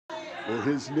For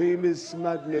his name is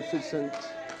magnificent.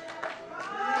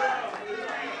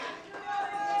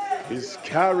 His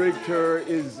character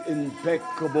is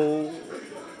impeccable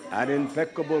and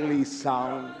impeccably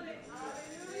sound.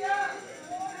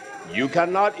 You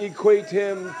cannot equate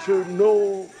him to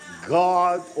no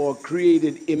God or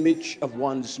created image of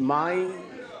one's mind.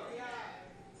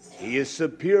 He is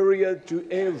superior to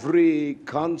every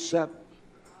concept,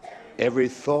 every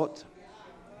thought,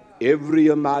 every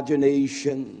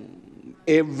imagination,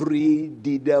 every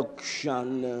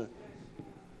deduction.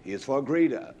 He is far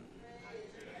greater.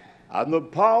 And the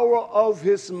power of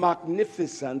his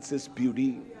magnificence, his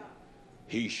beauty,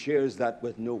 he shares that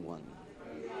with no one.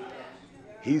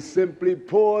 He simply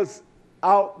pours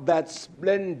out that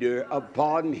splendor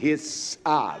upon his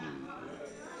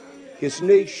his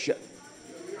nation,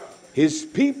 his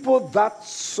people that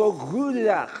so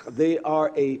good, they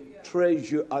are a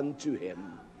treasure unto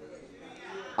him.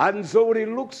 And so when he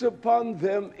looks upon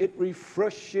them, it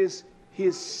refreshes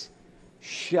his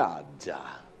shada,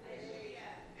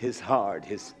 his heart,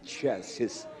 his chest,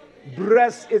 his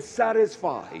breast is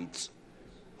satisfied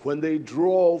when they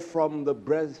draw from the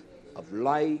breath of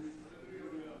life,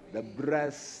 the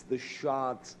breast, the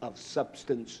shards of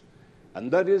substance, and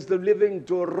that is the living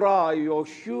Torah,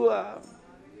 YHWH.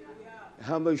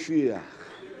 HaMashiach.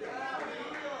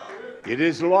 It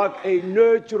is like a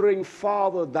nurturing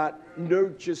father that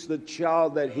nurtures the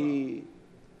child, that he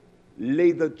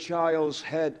lay the child's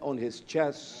head on his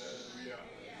chest,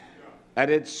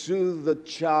 and it soothes the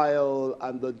child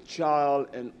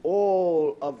and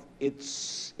all of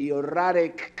its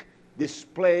erratic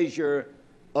displeasure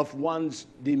of one's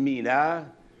demeanor.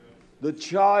 The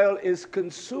child is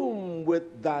consumed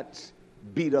with that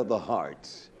beat of the heart,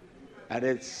 and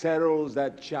it settles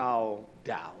that child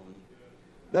down,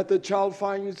 that the child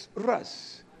finds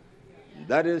rest.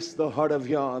 That is the heart of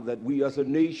Yah, that we as a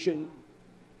nation,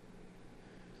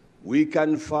 we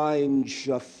can find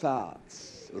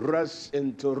shafat, rest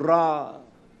in Torah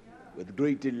with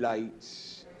great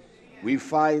delight. We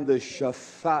find the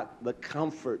shafat, the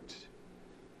comfort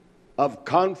of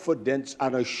confidence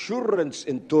and assurance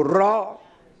in Torah.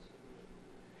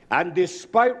 And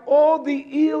despite all the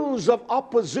ills of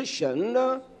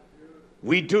opposition,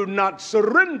 we do not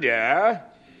surrender,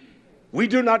 we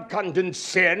do not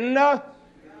condescend,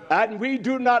 and we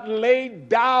do not lay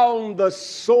down the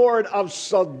sword of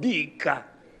Sadiq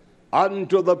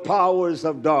unto the powers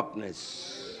of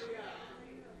darkness.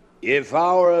 If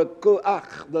our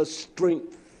ku'ach, the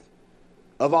strength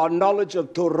of our knowledge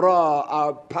of Torah,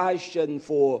 our passion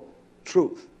for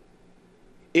truth,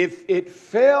 if it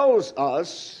fails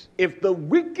us, if the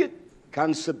wicked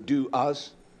can subdue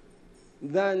us,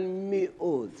 then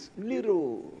mi'ud,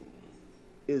 little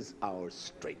is our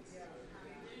strength.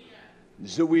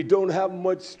 So we don't have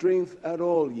much strength at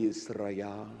all,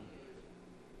 Yisrael.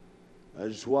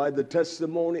 That's why the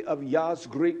testimony of Yah's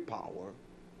great power,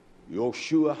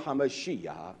 YHWH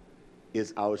HaMashiach,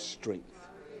 is our strength.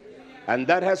 And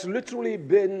that has literally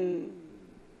been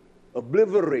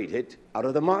obliterated out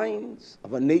of the minds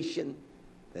of a nation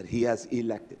that he has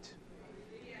elected.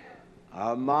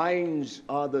 Our minds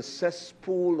are the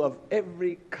cesspool of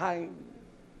every kind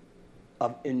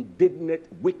of indignant,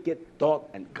 wicked thought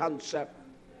and concept.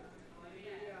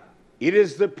 It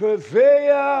is the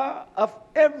purveyor of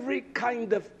every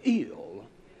kind of ill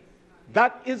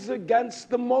that is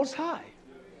against the Most High.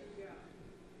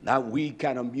 Now we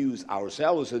can amuse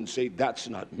ourselves and say, that's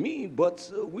not me,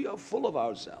 but we are full of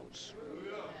ourselves.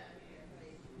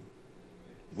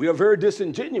 We are very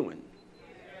disingenuous.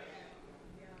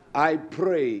 I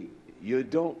pray, you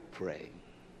don't pray.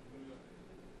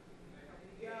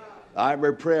 I'm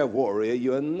a prayer warrior,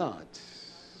 you are not.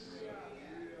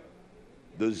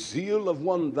 The zeal of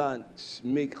one that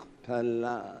makes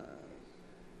pala.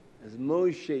 As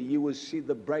Moshe, you will see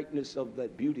the brightness of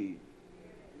that beauty.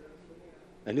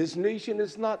 And his nation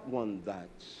is not one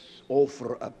that's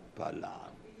offer up pala.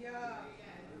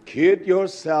 Kid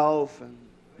yourself and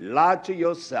lie to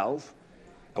yourself.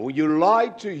 And when you lie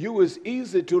to you, it's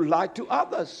easy to lie to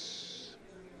others.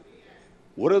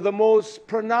 One of the most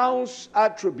pronounced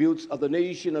attributes of the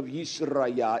nation of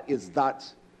Israel is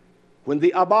that when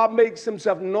the Abba makes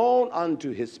himself known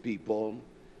unto his people,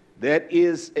 there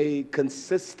is a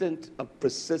consistent, a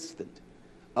persistent,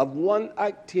 of one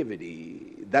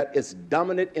activity that is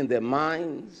dominant in their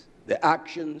minds, their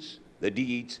actions, their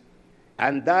deeds,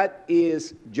 and that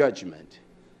is judgment.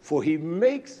 For he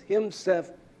makes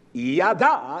himself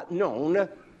Yada known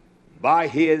by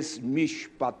his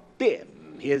mishpatim,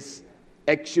 his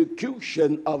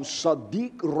execution of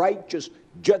Sadiq righteous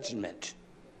judgment.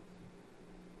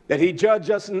 that he judge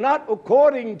us not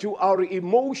according to our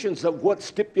emotions of what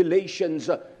stipulations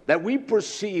that we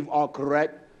perceive are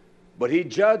correct, but he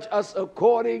judge us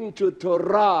according to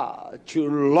Torah,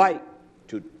 to light,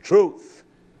 to truth.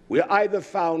 We're either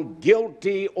found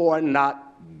guilty or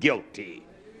not guilty.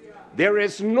 There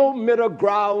is no middle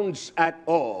grounds at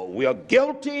all. We are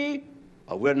guilty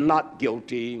or we're not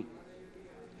guilty.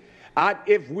 And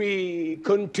if we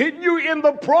continue in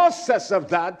the process of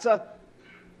that,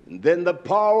 then the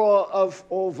power of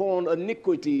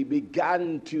iniquity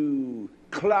began to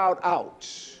cloud out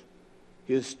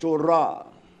his Torah.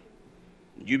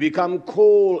 You become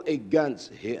cold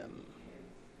against him.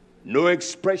 No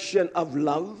expression of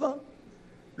love.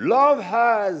 Love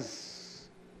has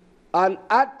an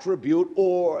attribute,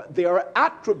 or there are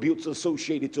attributes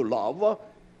associated to love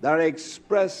that are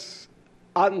expressed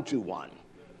unto one.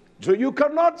 So you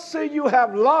cannot say you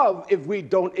have love if we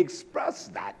don't express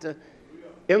that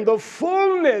in the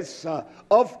fullness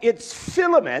of its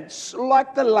filaments,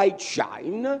 like the light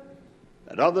shine,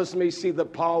 that others may see the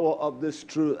power of this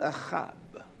true achab,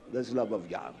 this love of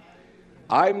God.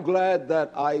 I'm glad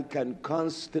that I can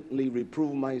constantly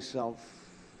reprove myself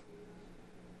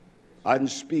and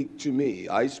speak to me.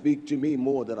 I speak to me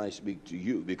more than I speak to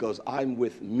you, because I'm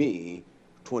with me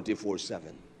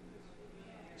 24/7.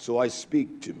 So I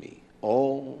speak to me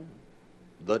all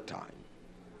the time.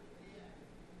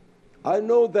 I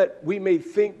know that we may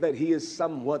think that he is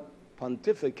somewhat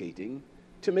pontificating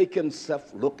to make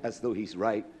himself look as though he's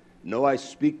right. No, I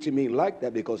speak to me like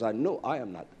that because I know I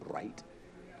am not right.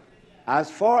 As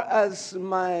far as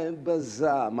my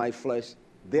bazaar, my flesh,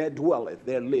 there dwelleth,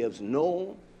 there lives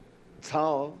no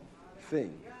foul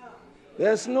thing.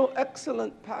 There's no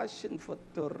excellent passion for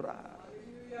Torah.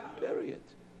 Period.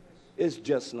 It's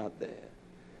just not there.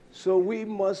 So we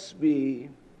must be,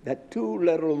 that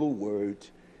two-letter word,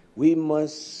 we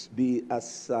must be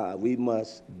asa, we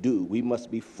must do, we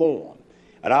must be formed.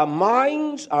 And our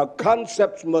minds, our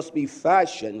concepts must be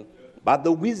fashioned by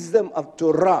the wisdom of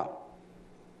Torah.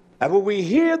 And when we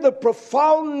hear the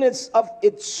profoundness of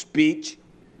its speech,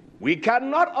 we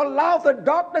cannot allow the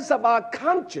darkness of our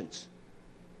conscience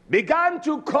began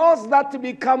to cause that to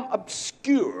become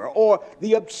obscure, or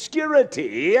the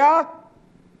obscurity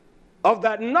of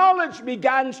that knowledge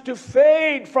begins to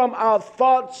fade from our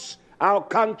thoughts, our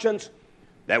conscience,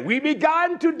 that we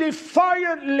began to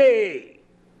defiantly,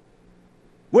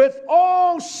 with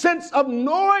all sense of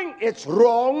knowing it's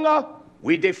wrong,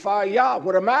 we defy Yah.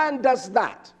 When a man does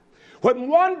that, when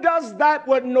one does that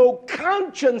with no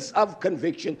conscience of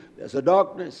conviction, there's a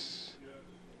darkness,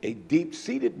 a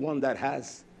deep-seated one that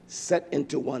has set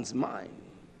into one's mind.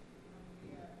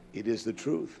 It is the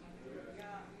truth.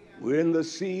 We're in the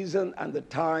season and the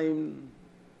time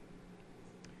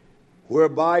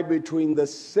whereby between the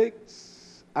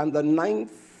 6th and the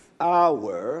 9th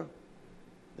hour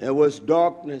there was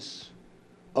darkness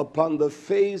upon the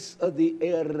face of the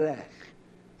earth,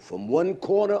 from one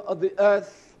corner of the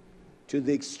earth to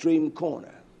the extreme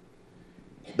corner.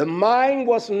 The mind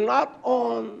was not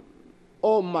on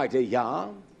Almighty Yah.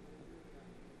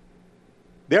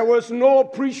 There was no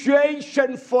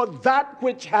appreciation for that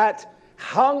which had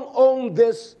hung on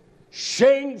this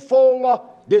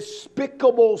shameful,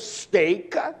 despicable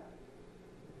stake.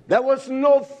 There was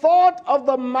no thought of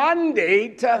the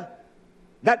mandate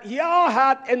that Yah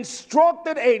had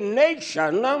instructed a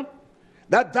nation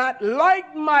that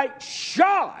light might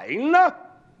shine,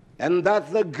 and that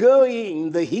the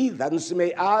goyim, the heathens,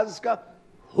 may ask,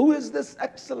 who is this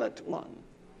excellent one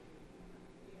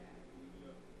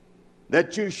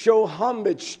that you show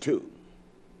homage to?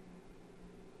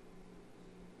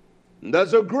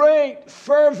 There's a great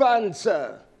fervent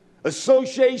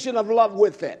association of love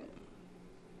with him.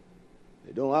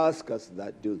 They don't ask us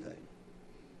that, do they?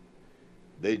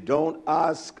 They don't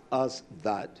ask us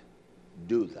that,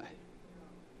 do they?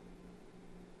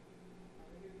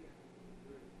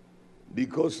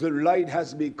 Because the light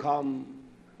has become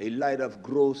a light of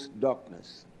gross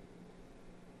darkness.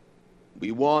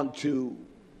 We want to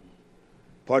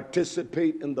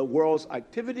participate in the world's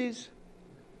activities,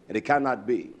 and it cannot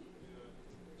be.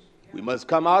 We must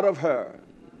come out of her.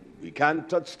 We can't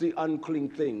touch the unclean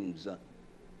things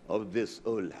of this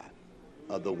olam,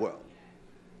 of the world.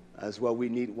 That's why we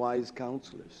need wise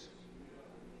counselors.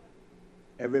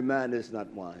 Every man is not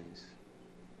wise.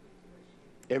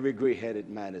 Every gray-headed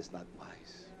man is not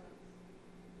wise.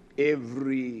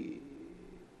 Every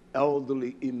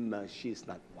elderly imam, she's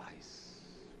not wise.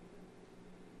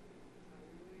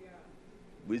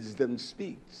 Wisdom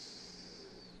speaks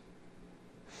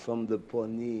from the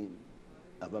ponim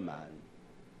of a man,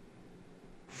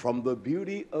 from the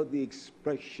beauty of the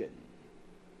expression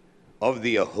of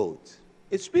the Ahod.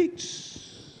 It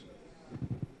speaks.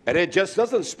 And it just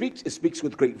doesn't speak, it speaks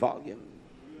with great volume.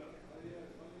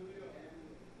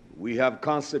 We have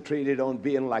concentrated on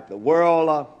being like the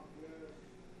world.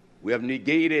 We have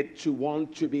negated to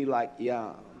want to be like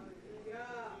Yah.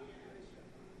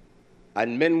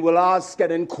 And men will ask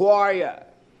and inquire.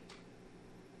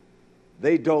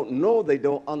 They don't know, they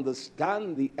don't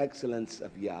understand the excellence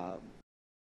of Yah.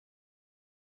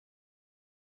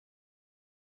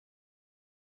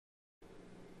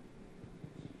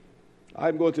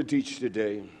 I'm going to teach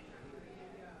today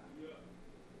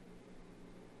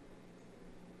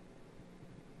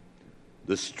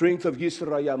the strength of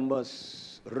Yisrael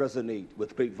must resonate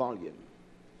with great volume.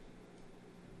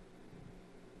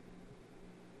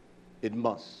 It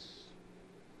must.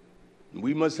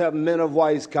 We must have men of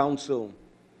wise counsel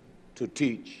to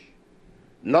teach,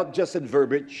 not just in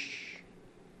verbiage,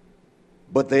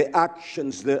 but their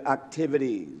actions, their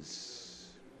activities.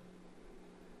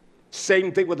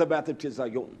 Same thing with the Beth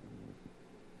Zion.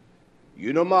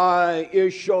 You know, my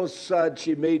earshow said,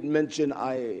 she made mention,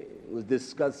 I was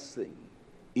discussing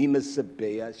Ima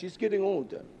Sebeya. She's getting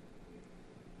older.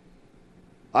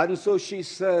 And so she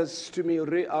says to me,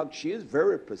 Re'ak, she is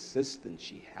very persistent.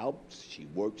 She helps, she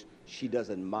works, she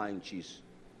doesn't mind, she's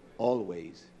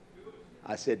always.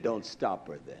 I said, don't stop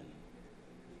her then.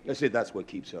 I said, that's what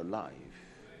keeps her alive.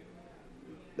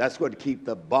 That's what keeps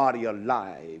the body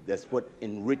alive. That's what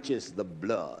enriches the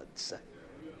bloods.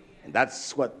 And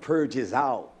that's what purges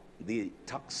out the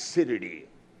toxicity.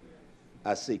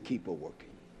 I say, keep her working.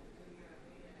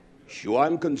 Sure,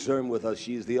 I'm concerned with her.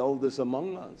 She's the oldest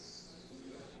among us.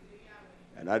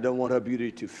 And I don't want her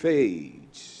beauty to fade.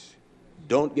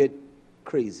 Don't get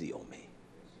crazy on me.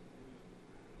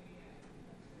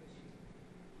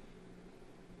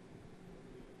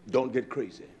 Don't get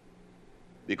crazy,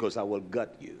 because I will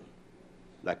gut you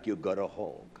like you gut a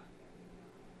hog.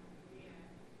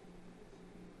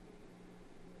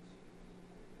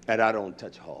 And I don't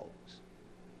touch hogs.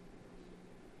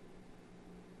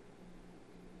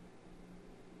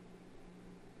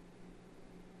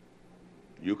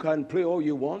 You can pray all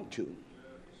you want to.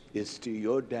 It's to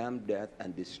your damn death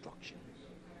and destruction.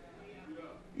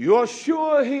 You're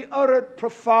sure he uttered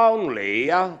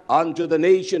profoundly unto the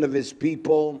nation of his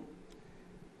people.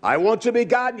 I want to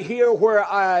begin here where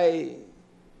I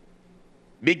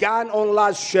began on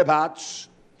last Shabbat.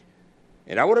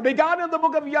 And I want to begin in the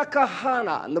book of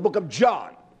Yakahana, in the book of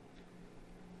John.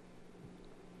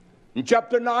 In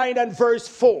chapter 9 and verse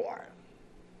 4.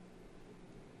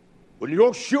 When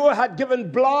Yoshua had given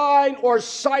blind or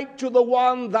sight to the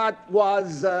one that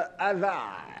was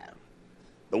Avar.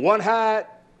 The one had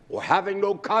or having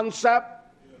no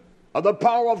concept of the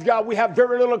power of Yah. We have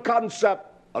very little concept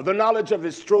of the knowledge of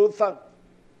his truth.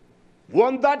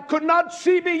 One that could not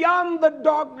see beyond the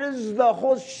darkness, the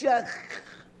hoshech,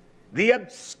 the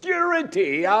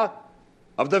obscurity of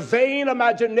the vain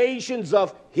imaginations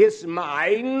of his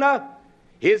mind.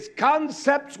 His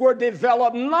concepts were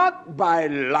developed not by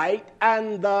light,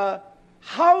 and the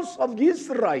house of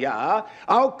Israel,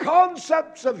 our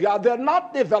concepts of Yah, they're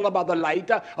not developed by the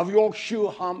light of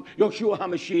Yoshua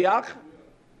HaMashiach.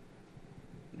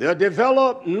 They're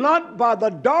developed not by the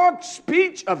dark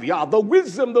speech of Yah, the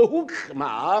wisdom, the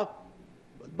hukmah,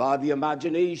 but by the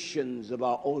imaginations of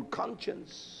our old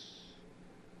conscience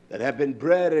that have been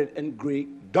bred in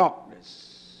great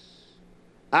darkness,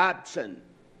 absent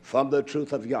from the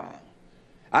truth of Yah.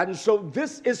 And so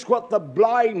this is what the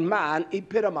blind man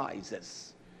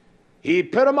epitomizes. He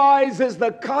epitomizes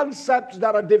the concepts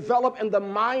that are developed in the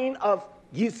mind of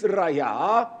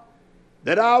Yisrael,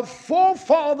 that our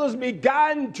forefathers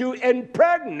began to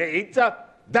impregnate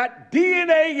that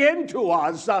DNA into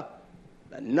us,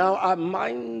 and now our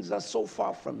minds are so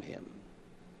far from him.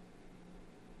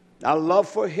 Our love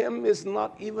for him is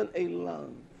not even a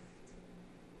love.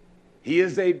 He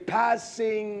is a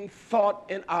passing thought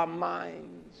in our minds.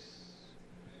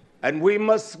 And we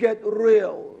must get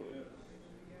real.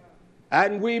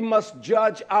 And we must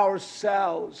judge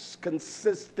ourselves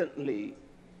consistently.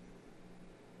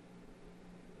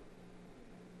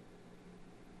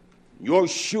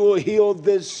 Yoshua healed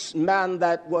this man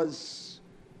that was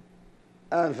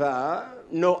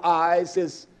no eyes,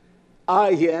 his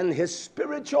ayin, his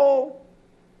spiritual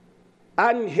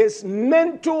and his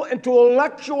mental,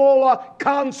 intellectual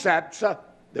concepts,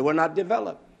 they were not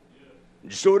developed.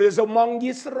 So it is among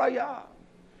Yisrael.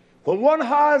 When one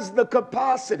has the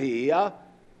capacity,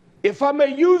 if I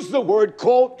may use the word,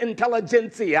 quote,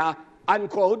 intelligentsia,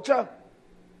 unquote,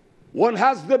 one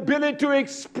has the ability to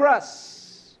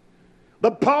express the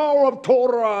power of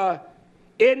Torah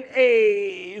in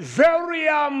a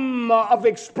varium of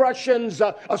expressions,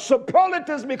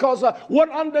 superlatives, because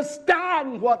one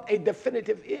understands what a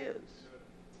definitive is.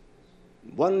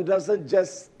 One doesn't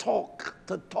just talk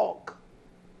to talk,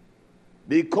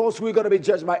 because we're going to be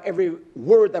judged by every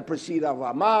word that proceeds out of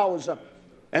our mouths,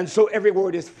 and so every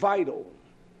word is vital,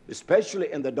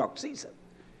 especially in the dark season.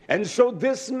 And so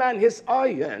this man, his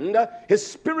iron, his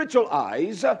spiritual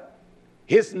eyes,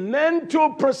 his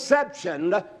mental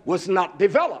perception was not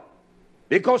developed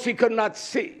because he could not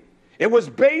see. It was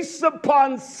based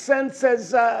upon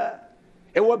senses.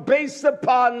 It was based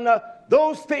upon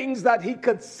those things that he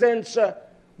could sense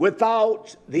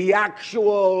without the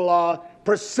actual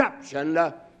perception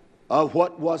of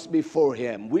what was before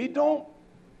him. We don't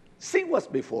see what's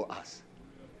before us.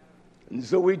 And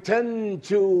so we tend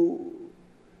to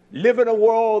live in a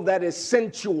world that is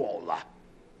sensual.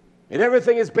 And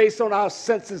everything is based on our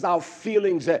senses, our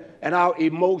feelings, and our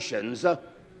emotions.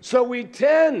 So we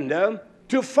tend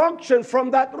to function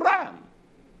from that realm.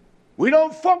 We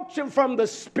don't function from the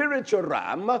spiritual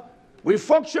realm. We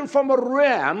function from a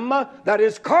realm that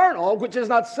is carnal, which is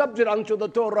not subject unto the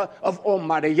Torah of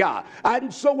Almighty Yah.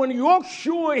 And so when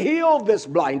Yeshua healed this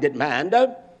blinded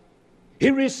man, he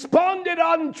responded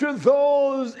unto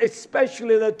those,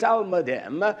 especially the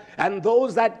Talmudim, and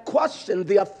those that questioned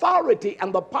the authority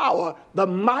and the power, the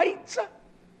might,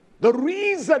 the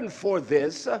reason for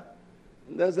this.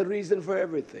 There's a reason for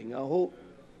everything. I hope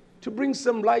to bring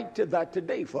some light to that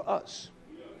today for us.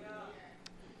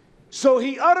 So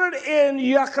he uttered in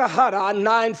Yahara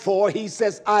 9:4, he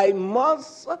says, I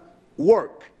must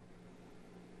work.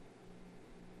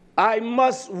 I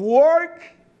must work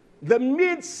the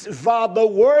mitzvah, the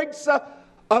works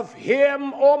of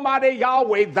him, Almighty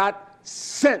Yahweh, that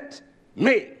sent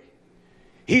me.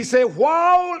 He said,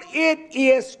 while it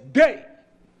is day,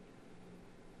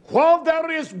 while there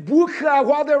is bucha,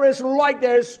 while there is light,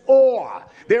 there is awe.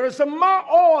 There is a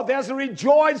ma'or, there's a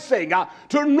rejoicing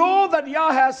to know that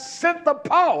Yah has sent the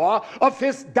power of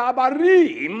his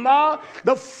dabarim,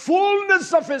 the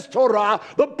fullness of his Torah,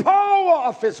 the power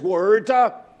of his word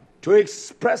to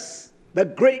express the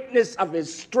greatness of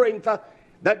his strength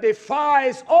that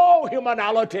defies all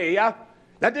humanity,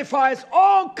 that defies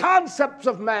all concepts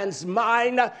of man's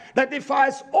mind, that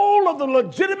defies all of the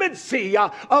legitimacy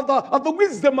of the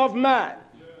wisdom of man.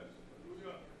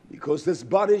 Because this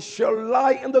body shall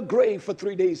lie in the grave for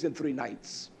 3 days and 3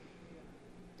 nights.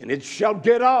 And it shall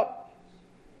get up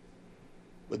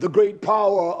with the great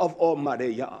power of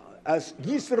Almighty Yah. As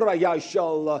Yisrael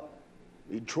shall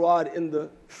be tried in the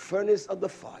furnace of the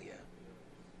fire.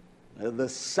 The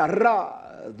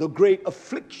sarah, the great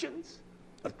afflictions,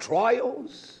 the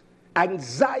trials,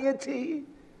 anxiety,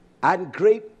 and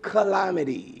great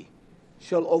calamity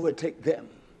shall overtake them.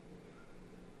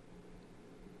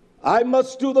 I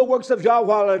must do the works of Yah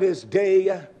while it is day.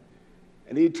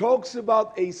 And he talks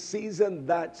about a season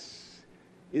that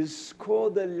is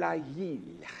called the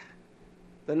Layil,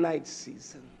 the night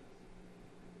season.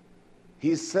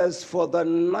 He says, for the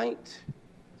night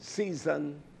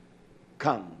season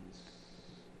comes.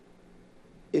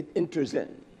 It enters in.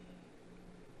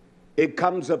 It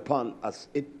comes upon us.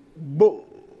 It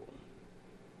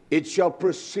shall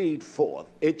proceed forth.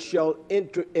 It shall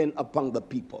enter in upon the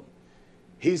people.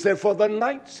 He said, for the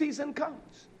night season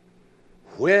comes,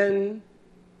 when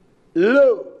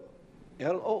lo,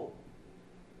 L-O,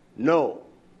 no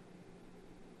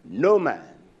man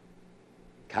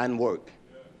can work.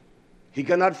 He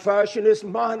cannot fashion his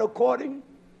mind according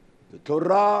to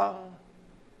Torah,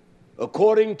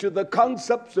 according to the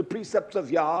concepts, the precepts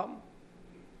of Yah,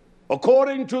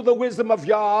 according to the wisdom of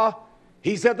Yah.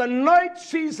 He said, the night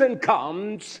season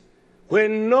comes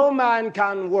when no man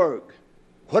can work.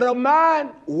 When a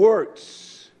man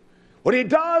works, when he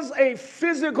does a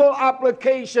physical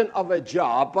application of a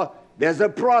job, there's a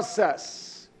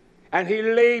process, and he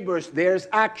labors, there's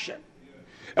action.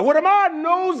 And when a man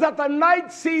knows that the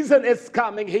night season is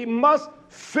coming, he must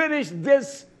finish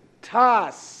this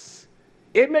task.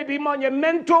 It may be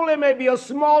monumental, it may be a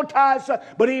small task,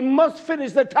 but he must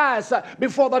finish the task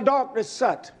before the darkness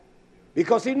set,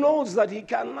 because he knows that he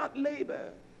cannot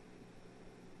labor.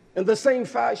 In the same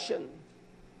fashion,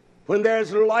 when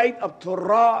there's light of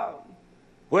Torah,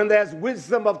 when there's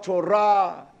wisdom of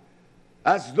Torah,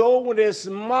 as though when there's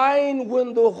mind,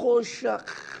 when the choshech,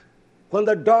 when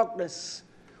the darkness,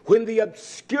 when the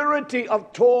obscurity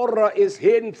of Torah is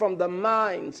hidden from the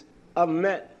minds of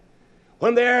men,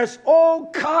 when there's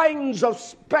all kinds of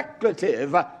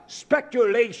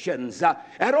speculations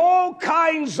and all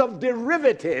kinds of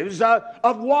derivatives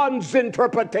of one's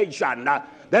interpretation,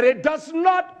 that it does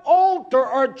not alter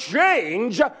or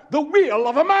change the will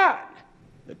of a man.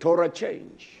 The Torah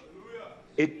change.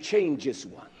 It changes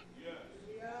one.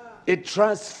 It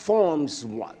transforms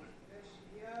one.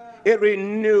 It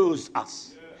renews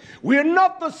us. We're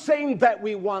not the same that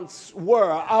we once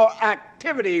were. Our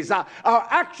activities, our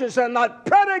actions are not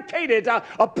predicated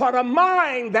upon a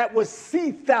mind that was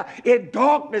seethed in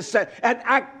darkness and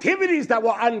activities that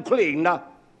were unclean.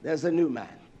 There's a new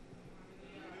man.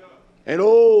 And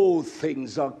old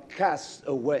things are cast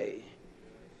away.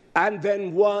 And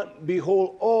then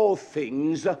behold, all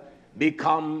things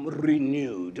become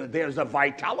renewed. There's a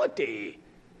vitality.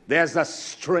 There's a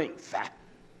strength.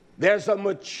 There's a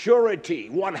maturity.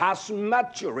 One has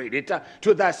maturated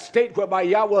to that state whereby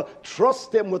Yahweh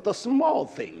trusts him with the small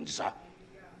things.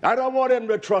 I don't want him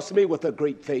to trust me with the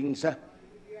great things.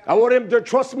 I want him to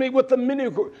trust me with the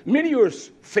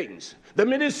miniatures things, the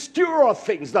ministerial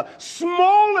things, the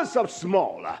smallest of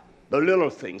small, the little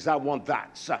things. I want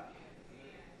that.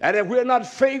 And if we're not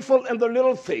faithful in the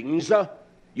little things,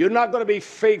 you're not going to be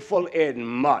faithful in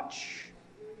much.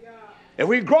 If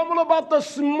we grumble about the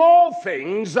small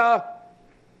things,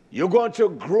 you're going to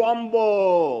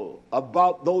grumble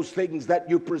about those things that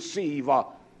you perceive are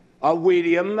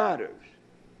weightier matters.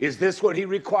 Is this what he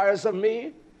requires of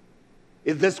me?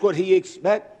 Is this what he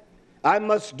expects? I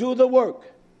must do the work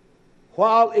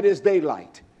while it is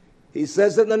daylight. He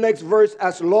says in the next verse,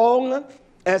 as long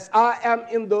as I am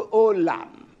in the olam,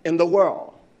 in the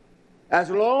world, as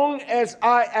long as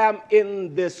I am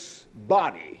in this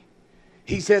body,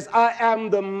 he says, I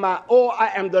am the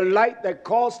light that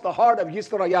caused the heart of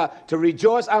Yisrael to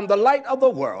rejoice. I'm the light of the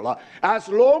world. As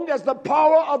long as the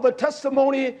power of the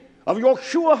testimony of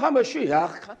YHWH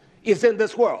HaMashiach is in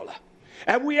this world.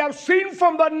 And we have seen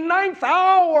from the 9th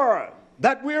hour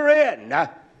that we're in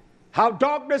how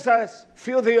darkness has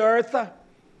filled the earth.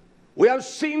 We have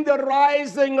seen the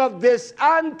rising of this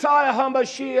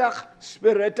anti-HaMashiach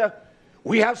spirit.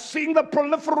 We have seen the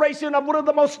proliferation of one of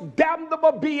the most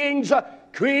damnable beings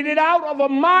created out of a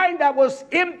mind that was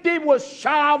empty, was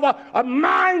shallow, a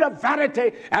mind of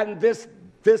vanity. And this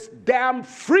damn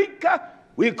freak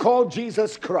we call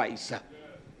Jesus Christ.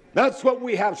 That's what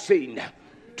we have seen.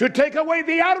 To take away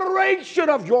the adoration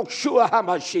of YHWH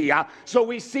HaMashiach. So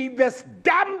we see this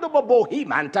damnable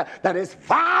bohemian that is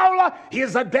foul. He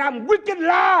is a damn wicked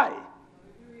lie.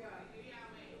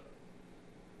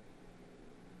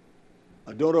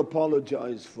 I don't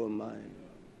apologize for my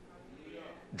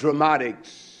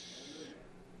dramatics.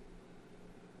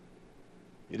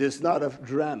 It is not a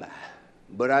drama,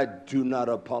 but I do not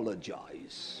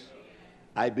apologize.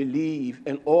 I believe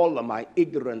in all of my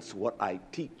ignorance what I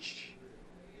teach.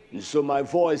 And so my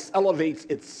voice elevates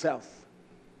itself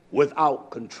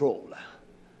without control.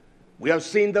 We have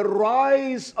seen the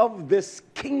rise of this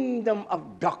kingdom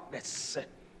of darkness.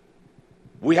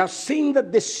 We have seen the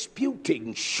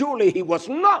disputing. Surely he was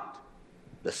not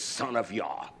the son of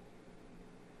Yah.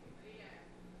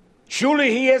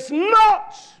 Surely he is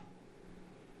not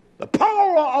the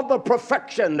power of the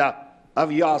perfection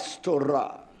of Yah's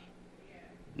Torah.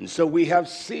 And so we have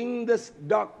seen this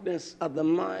darkness of the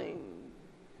mind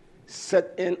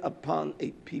set in upon a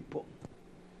people.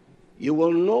 You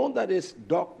will know that it's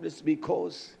darkness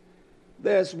because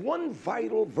there's one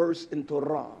vital verse in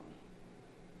Torah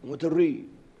I want to read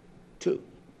two.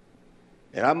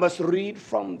 And I must read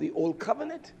from the Old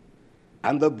Covenant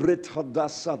and the Brit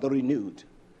Hadassah, the renewed,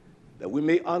 that we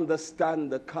may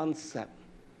understand the concept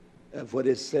of what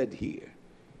is said here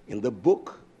in the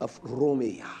book of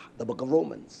Romania, the book of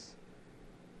Romans.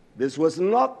 This was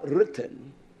not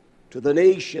written to the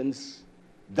nations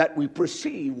that we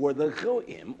perceive were the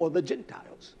Goyim or the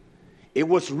Gentiles. It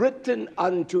was written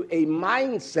unto a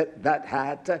mindset that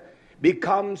had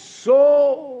become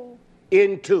so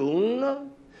in tune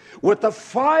with the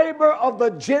fiber of the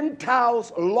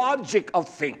Gentiles' logic of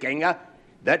thinking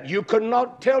that you could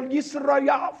not tell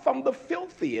Yisrael from the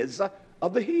filthiest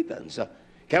of the heathens.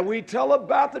 Can we tell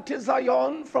about the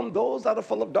Tizayon from those that are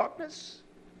full of darkness?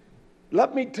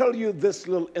 Let me tell you this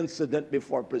little incident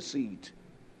before I proceed.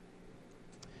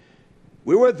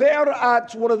 We were there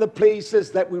at one of the places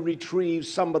that we retrieved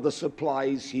some of the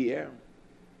supplies here.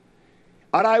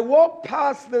 And I walked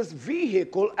past this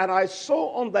vehicle and I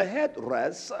saw on the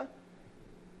headrest,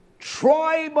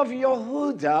 Tribe of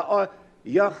Yehuda or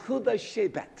Yehuda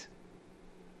Shebet.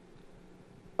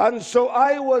 And so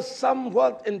I was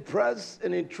somewhat impressed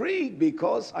and intrigued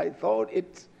because I thought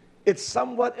it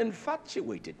somewhat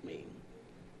infatuated me.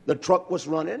 The truck was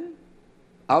running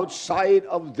outside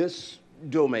of this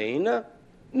domain,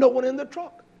 no one in the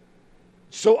truck.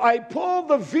 So I pulled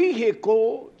the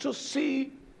vehicle to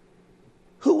see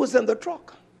who was in the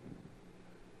truck.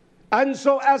 And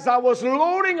so as I was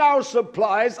loading our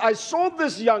supplies, I saw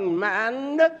this young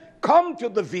man come to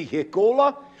the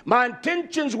vehicle. My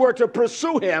intentions were to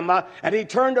pursue him, and he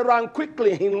turned around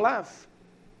quickly and he left.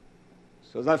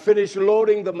 So as I finished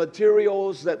loading the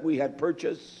materials that we had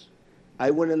purchased,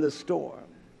 I went in the store.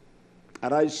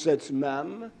 And I said,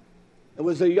 ma'am, it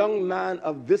was a young man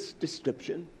of this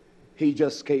description. He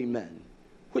just came in.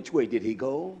 Which way did he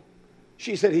go?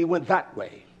 She said he went that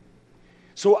way.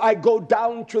 So I go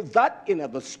down to that end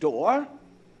of the store,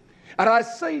 and I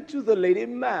say to the lady,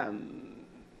 ma'am,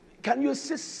 can you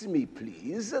assist me,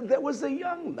 please? There was a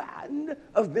young man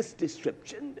of this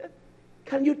description.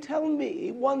 Can you tell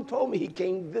me? One told me he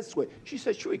came this way. She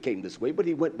said, sure, he came this way, but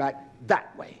he went back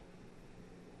that way.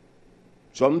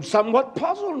 So I'm somewhat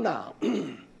puzzled now.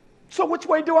 So which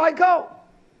way do I go?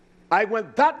 I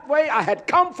went that way. I had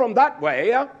come from that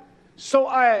way. So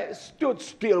I stood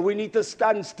still. We need to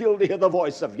stand still to hear the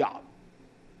voice of Yah.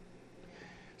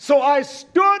 So I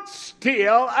stood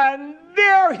still, and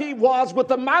there he was with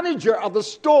the manager of the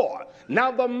store.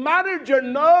 Now the manager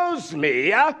knows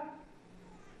me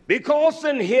because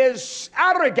in his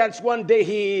arrogance one day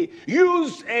he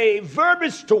used a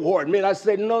verbiage toward me. And I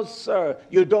said, no, sir,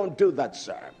 you don't do that,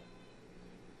 sir.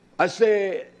 I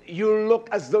say, you look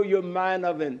as though you're a man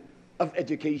of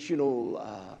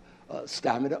educational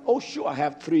stamina. Oh, sure, I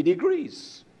have 3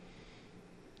 degrees.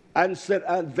 And said,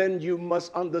 and then you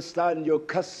must understand your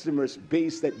customers'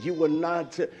 base, that you will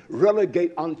not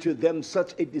relegate unto them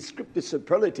such a descriptive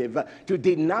superlative to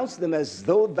denounce them as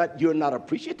though that you're not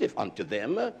appreciative unto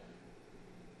them.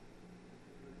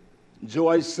 So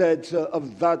I said,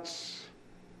 of that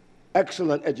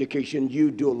excellent education, you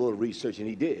do a little research, and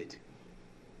he did.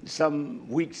 Some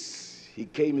weeks he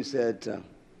came and said,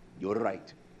 you're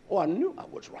right. Oh, I knew I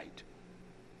was right.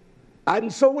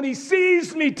 And so when he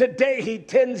sees me today, he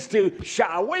tends to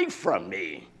shy away from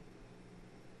me.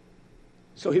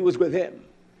 So he was with him.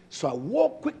 So I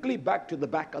walked quickly back to the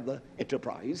back of the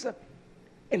enterprise,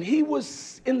 and he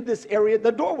was in this area.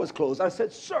 The door was closed. I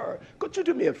said, sir, could you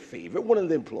do me a favor, one of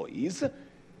the employees?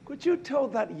 Could you tell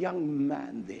that young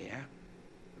man there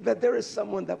that there is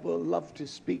someone that will love to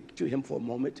speak to him for a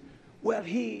moment? Well,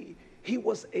 he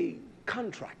was a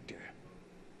contractor.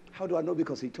 How do I know?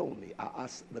 Because he told me. I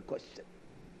asked the question.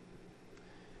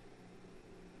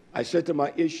 I said to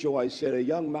my issue, I said, a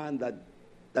young man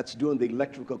that's doing the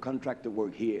electrical contractor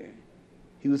work here,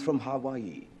 he was from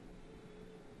Hawaii.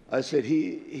 I said,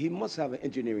 he must have an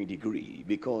engineering degree,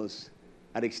 because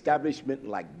an establishment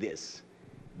like this,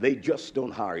 they just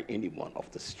don't hire anyone off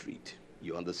the street.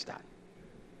 You understand?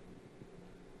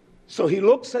 So he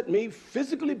looks at me,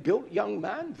 physically built young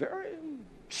man, very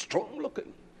strong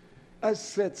looking. I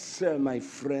said, sir, my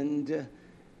friend,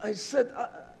 I said,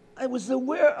 I was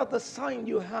aware of the sign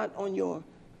you had on your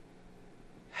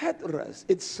headrest.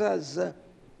 It says,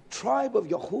 tribe of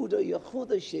Yehuda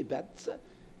Shebet.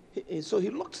 So he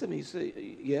looks at me, he says,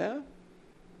 yeah?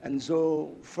 And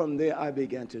so from there I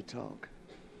began to talk.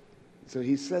 So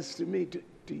he says to me,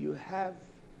 do you have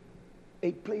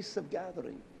a place of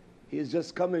gathering? He is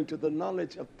just coming to the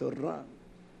knowledge of Torah.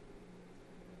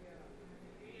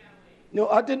 No,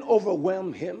 I didn't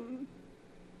overwhelm him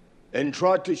and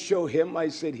try to show him. I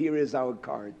said, here is our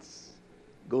cards.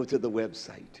 Go to the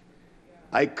website.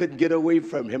 I couldn't get away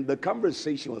from him. The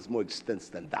conversation was more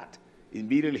extensive than that.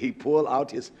 Immediately he pulled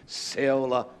out his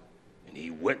cell and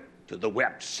he went to the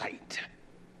website.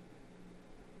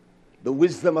 The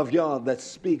wisdom of Yah that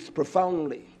speaks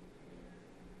profoundly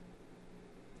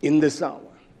in this hour.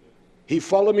 He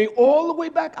followed me all the way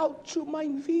back out to my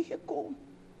vehicle.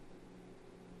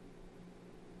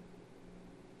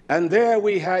 And there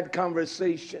we had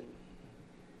conversation.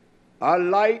 Our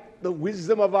light, the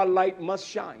wisdom of our light must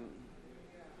shine.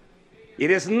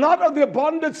 It is not of the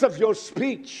abundance of your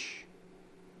speech.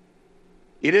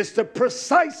 It is the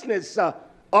preciseness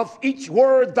of each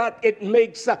word that it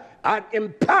makes an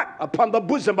impact upon the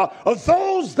bosom of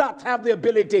those that have the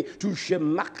ability to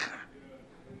shemak.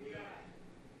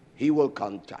 He will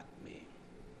contact me.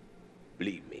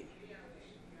 Believe me.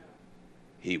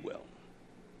 He will.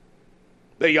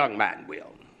 The young man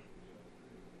will.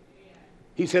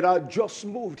 He said, I just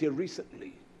moved here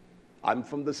recently. I'm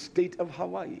from the state of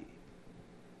Hawaii.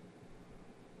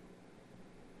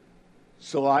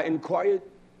 So I inquired,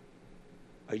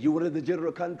 are you one of the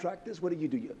general contractors? What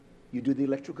do? You do the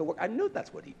electrical work? I knew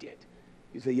that's what he did.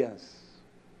 He said, yes,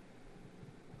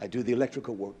 I do the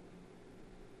electrical work.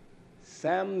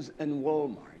 Sam's and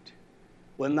Walmart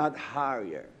will not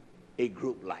hire a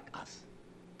group like us.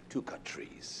 2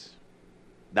 countries.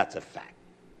 That's a fact.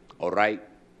 All right?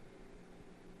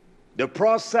 The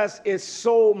process is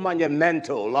so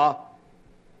monumental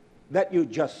that you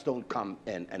just don't come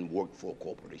in and work for a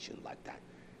corporation like that.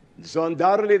 So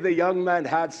undoubtedly the young man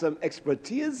had some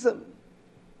expertise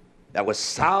that was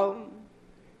sound.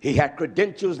 He had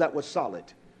credentials that were solid.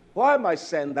 Why am I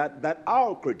saying that? That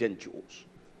our credentials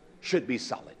should be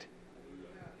solid.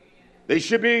 They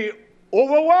should be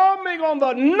overwhelming on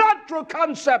the natural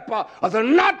concept of the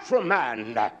natural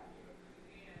man.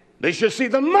 They should see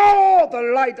the more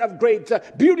the light of great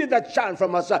beauty that shines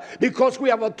from us because we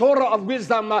have a Torah of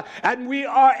wisdom and we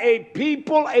are a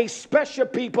people, a special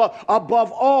people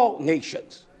above all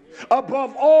nations.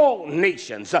 Above all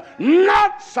nations.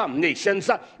 Not some nations,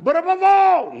 but above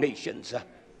all nations.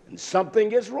 And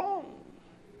something is wrong.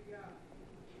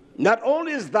 Not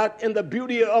only is that in the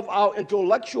beauty of our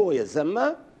intellectualism,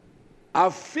 our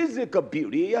physical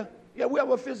beauty, yeah, we have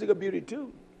a physical beauty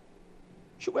too.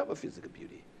 Sure, we have a physical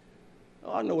beauty.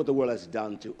 Oh, I know what the world has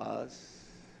done to us.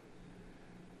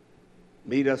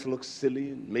 Made us look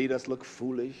silly, made us look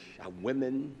foolish. Our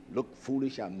women look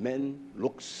foolish, our men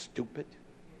look stupid.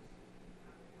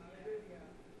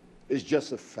 It's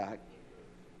just a fact.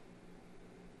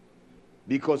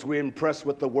 Because we're impressed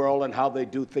with the world and how they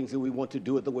do things and we want to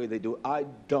do it the way they do. I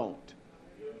don't.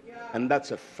 And that's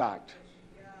a fact.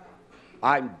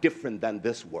 I'm different than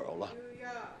this world.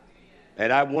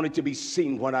 And I want it to be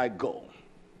seen when I go.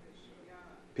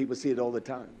 People see it all the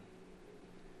time.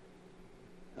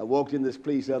 I walked in this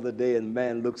place the other day and a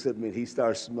man looks at me and he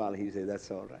starts smiling. He said,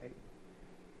 "That's all right."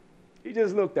 He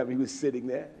just looked at me. He was sitting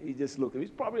there. He just looked at me.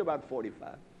 He's probably about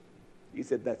 45. He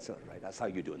said, "That's all right. That's how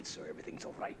you doing, sir. Everything's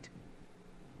all right."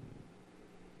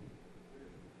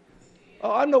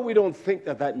 Oh, I know we don't think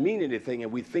that means anything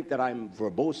and we think that I'm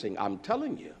verbosing. I'm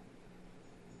telling you.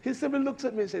 He simply looks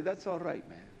at me and says, "That's all right,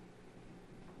 man.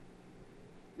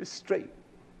 You're straight."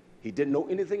 He didn't know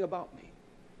anything about me.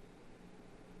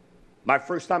 My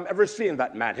first time ever seeing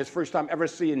that man, his first time ever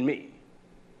seeing me.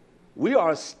 We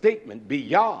are a statement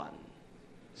beyond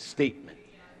statement.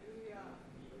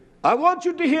 I want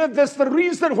you to hear this, the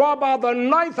reason why by the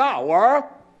ninth hour,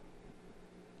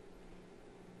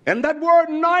 and that word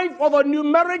ninth, or the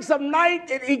numerics of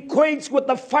night, it equates with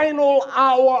the final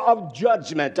hour of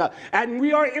judgment. And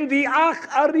we are in the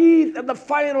Acharith, in the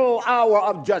final hour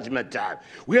of judgment.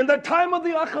 We're in the time of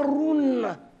the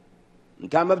Acharun,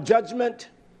 time of judgment,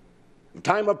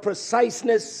 time of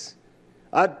preciseness,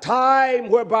 a time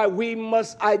whereby we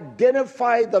must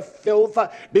identify the filth,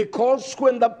 because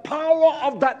when the power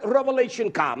of that revelation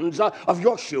comes of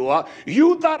Yeshua,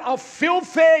 you that are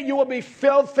filthy, you will be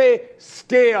filthy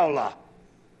still.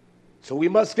 So we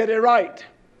must get it right.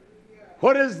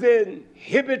 What is the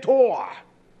inhibitor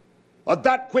of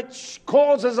that which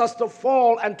causes us to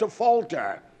fall and to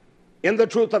falter in the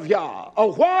truth of Yah?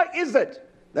 Or why is it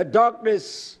that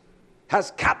darkness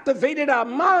has captivated our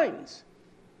minds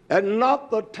and not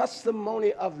the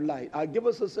testimony of light? I'll give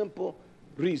us a simple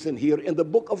reason here in the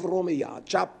book of Romans,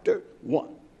 chapter 1.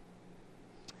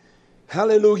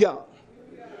 Hallelujah.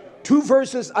 2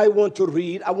 verses I want to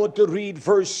read. I want to read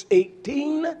verse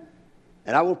 18,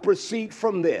 and I will proceed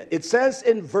from there. It says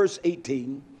in verse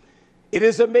 18, it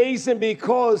is amazing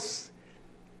because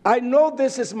I know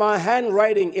this is my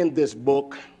handwriting in this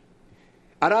book,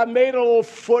 and I made a little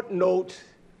footnote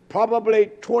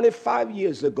probably 25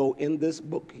 years ago in this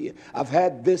book here. I've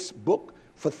had this book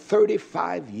for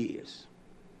 35 years.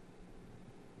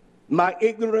 My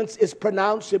ignorance is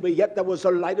pronounced, but yet there was a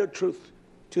lighter truth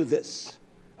to this.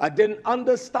 I didn't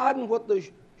understand what the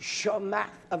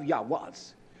Shemath of Yah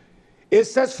was. It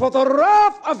says, for the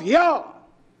wrath of Yah.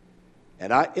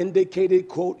 And I indicated,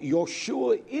 quote,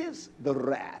 Yeshua is the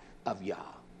wrath of Yah.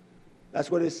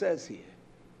 That's what it says here.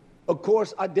 Of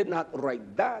course, I did not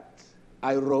write that.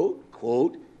 I wrote,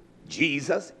 quote,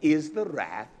 Jesus is the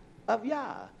wrath of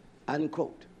Yah,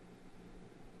 unquote.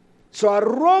 So I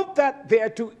wrote that there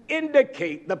to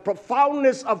indicate the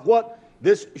profoundness of what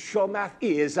this Shemath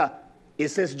is. It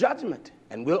says judgment,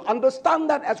 and we'll understand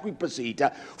that as we proceed.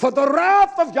 For the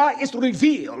wrath of Yah is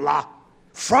revealed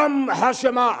from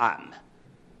Hashemayim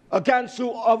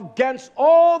against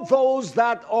all those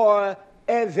that are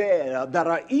ever, that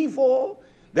are evil.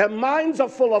 Their minds are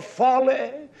full of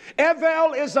folly.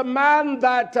 Evel is a man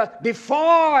that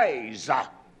defies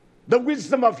the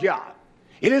wisdom of Yah.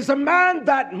 It is a man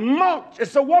that mocks.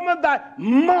 It's a woman that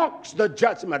mocks the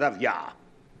judgment of Yah.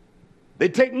 They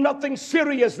take nothing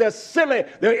serious. They're silly.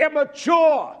 They're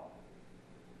immature.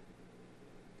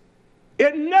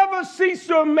 It never ceases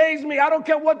to amaze me. I don't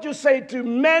care what you say to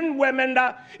men, women.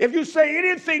 If you say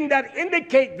anything that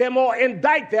indicate them or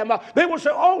indict them, they will say,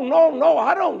 oh, no,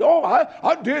 I don't know.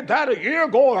 I did that a year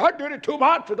ago. Or I did it 2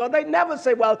 months ago. They never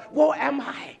say, well, where am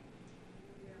I?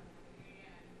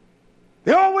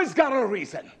 They always got a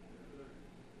reason.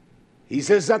 He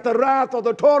says that the wrath of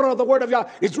the Torah of the word of Yah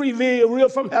is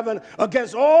revealed from heaven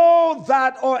against all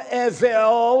that are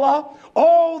evil,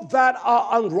 all that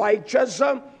are unrighteous,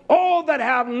 all that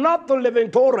have not the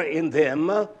living Torah in them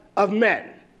of men.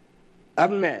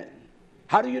 Of men.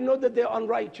 How do you know that they're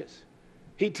unrighteous?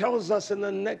 He tells us in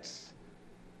the next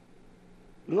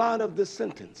line of this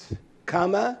sentence,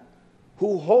 comma,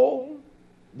 who hold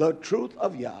the truth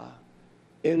of Yah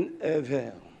in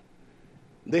evil.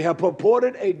 They have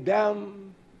purported a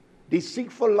damn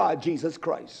deceitful lie, Jesus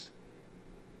Christ.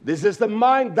 This is the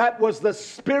mind that was the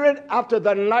spirit after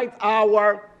the ninth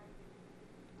hour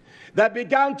that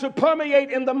began to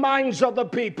permeate in the minds of the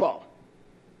people.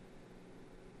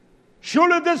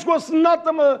 Surely this was not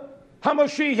the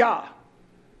Hamashiach.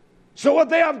 So what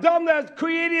they have done is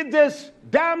created this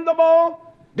damnable,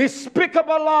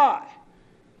 despicable lie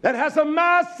that has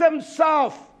amassed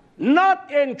himself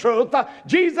not in truth.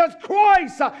 Jesus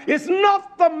Christ is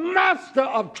not the master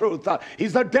of truth.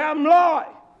 He's a damn lie.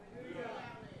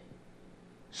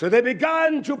 So they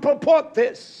began to purport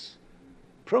this,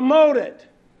 promote it.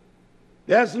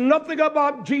 There's nothing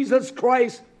about Jesus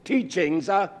Christ's teachings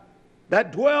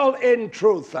that dwell in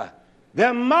truth.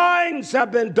 Their minds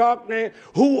have been darkened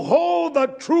who hold the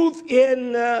truth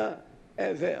in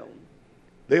evil.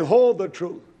 They hold the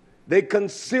truth. They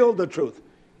conceal the truth.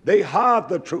 They hide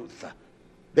the truth.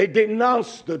 They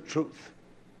denounce the truth.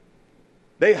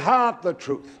 They hide the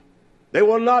truth. They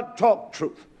will not talk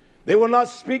truth. They will not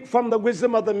speak from the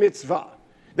wisdom of the mitzvah.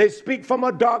 They speak from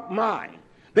a dark mind.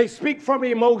 They speak from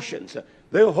emotions.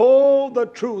 They hold the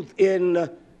truth in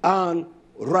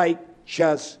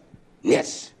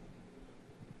unrighteousness.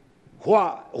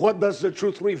 Why? What does the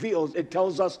truth reveal? It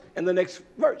tells us in the next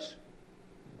verse.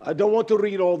 I don't want to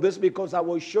read all this because I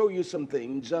will show you some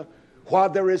things. While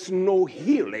there is no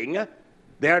healing,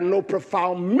 there are no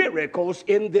profound miracles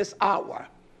in this hour.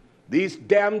 These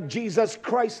damn Jesus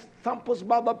Christ thumpers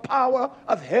by the power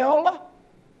of hell.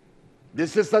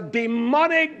 This is a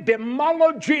demonic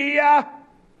demology.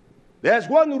 There's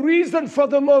one reason for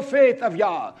the more faith of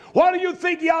Yah. What do you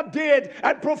think Yah did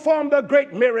and performed the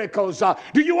great miracles?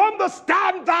 Do you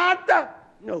understand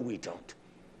that? No, we don't.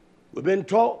 We've been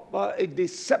taught by a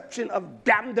deception of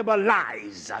damnable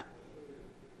lies.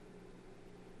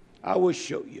 I will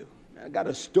show you. I got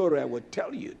a story I would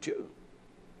tell you too.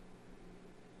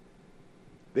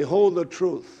 They hold the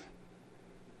truth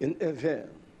in evil.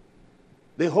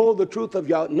 They hold the truth of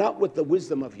Yah, not with the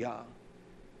wisdom of Yah.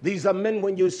 These are men,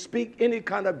 when you speak any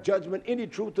kind of judgment, any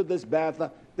truth to this matter,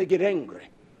 they get angry.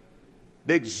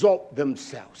 They exalt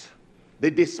themselves. They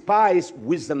despise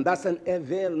wisdom. That's an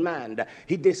evil man.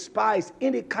 He despises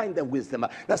any kind of wisdom.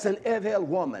 That's an evil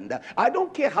woman. I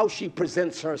don't care how she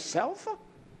presents herself.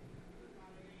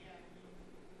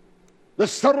 The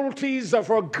subtleties of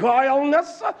her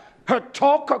guilelessness, her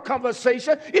talk, her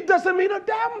conversation, it doesn't mean a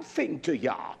damn thing to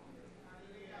Yah.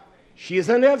 She is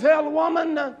an evil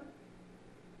woman.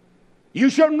 You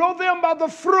shall know them by the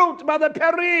fruit, by the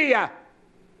peri.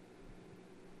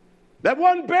 That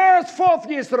one bears forth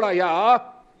Yisrael.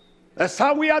 That's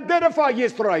how we identify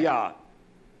Yisrael.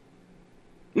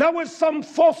 Not with some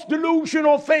false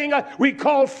delusional thing we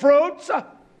call fruits.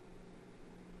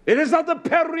 It is not the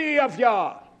peri of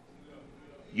Yah.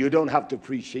 You don't have to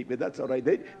appreciate me. That's all right.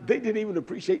 They didn't even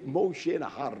appreciate Moshe and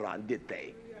Haran, did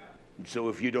they? So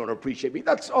if you don't appreciate me,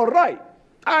 that's all right.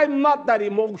 I'm not that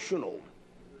emotional.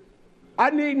 I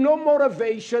need no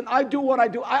motivation. I do what I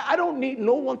do. I don't need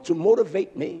no one to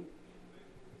motivate me.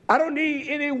 I don't need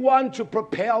anyone to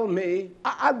propel me.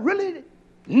 I really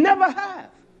never have.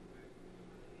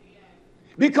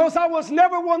 Because I was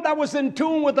never one that was in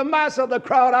tune with the mass of the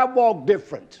crowd. I walked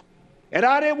different. And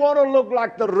I didn't want to look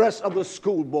like the rest of the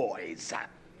schoolboys.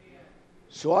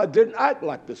 So I didn't act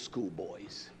like the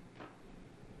schoolboys.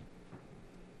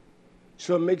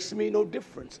 So it makes me no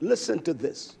difference. Listen to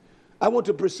this. I want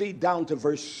to proceed down to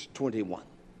verse 21.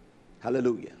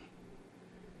 Hallelujah.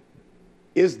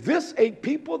 Is this a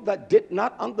people that did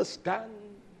not understand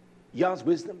Yah's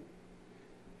wisdom?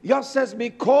 Yah says,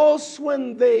 because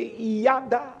when they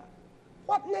yada,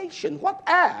 what nation, what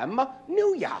Am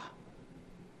knew Yah?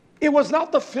 It was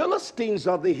not the Philistines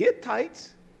or the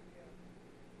Hittites.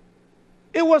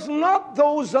 It was not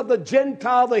those of the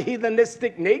Gentile, the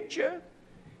heathenistic nature.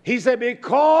 He said,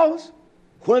 because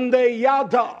when they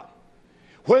yada,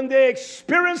 when they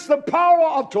experienced the power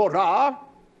of Torah,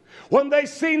 when they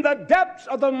seen the depths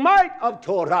of the might of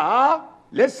Torah,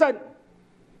 listen,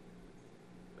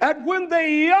 and when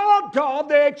they yada,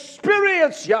 they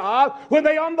experienced Yah, when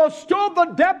they understood the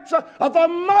depths of the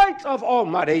might of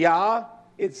Almighty Yah,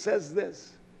 it says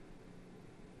this,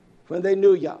 when they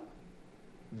knew Yah,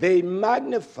 they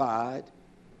magnified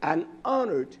and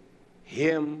honored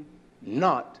him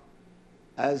not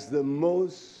as the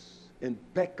most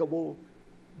impeccable,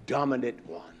 dominant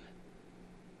one.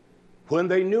 When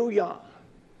they knew Yah,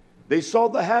 they saw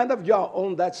the hand of Yah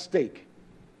on that stake.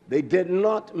 They did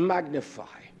not magnify.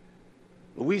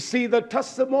 We see the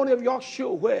testimony of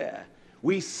Yahshua where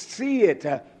we see it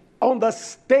on the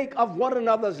stake of one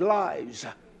another's lives.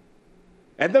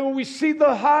 And then when we see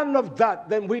the hand of that,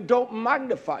 then we don't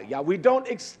magnify Yah. We don't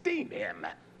esteem him.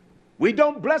 We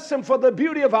don't bless him for the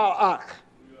beauty of our ark.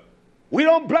 We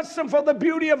don't bless him for the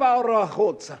beauty of our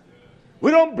rahot.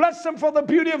 We don't bless him for the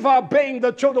beauty of our being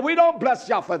the children. We don't bless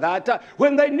Yah for that.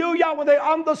 When they knew Yah, when they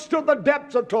understood the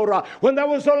depths of Torah, when there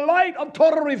was a light of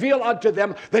Torah revealed unto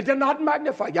them, they did not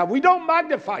magnify Yah. We don't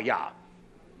magnify Yah.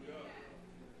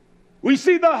 We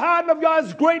see the hand of Yah,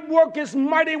 his great work, his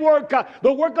mighty work,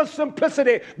 the work of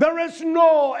simplicity. There is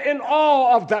no in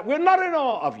awe of that. We're not in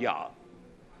awe of Yah.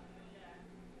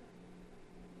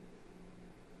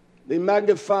 They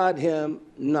magnified him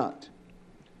not.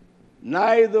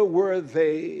 Neither were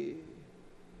they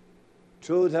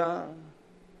Toda,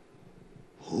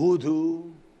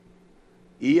 Hoodoo,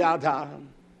 Yada.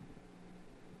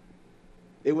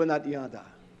 They were not Yada.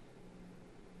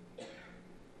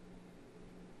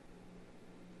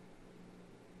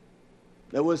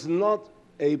 There was not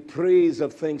a praise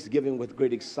of thanksgiving with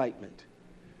great excitement.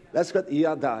 That's what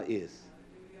Yada is.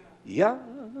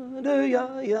 Yada,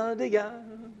 yada, yada, yada.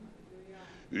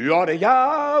 Yada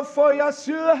ya for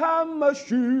Yahshua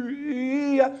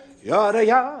HaMashiach. Yada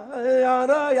ya,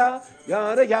 yada ya,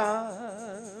 yada ya.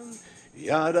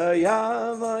 Yada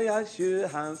ya for Yahshua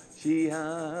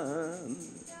HaMashiach.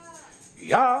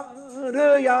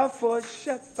 Yada ya for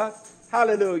Shabbat.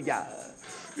 Hallelujah.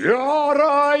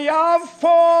 Yada ya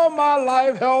for my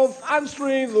life, health, and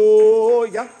strength. Oh,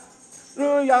 yeah.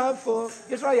 Yada for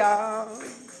Israel.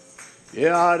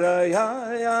 Yada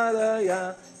ya, yada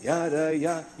ya. Yada,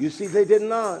 yada. You see, they did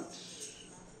not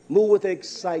move with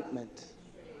excitement.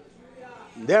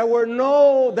 There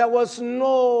was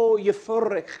no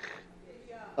euphoric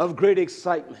of great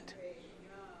excitement.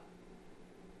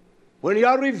 When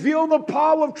Yah revealed the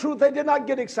power of truth, they did not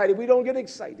get excited. We don't get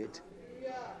excited.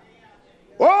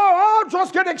 Oh, I'll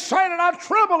just get excited. I'll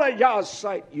tremble at Yah's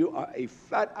sight. You are a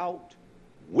flat out,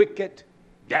 wicked,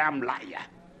 damn liar.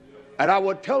 And I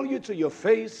will tell you to your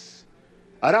face,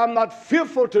 and I'm not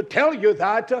fearful to tell you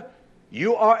that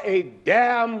you are a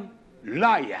damn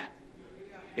liar.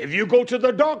 If you go to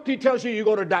the doctor, he tells you you're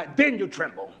going to die, then you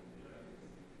tremble.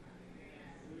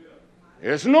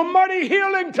 There's no money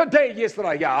healing today,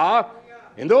 Yisrael.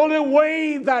 And the only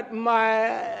way that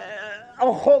I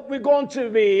hope we're going to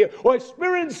be or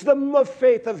experience the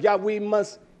faith of Yah, we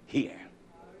must hear.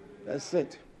 That's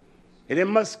it. And it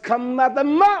must come at the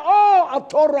ma'ah of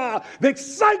Torah, the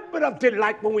excitement of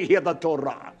delight when we hear the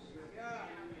Torah.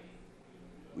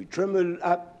 We tremble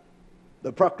at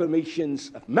the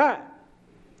proclamations of man,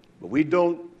 but we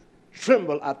don't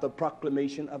tremble at the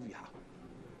proclamation of Yah.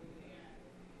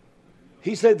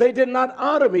 He said, they did not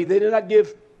honor me. They did not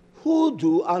give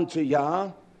hoodoo unto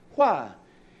Yah. Why?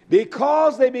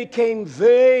 Because they became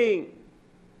vain.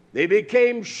 They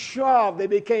became sharp. They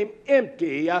became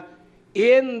empty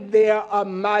in their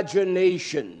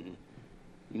imagination,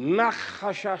 in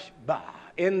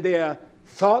their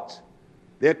thought,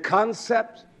 their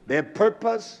concept, their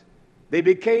purpose. They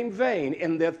became vain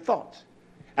in their thought.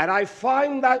 And I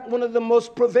find that one of the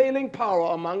most prevailing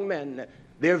power among men.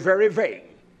 They're very vain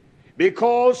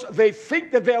because they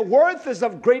think that their worth is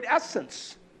of great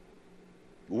essence.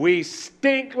 We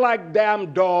stink like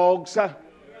damn dogs.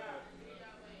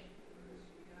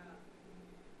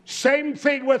 Same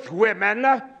thing with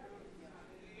women.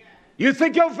 You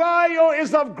think your value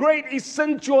is of great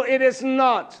essential. It is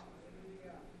not.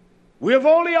 We have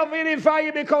only of any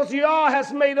value because Yah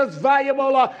has made us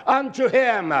valuable unto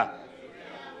him.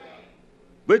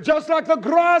 But just like the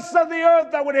grass of the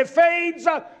earth, that when it fades,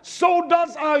 so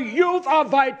does our youth, our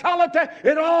vitality.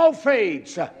 It all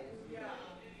fades.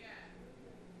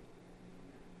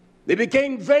 They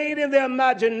became vain in their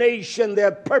imagination,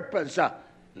 their purpose,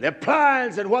 their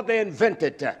plans, and what they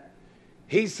invented.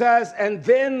 He says, and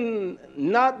then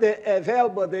not the evil,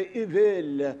 but the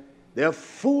evil, their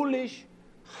foolish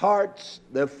hearts,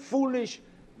 their foolish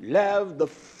love, the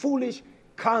foolish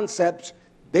concepts,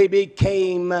 they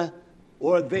became,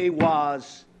 or they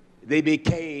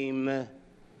became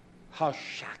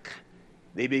hashak.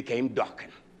 They became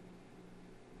darkened.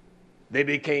 They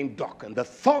became darkened. The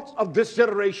thoughts of this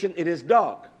generation, it is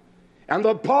dark. And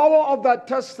the power of that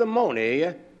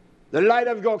testimony the light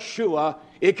of Yeshua,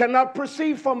 it cannot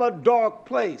proceed from a dark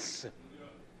place.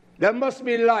 There must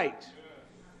be light.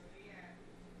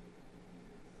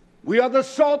 We are the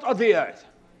salt of the earth.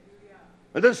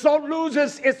 When the salt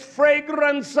loses its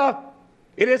fragrance,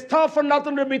 it is tough for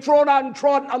nothing to be thrown out and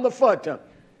trodden on the foot.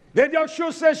 Then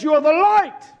Yeshua says, you are the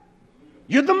light.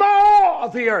 You're the mouth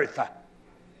of the earth.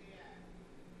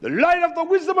 The light of the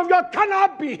wisdom of God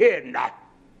cannot be hidden.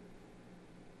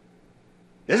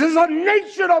 This is a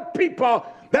nation of people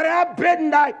that have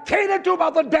been catered to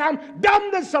by the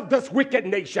dumbness of this wicked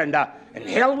nation. And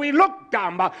hell, we look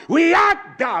dumb, we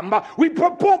act dumb, we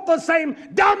purport the same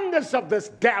dumbness of this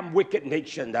damn wicked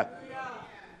nation. That's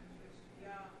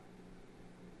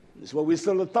why we're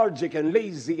so lethargic and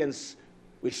lazy and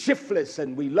we're shiftless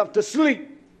and we love to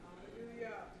sleep.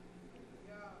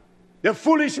 The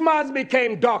foolish minds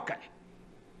became darkened.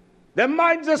 Their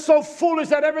minds are so foolish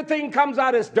that everything comes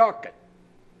out as darkened.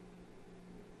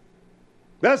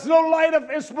 There's no light of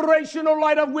inspiration, no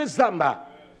light of wisdom.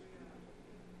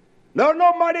 There are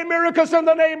no mighty miracles in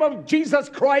the name of Jesus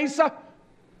Christ.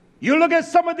 You look at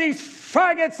some of these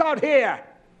faggots out here,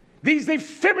 these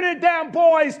effeminate damn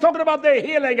boys talking about their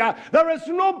healing. There is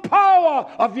no power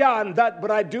of Yah in that, but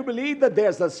I do believe that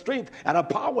there's a strength and a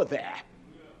power there.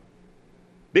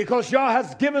 Because Yah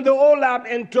has given the Olam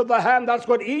into the hand, that's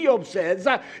what Eob says.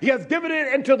 He has given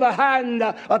it into the hand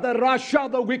of the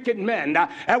Rasha, the wicked men.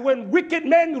 And when wicked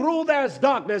men rule, there's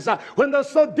darkness. When the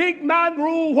Sadiq man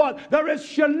rule, what? There is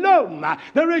shalom.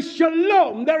 There is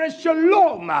shalom. There is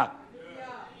shalom.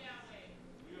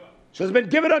 So it's been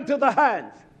given unto the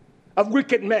hand of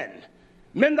wicked men.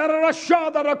 Men that are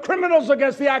Rasha, that are criminals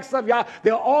against the acts of Yah,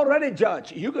 they're already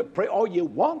judged. You could pray all you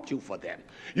want to for them.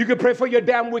 You could pray for your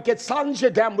damn wicked sons,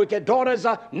 your damn wicked daughters.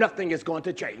 Nothing is going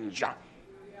to change.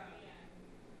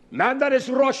 Man that is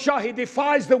Rasha, he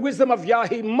defies the wisdom of Yah.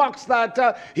 He mocks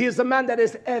that. He is a man that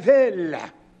is evil.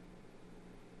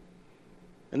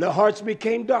 And their hearts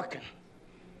became darkened.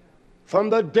 From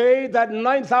the day that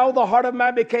ninth hour, the heart of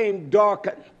man became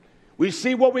darkened. We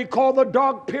see what we call the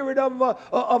dark period of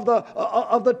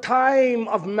the time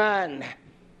of man,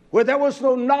 where there was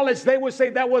no knowledge. They would say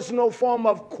there was no form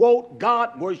of, quote,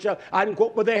 God worship,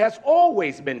 unquote, but there has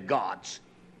always been gods.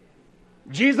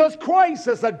 Jesus Christ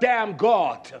is a damn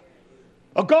God.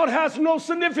 A God has no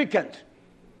significance.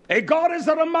 A God is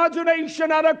an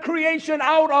imagination and a creation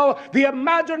out of the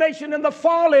imagination and the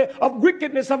folly of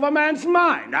wickedness of a man's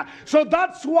mind. So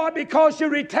that's why, because you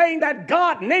retain that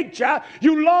God nature,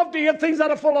 you love to hear things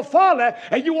that are full of folly,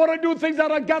 and you want to do things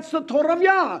that are against the Torah of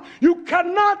Yah. You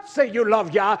cannot say you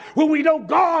love Yah when we don't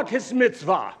guard his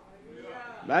mitzvah.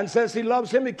 Man says he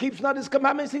loves him, he keeps not his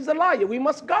commandments, he's a liar. We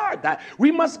must guard that.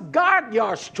 We must guard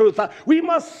Yah's truth. We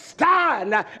must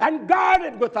stand and guard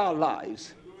it with our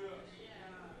lives.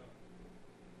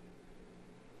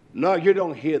 No, you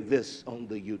don't hear this on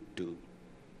the YouTube.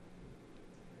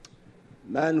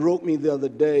 Man wrote me the other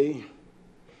day.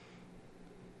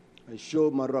 I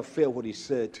showed my Raphael what he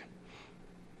said.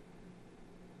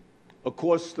 Of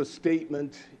course, the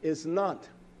statement is not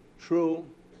true.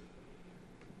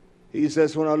 He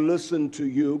says, when I listen to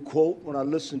you, quote, when I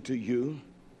listen to you,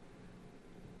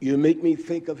 you make me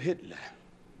think of Hitler.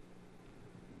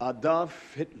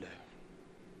 Adolf Hitler.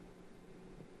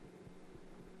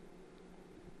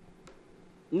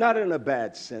 Not in a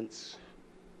bad sense,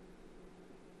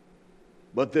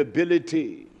 but the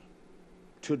ability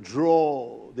to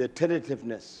draw the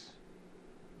attentiveness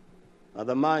of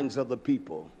the minds of the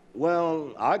people.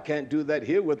 Well, I can't do that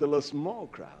here with a little small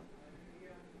crowd.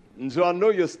 And so I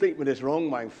know your statement is wrong,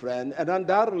 my friend, and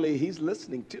undoubtedly he's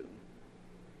listening too.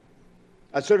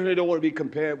 I certainly don't want to be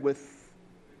compared with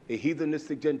a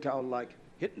heathenistic Gentile like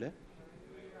Hitler.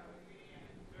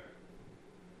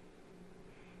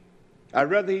 I'd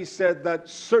rather he said that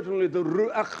certainly the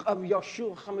Ruach of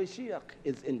Yeshua HaMashiach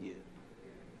is in you,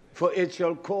 for it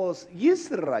shall cause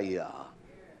Yisrael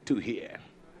to hear.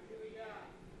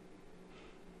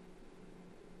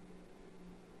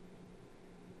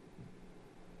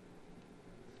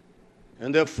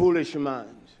 And their foolish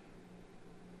minds.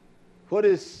 What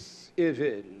is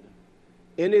evil?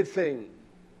 Anything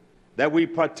that we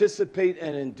participate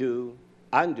in and do,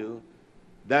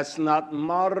 that's not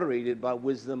moderated by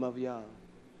wisdom of Yah.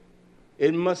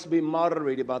 It must be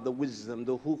moderated by the wisdom,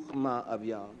 the hukmah of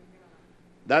Yah.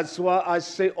 That's why I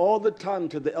say all the time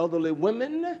to the elderly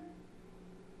women,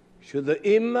 to the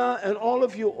imam and all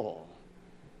of you all,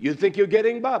 you think you're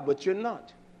getting by, but you're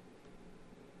not.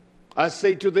 I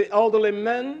say to the elderly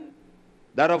men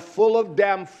that are full of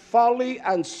damn folly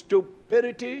and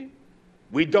stupidity,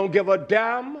 we don't give a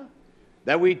damn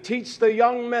that we teach the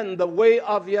young men the way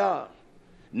of Yah.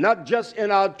 not just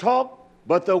in our talk,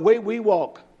 but the way we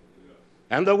walk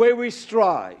and the way we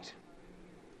stride,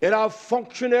 in our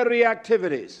functionary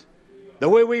activities, the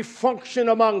way we function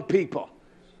among people,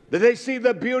 that they see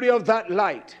the beauty of that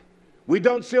light. We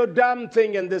don't see a damn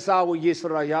thing in this hour,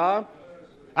 Yisrael.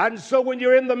 And so when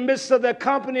you're in the midst of their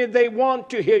company, they want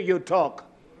to hear you talk.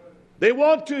 They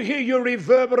want to hear you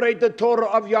reverberate the Torah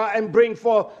of Yah and bring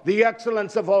forth the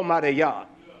excellence of Almighty Yah.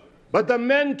 But the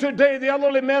men today, the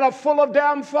elderly men, are full of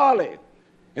damn folly.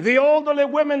 And the elderly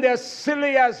women, they're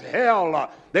silly as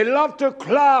hell. They love to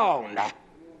clown.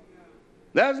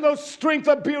 There's no strength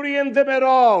or beauty in them at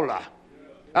all.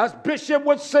 As Bishop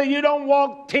would say, you don't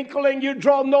walk tinkling, you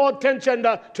draw no attention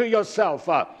to yourself.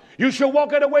 You should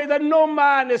walk in a way that no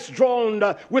man is drawn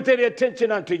with any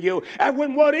attention unto you. And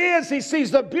when what is, he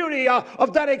sees the beauty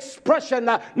of that expression,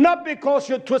 not because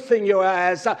you're twisting your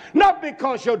ass, not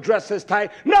because your dress is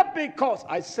tight, not because.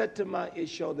 I said to my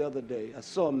Isha the other day, I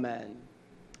saw a man,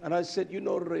 and I said, you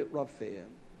know, Raphael,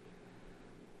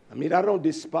 I mean, I don't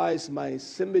despise my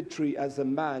symmetry as a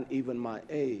man, even my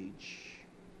age.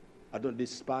 I don't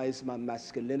despise my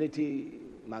masculinity,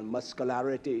 my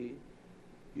muscularity.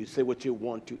 You say what you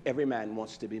want to. Every man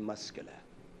wants to be muscular.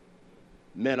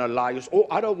 Men are liars. Oh,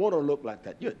 I don't want to look like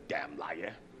that. You're a damn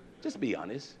liar. Just be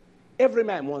honest. Every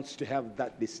man wants to have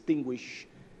that distinguished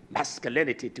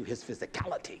masculinity to his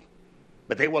physicality.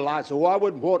 But they will lie. So I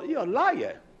wouldn't want. You're a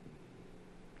liar.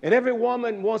 And every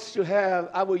woman wants to have,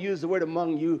 I will use the word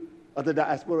among you of the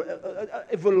diaspora,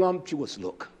 a voluptuous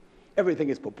look. Everything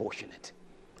is proportionate.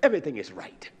 Everything is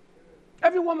right.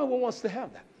 Every woman wants to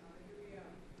have that.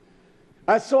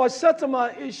 And so I said to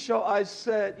my Isha, I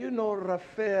said, you know,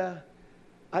 Raphael,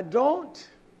 I don't.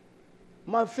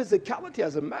 My physicality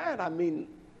as a man, I mean,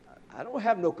 I don't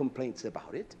have no complaints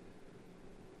about it.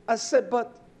 I said,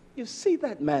 but you see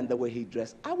that man, the way he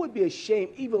dressed, I would be ashamed,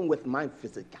 even with my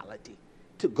physicality,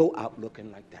 to go out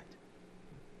looking like that.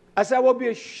 I said, I would be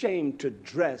ashamed to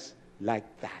dress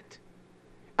like that.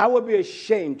 I would be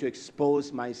ashamed to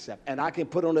expose myself. And I can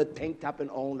put on a tank top and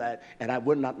all that, and I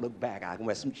would not look back. I can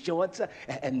wear some shorts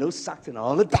and no socks and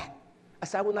all of that. I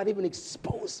said, I would not even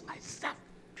expose myself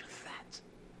to that.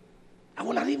 I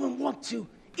would not even want to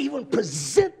even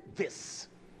present this.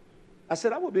 I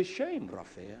said, I would be ashamed,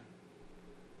 Raphael.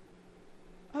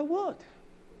 I would.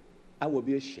 I would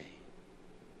be ashamed.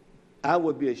 I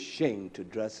would be ashamed to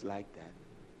dress like that.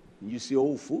 And you see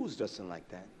old fools dressing like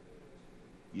that.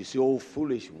 You see old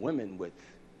foolish women with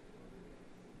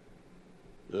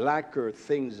lacquer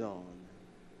things on,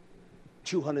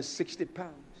 260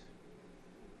 pounds.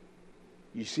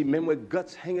 You see men with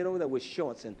guts hanging over there with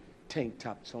shorts and tank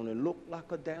tops on and look like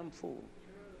a damn fool.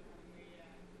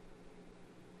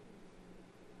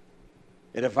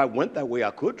 And if I went that way,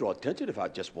 I could draw attention if I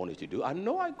just wanted to do. I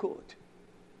know I could.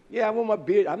 Yeah, I want my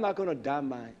beard. I'm not going to dye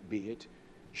my beard.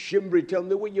 Shimbri tell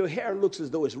me, well, your hair looks as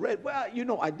though it's red. Well, you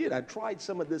know, I did. I tried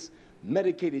some of this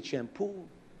medicated shampoo.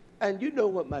 And you know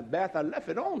what, my bath, I left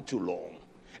it on too long.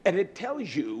 And it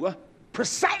tells you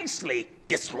precisely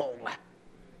this long.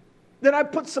 Then I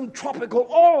put some tropical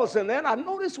oils in there, and I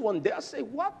noticed one day, I say,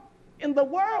 what in the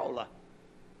world?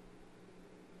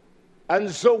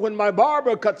 And so when my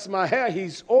barber cuts my hair,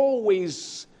 he's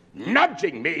always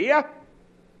nudging me.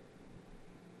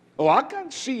 Oh, I can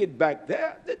see it back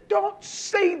there. Don't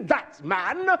say that,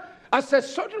 man. I said,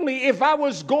 certainly if I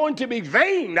was going to be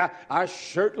vain, I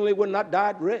certainly would not dye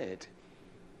it red.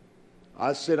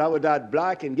 I said I would dye it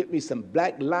black and get me some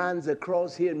black lines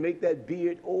across here and make that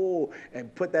beard,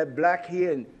 and put that black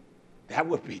here, and that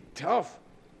would be tough.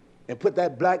 And put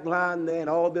that black line there and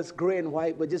all this gray and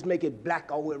white, but just make it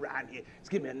black all the way around here.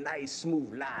 Just give me a nice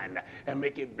smooth line and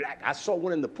make it black. I saw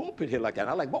one in the pulpit here like that.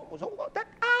 I like, what was all that?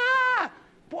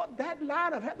 Boy, that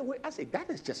line of hair, the way I said, that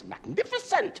is just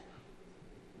magnificent.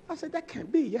 I said, that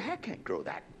can't be. Your hair can't grow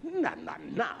that.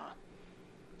 Nah.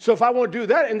 So if I want to do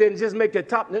that and then just make the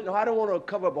top, no, I don't want to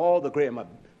cover up all the gray in my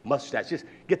mustache. Just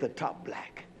get the top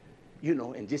black,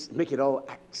 and just make it all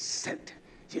accent,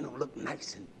 look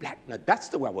nice and black. Now, that's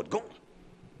the way I would go.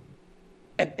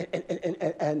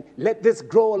 And let this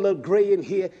grow a little gray in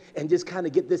here and just kind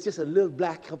of get this just a little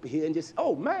black up here and just,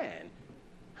 oh, man,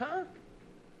 huh?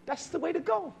 That's the way to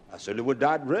go. I certainly would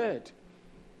dye it red.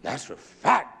 That's a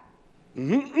fact. That's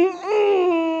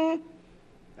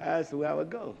the way I would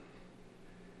go.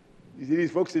 You see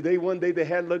these folks today, one day their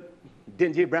hair look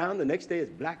dingy brown, the next day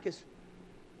it's blackish.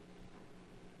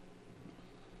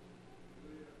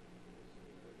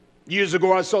 Years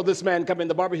ago, I saw this man come in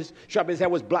the barber shop. His hair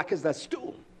was black as that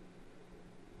stool.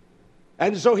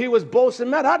 And so he was boasting,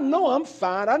 man, I know I'm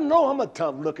fine. I know I'm a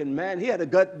tough-looking man. He had a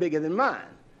gut bigger than mine.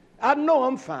 I know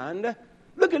I'm fine.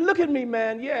 Look at me,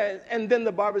 man. Yeah. And then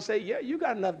the barber say, yeah, you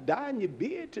got enough dye in your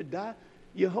beard to dye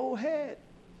your whole head.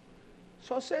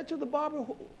 So I said to the barber,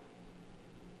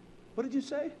 what did you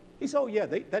say? He said, oh, yeah,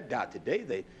 that dye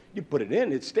today, you put it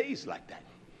in, it stays like that.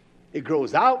 It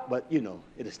grows out, but, you know,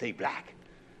 it'll stay black.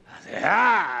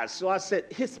 I said, So I said,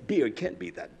 his beard can't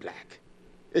be that black.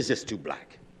 It's just too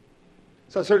black.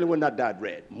 So I certainly would not dye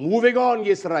red. Moving on,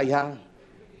 Yisrael.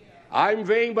 I'm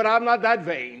vain, but I'm not that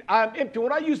vain. I'm empty.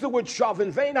 When I use the word shav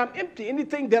and vain, I'm empty.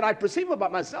 Anything that I perceive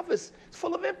about myself is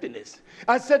full of emptiness.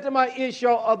 I said to my ish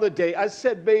the other day, I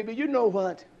said, baby, you know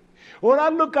what? When I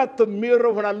look at the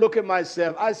mirror, when I look at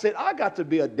myself, I said, I got to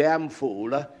be a damn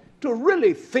fool to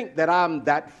really think that I'm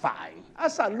that fine. I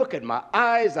said, I look at my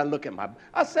eyes,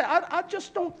 I said, I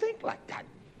just don't think like that.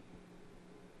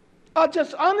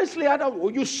 Honestly, I don't,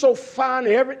 well, you're so fine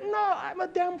and everything. No, I'm a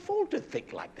damn fool to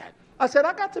think like that. I said,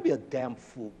 I got to be a damn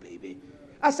fool, baby.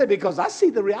 I said, because I see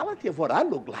the reality of what I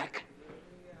look like.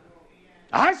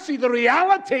 I see the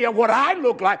reality of what I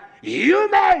look like. You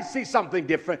may see something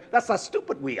different. That's how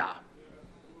stupid we are.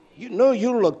 You know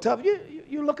you look tough.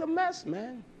 You look a mess,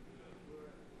 man.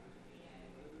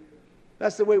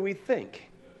 That's the way we think.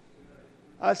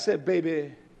 I said,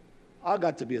 baby, I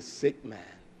got to be a sick man.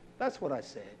 That's what I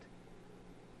said.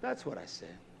 That's what I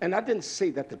said. And I didn't say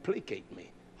that to placate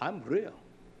me. I'm real.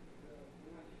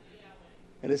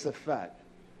 And it's a fact.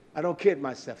 I don't kid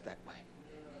myself that way.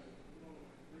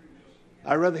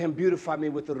 I'd rather him beautify me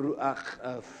with the ruach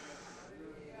of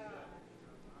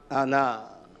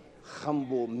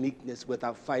humble meekness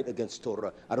without fight against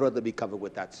Torah. I'd rather be covered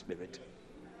with that spirit.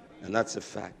 And that's a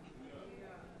fact.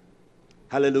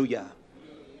 Hallelujah.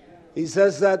 He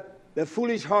says that their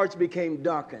foolish hearts became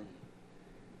darkened.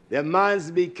 Their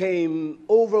minds became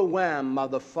overwhelmed by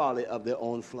the folly of their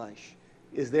own flesh.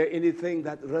 Is there anything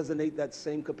that resonates that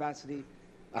same capacity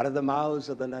out of the mouths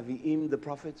of the Navi'im, the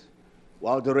prophets?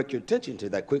 Well, I'll direct your attention to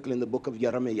that quickly in the book of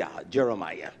Jeremiah.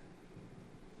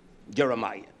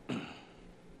 Jeremiah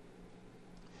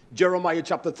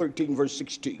chapter 13, verse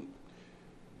 16.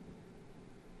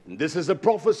 And this is a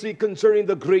prophecy concerning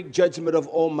the great judgment of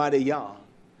Almighty Yah,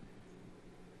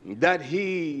 that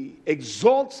he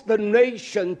exalts the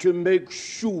nation to make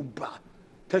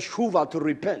teshuvah, to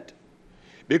repent.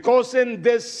 Because in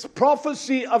this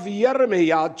prophecy of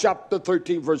Jeremiah, chapter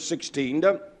 13, verse 16,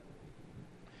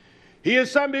 he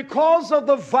is saying, because of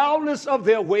the vileness of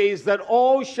their ways, that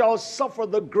all shall suffer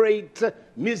the great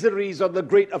miseries or the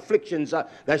great afflictions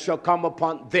that shall come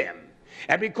upon them.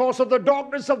 And because of the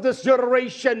darkness of this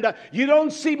generation, you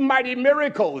don't see mighty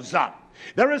miracles.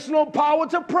 There is no power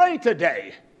to pray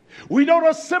today. We don't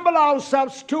assemble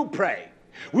ourselves to pray.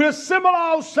 We assemble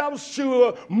ourselves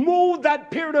to move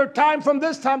that period of time from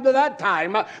this time to that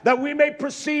time, that we may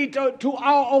proceed to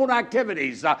our own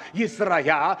activities.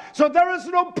 Yisrael. So there is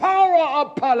no power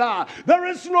of Pala. There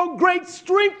is no great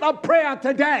strength of prayer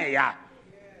today.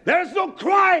 There is no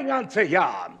crying unto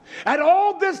Yah. And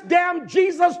all this damn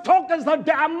Jesus talk is the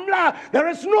damn lie. There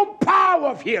is no power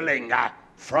of healing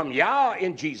from Yah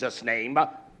in Jesus' name.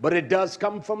 But it does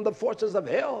come from the forces of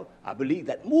hell. I believe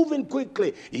that. Moving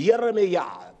quickly.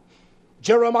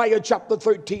 Jeremiah chapter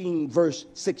 13, verse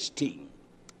 16.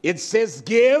 It says,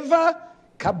 give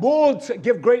kabod,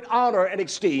 give great honor and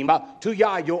esteem to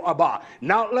Yah your Abba.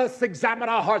 Now let's examine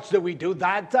our hearts. Do we do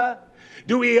that?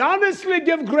 Do we honestly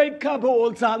give great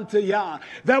kabod unto Yah?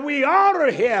 That we honor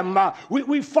him,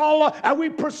 we follow and we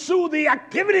pursue the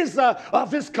activities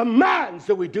of his commands.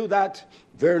 Do we do that?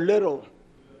 Very little.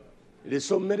 It is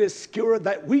so minuscule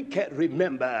that we can't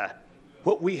remember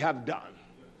what we have done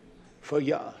for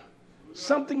Yah.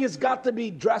 Something has got to be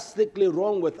drastically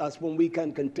wrong with us when we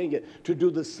can continue to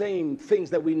do the same things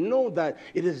that we know that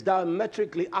it is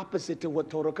diametrically opposite to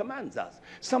what Torah commands us.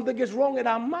 Something is wrong in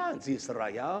our minds,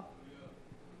 Israel.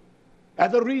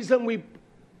 And the reason we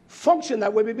function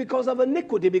that way is because of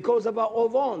iniquity, because of our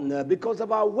ovon, because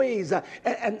of our ways.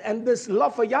 And this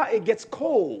love for Yah, it gets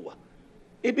cold.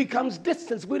 It becomes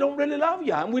distance. We don't really love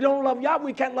Yah. And we don't love Yah,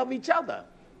 we can't love each other.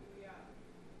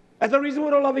 And the reason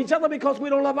we don't love each other because we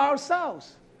don't love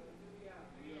ourselves.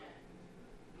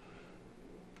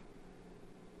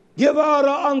 Give honor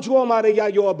unto Almighty Yah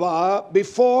your Abba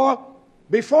before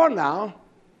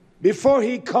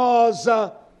he caused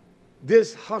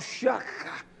this hashak,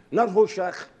 not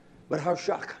hoshak, but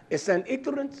hashak. It's an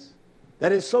ignorance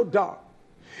that is so dark.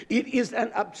 It is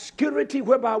an obscurity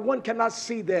whereby one cannot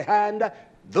see their hand.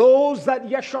 Those that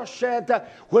Yeshua said,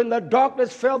 when the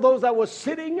darkness fell, those that were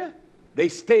sitting, they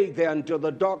stayed there until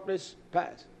the darkness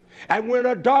passed. And we're in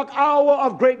a dark hour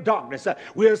of great darkness.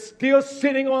 We're still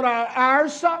sitting on our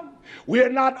arse. We're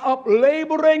not up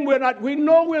laboring. We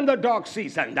know we're in the dark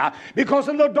season. Because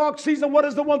in the dark season, what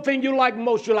is the one thing you like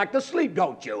most? You like to sleep,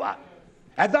 don't you?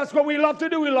 And that's what we love to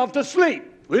do. We love to sleep.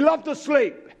 We love to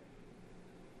sleep.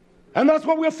 And that's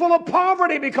why we're full of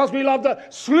poverty, because we love to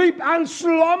sleep and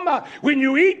slumber. When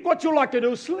you eat, what you like to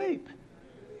do is sleep.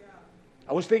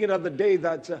 I was thinking of the day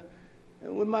that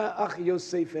when my Ach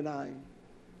Yosef and I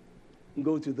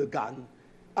go to the garden,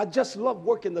 I just love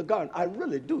working the garden. I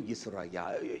really do,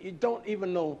 Yisraya. You don't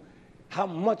even know how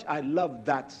much I love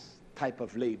that type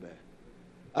of labor.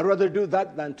 I'd rather do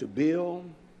that than to build.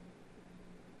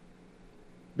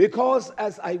 Because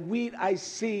as I weed, I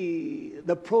see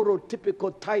the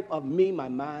prototypical type of me, my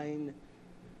mind.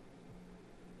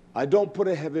 I don't put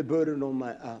a heavy burden on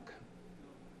my Ach.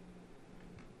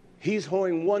 He's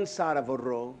hoeing one side of a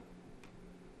row.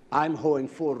 I'm hoeing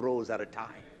 4 rows at a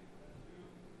time.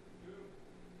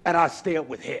 And I stay up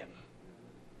with him.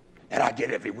 And I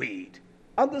get every weed.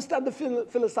 Understand the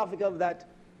philosophical of that?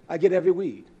 I get every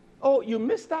weed. Oh, you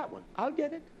missed that one. I'll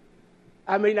get it.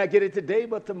 I may not get it today,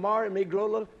 but tomorrow it may grow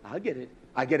a little. I'll get it.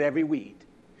 I get every weed.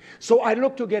 So I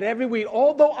look to get every weed,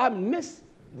 although I miss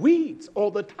weeds all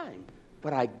the time.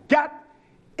 But I get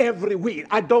every weed.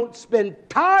 I don't spend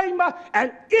time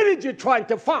and energy trying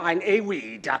to find a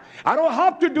weed. I don't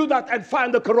have to do that and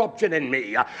find the corruption in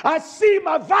me. I see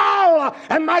my vile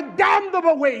and my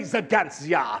damnable ways against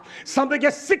ya. Something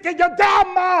gets sick in your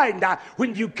damn mind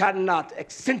when you cannot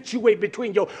accentuate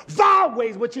between your vile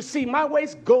ways. But you see, my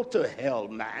ways go to hell,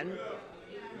 man.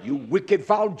 You wicked,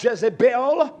 vile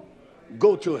Jezebel,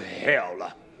 go to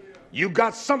hell. You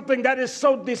got something that is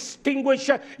so distinguished.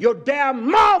 Your damn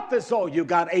mouth is all you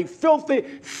got. A filthy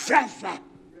breath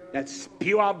that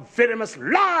spew out venomous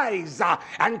lies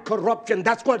and corruption.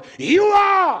 That's what you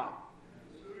are.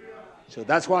 So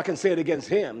that's why I can say it against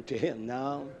him, to him.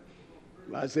 Now,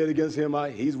 if I say it against him,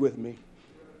 he's with me.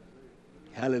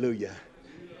 Hallelujah.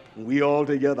 We all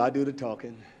together, I do the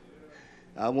talking.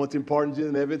 I want to impart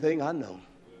in everything I know.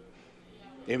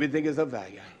 Everything is of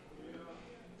value.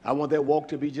 I want their walk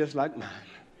to be just like mine.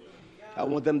 I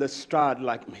want them to stride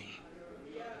like me.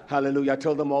 Hallelujah. I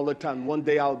tell them all the time, one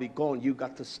day I'll be gone. You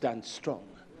got to stand strong.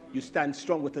 You stand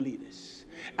strong with the leaders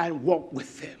and walk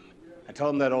with them. I tell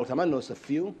them that all the time. I know it's a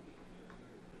few.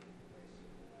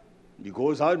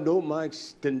 Because I know my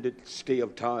extended stay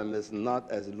of time is not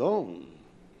as long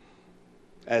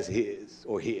as his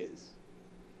or his.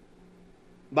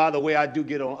 By the way, I do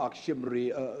get on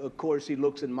Akshimri. Of course, he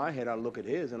looks in my head. I look at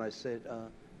his, and I said,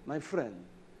 my friend,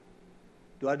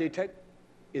 do I detect,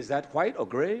 is that white or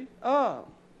gray? Ah.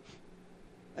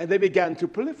 And they began to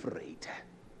proliferate.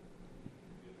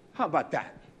 How about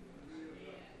that?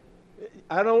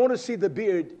 I don't want to see the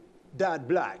beard dyed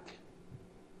black.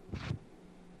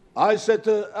 I said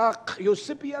to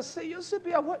Yosipia, I say,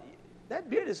 Yosipia, what? That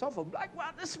beard is awful black. Well,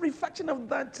 this reflection of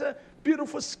that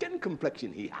beautiful skin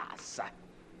complexion he has.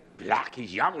 Black,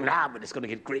 he's young now, but it's going to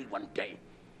get gray one day.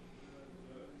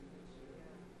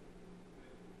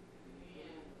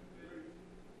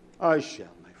 I shall,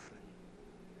 my friend.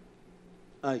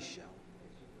 I shall.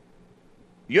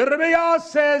 Jeremiah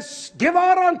says, give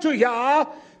out unto Yah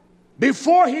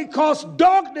before he cause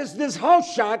darkness this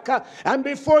house shack, and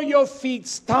before your feet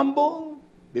stumble.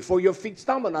 Before your feet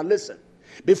stumble. Now listen.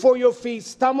 Before your feet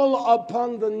stumble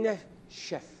upon the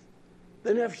Nefshef.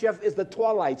 The Nefshef is the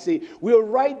twilight. See, we're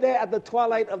right there at the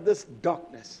twilight of this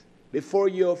darkness. Before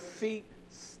your feet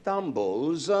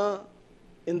stumbles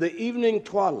in the evening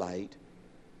twilight,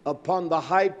 upon the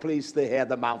high place they had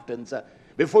the mountains.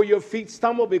 Before your feet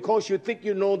stumble because you think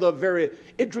you know the very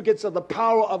intricacies of the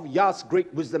power of Yah's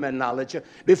great wisdom and knowledge.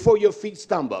 Before your feet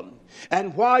stumble.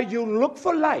 And while you look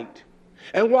for light,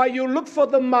 and while you look for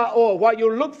the ma'or, while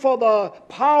you look for the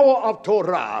power of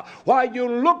Torah, while you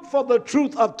look for the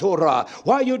truth of Torah,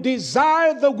 while you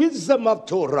desire the wisdom of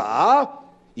Torah,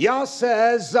 Yah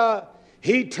says,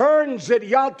 He turns it,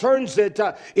 Yah turns it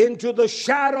into the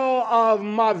shadow of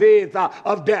Mavet,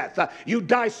 of death. You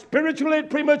die spiritually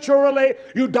prematurely.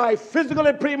 You die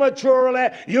physically prematurely.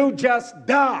 You just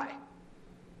die.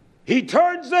 He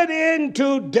turns it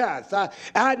into death.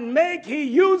 He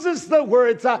uses the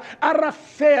words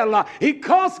arafel. He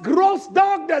caused gross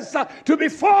darkness to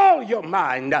befall your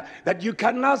mind, that you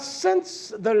cannot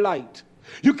sense the light.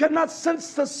 You cannot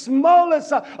sense the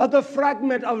smallest of the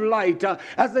fragment of light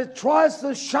as it tries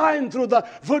to shine through the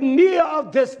veneer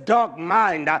of this dark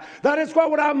mind. That is why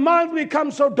when our minds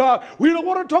become so dark, we don't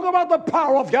want to talk about the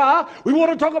power of Yah. We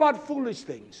want to talk about foolish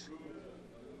things.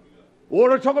 We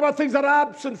want to talk about things that are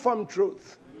absent from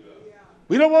truth.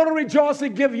 We don't want to rejoice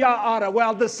and give Yah honor.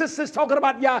 Well, the sisters talking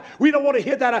about Yah, we don't want to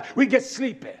hear that. We get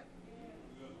sleepy.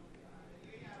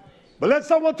 But let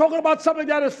someone talking about something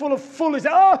that is full of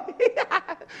foolishness. Oh,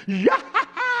 yeah.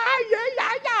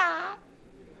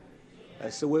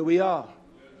 That's the way we are.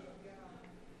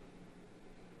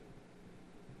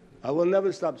 I will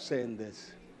never stop saying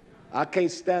this. I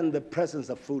can't stand the presence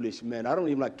of foolish men. I don't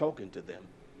even like talking to them.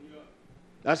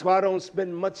 That's why I don't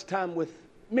spend much time with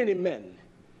many men.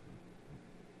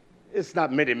 It's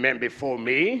not many men before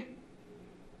me.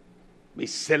 Be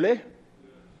silly.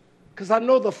 Because I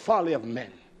know the folly of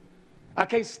men. I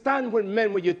can't stand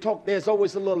when you talk, there's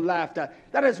always a little laughter.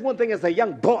 That is one thing as a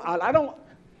young boy.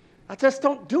 I just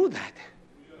don't do that.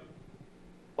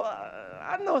 Well,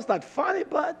 I know it's not funny,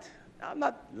 but I'm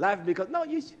not laughing because, no,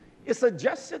 it's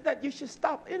suggested that you should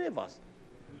stop, any of us.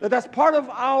 That's part of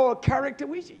our character.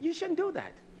 You shouldn't do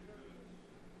that.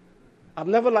 I've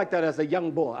never liked that as a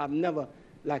young boy. I've never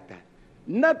liked that.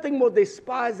 Nothing more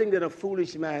despising than a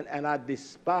foolish man, and I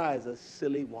despise a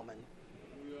silly woman.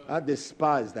 I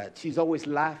despise that. She's always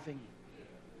laughing.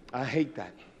 I hate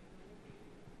that.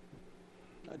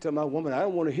 I tell my woman, I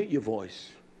don't want to hear your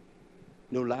voice.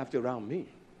 No laughter around me.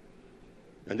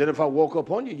 And then if I walk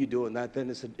up on you, you're doing that, then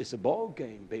it's a ball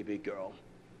game, baby girl.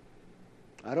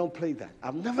 I don't play that.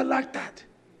 I've never liked that.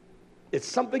 It's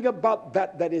something about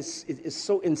that is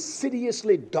so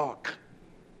insidiously dark.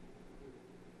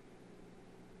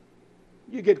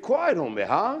 You get quiet on me,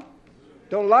 huh?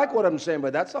 Don't like what I'm saying,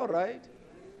 but that's all right.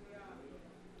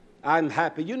 I'm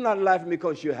happy. You're not laughing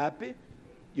because you're happy.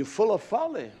 You're full of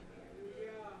folly.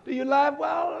 Do you laugh?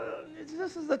 Well,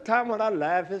 this is the time when I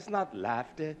laugh. It's not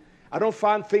laughter. I don't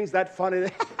find things that funny.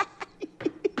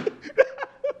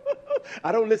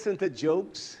 I don't listen to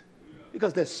jokes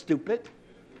because they're stupid.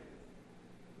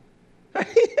 I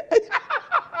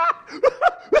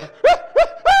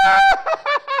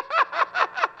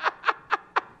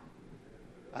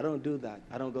don't do that.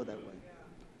 I don't go that way.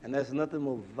 And there's nothing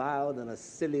more vile than a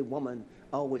silly woman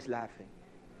always laughing.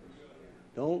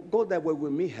 Don't go that way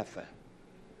with me, heifer.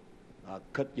 I'll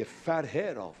cut your fat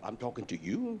head off. I'm talking to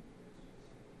you.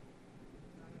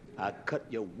 I'll cut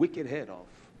your wicked head off.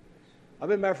 I've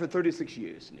been married for 36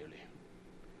 years nearly.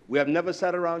 We have never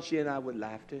sat around, she and I, with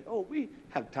laughter. Oh, we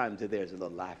have times that there's a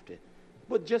little laughter.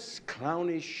 But just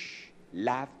clownish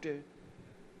laughter,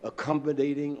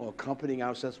 accompanying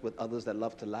ourselves with others that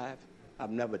love to laugh.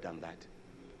 I've never done that.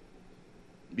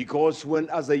 Because when,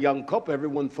 as a young couple,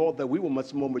 everyone thought that we were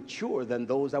much more mature than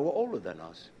those that were older than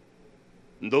us.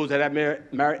 And those that had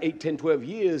married 8, 10, 12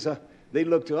 years, they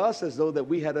looked to us as though that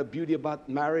we had a beauty about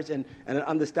marriage and an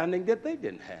understanding that they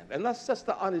didn't have. And that's just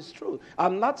the honest truth.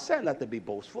 I'm not saying that to be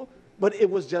boastful, but it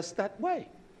was just that way.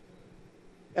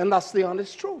 And that's the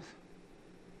honest truth.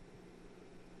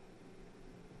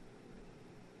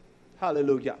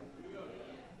 Hallelujah.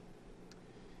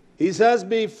 He says,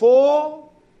 before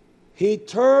he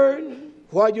turned,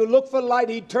 while you look for light,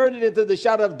 he turned it into the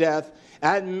shadow of death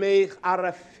and made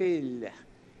arafil.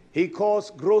 He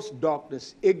caused gross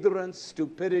darkness, ignorance,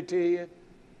 stupidity.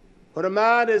 When a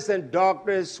man is in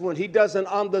darkness, when he doesn't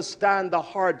understand the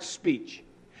hard speech.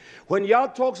 When Yah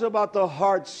talks about the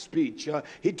hard speech,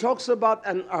 he talks about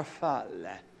an arfal.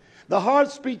 The hard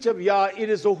speech of Yah, it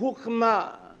is a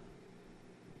hukmah.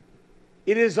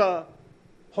 It is a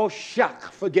hoshak.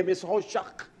 Forgive me, it's a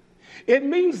hoshak. It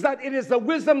means that it is the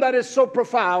wisdom that is so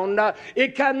profound,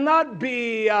 it cannot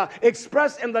be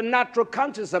expressed in the natural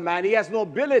conscience of man. He has no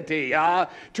ability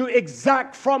to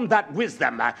exact from that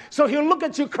wisdom. So he'll look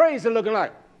at you crazy looking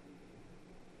like.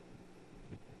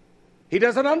 He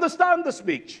doesn't understand the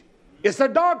speech. It's a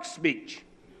dark speech.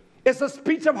 It's a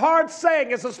speech of hard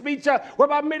saying. It's a speech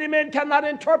whereby many men cannot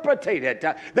interpret it.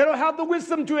 They don't have the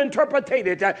wisdom to interpret it.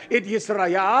 It is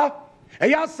Yisraya. And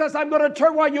Yah says, I'm going to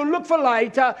turn, while you look for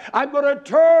light, I'm going to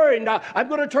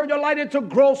turn your light into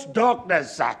gross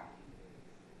darkness.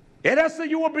 In essence,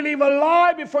 you will believe a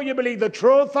lie before you believe the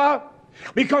truth.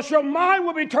 Because your mind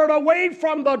will be turned away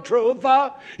from the truth.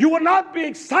 You will not be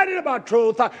excited about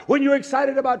truth. When you're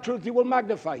excited about truth, you will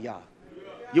magnify Yah.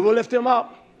 You will lift him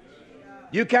up.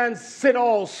 You can't sit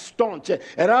all staunch.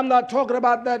 And I'm not talking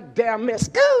about that damn mess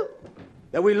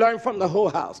that we learned from the whole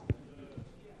house.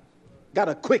 Got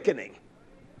a quickening.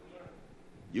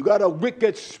 You got a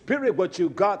wicked spirit, what you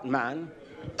got, man.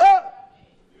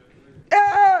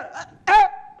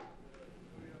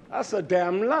 That's a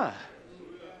damn lie.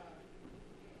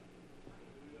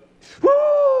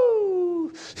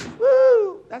 Woo!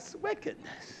 Woo! That's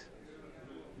wickedness.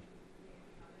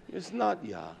 It's not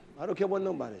Yah. I don't care what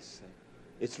nobody says.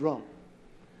 It's wrong.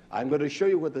 I'm going to show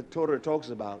you what the Torah talks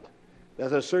about.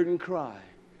 There's a certain cry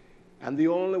And the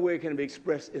only way it can be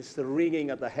expressed is the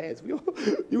ringing of the heads.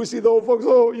 You see the old folks,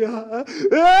 oh, yeah.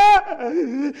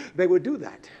 They would do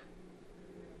that.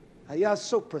 Yeah,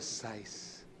 so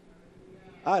precise.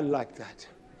 I like that.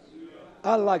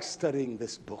 I like studying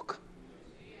this book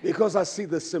because I see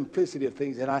the simplicity of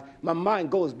things, and my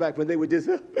mind goes back when they would just,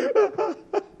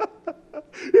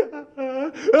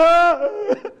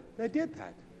 they did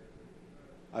that.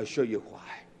 I'll show you why.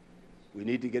 We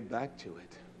need to get back to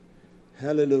it.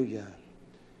 Hallelujah.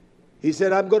 He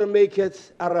said, I'm going to make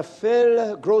it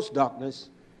Arafel, gross darkness.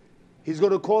 He's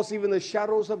going to cause even the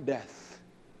shadows of death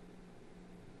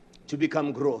to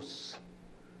become gross.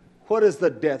 What is the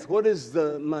death? What is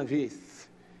the mavith?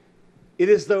 It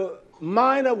is the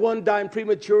mind of one dying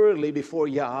prematurely before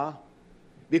Yah,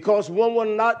 because one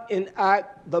will not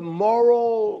enact the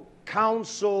moral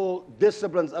counsel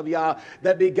disciplines of Yah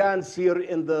that began here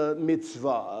in the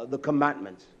mitzvah, the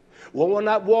commandments. One will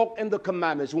not walk in the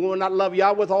commandments. One will not love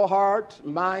Yah with all heart,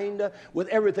 mind, with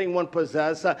everything one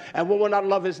possesses. And one will not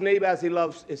love his neighbor as he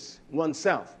loves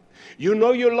oneself. You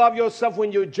know you love yourself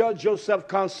when you judge yourself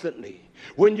constantly.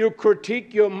 When you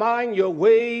critique your mind, your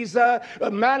ways. A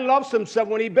man loves himself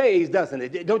when he bathes, doesn't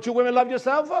it? Don't you women love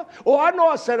yourself? Oh, I know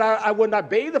I said I would not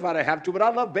bathe if I didn't have to, but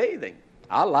I love bathing.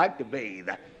 I like to bathe.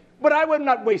 But I would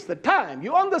not waste the time.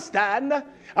 You understand?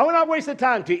 I will not waste the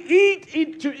time to eat.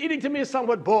 Eating to me is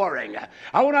somewhat boring.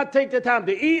 I will not take the time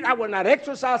to eat. I will not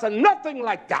exercise and nothing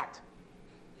like that.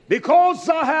 Because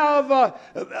I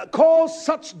have caused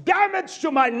such damage to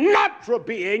my natural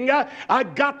being, I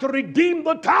got to redeem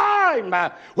the time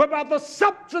whereby the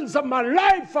substance of my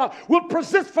life will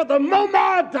persist for the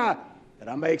moment, that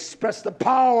I may express the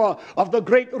power of the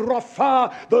great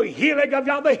Rapha, the healing of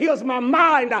Yahweh. Heals my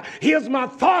mind, heals my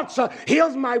thoughts,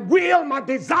 heals my will, my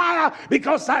desire,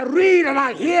 because I read and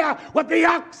I hear what the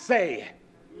ox say.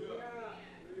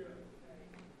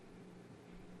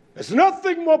 There's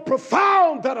nothing more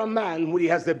profound than a man when he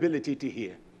has the ability to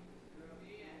hear.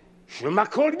 When a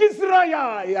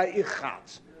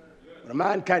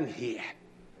man can hear.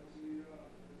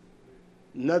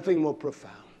 Nothing more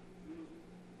profound.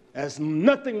 There's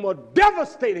nothing more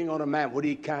devastating on a man when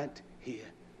he can't hear,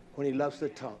 when he loves to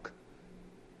talk.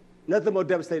 Nothing more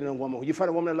devastating on a woman. When you find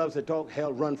a woman that loves to talk,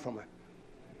 hell, run from her.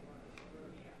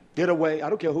 Get away. I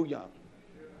don't care who you are.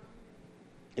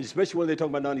 And especially when they talk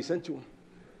about non-essential.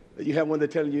 You have one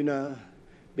that telling you, nah,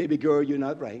 baby girl, you're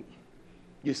not right.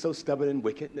 You're so stubborn and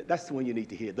wicked. That's the one you need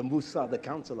to hear. The Musa, the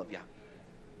counsel of Yah.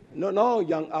 No,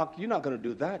 young Ak, you're not going to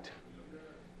do that.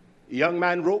 A young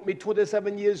man wrote me,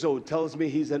 27 years old, tells me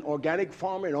he's an organic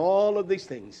farmer and all of these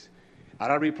things.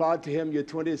 And I replied to him, you're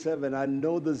 27. I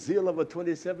know the zeal of a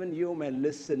 27-year-old man.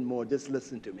 Listen more. Just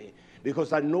listen to me.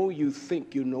 Because I know you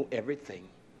think you know everything.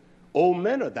 Old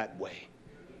men are that way.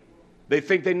 They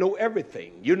think they know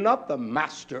everything. You're not the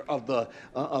master of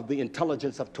the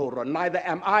intelligence of Torah. Neither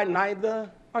am I, neither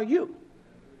are you.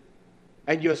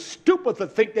 And you're stupid to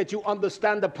think that you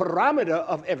understand the parameter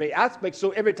of every aspect.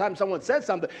 So every time someone says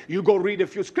something, you go read a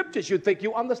few scriptures, you think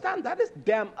you understand. That is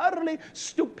damn utterly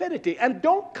stupidity. And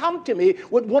don't come to me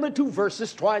with one or two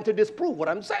verses trying to disprove what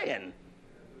I'm saying.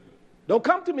 Don't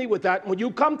come to me with that. When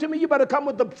you come to me, you better come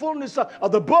with the fullness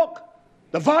of the book,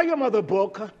 the volume of the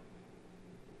book.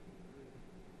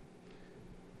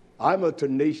 I'm a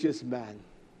tenacious man.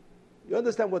 You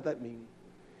understand what that means?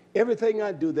 Everything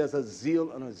I do, there's a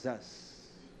zeal and a zest.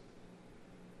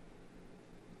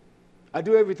 I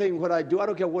do everything what I do. I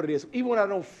don't care what it is. Even when I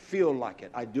don't feel like it,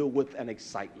 I do it with an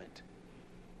excitement.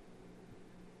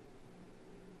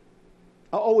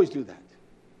 I always do that.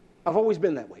 I've always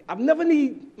been that way. I've never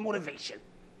needed motivation.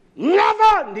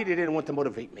 Never needed anyone to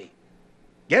motivate me.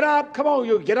 Get up, come on,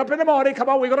 you get up in the morning, come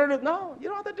on, we're going to do. No, you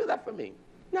don't have to do that for me.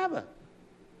 Never.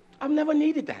 I've never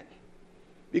needed that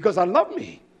because I love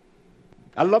me.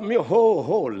 I love me a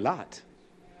whole lot.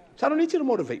 So I don't need you to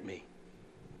motivate me.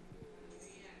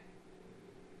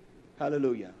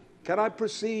 Hallelujah. Can I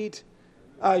proceed?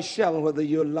 I shall, whether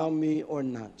you allow me or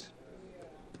not.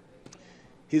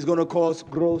 He's going to cause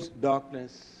gross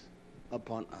darkness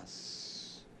upon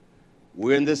us.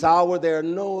 We're in this hour, there are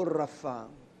no Rapha.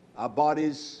 Our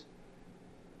bodies,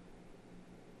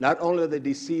 not only are they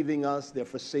deceiving us, they're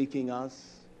forsaking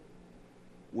us.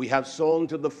 We have sown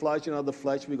to the flesh, and of the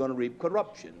flesh we're going to reap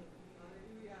corruption.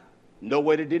 No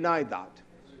way to deny that.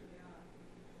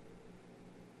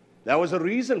 There was a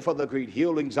reason for the great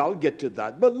healings. I'll get to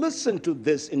that. But listen to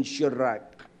this in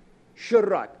Sirach.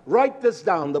 Sirach. Write this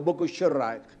down, the book of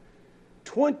Sirach,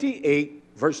 28,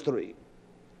 verse 3.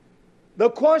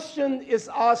 The question is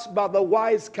asked by the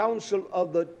wise counsel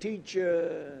of the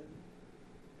teacher.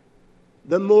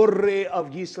 the Moreh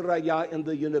of Yisrael in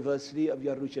the University of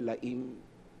Yerushalayim.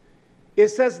 It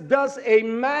says, does a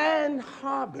man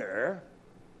harbor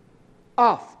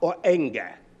wrath or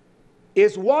anger?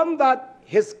 Is one that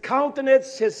his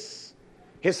countenance,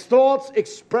 his thoughts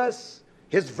express,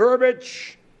 his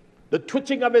verbiage, the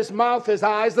twitching of his mouth, his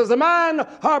eyes. Does a man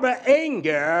harbor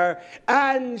anger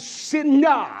and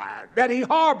sinah, that he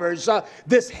harbors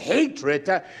this hatred?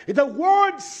 The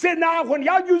word sinah, when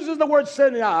Yah uses the word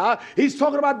sinah, he's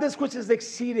talking about this which is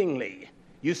exceedingly.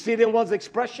 You see it in one's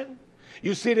expression.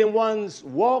 You see it in one's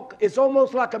walk. It's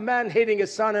almost like a man hating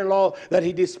his son-in-law, that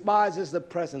he despises the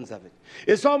presence of it.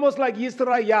 It's almost like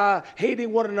Yisrael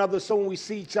hating one another. So when we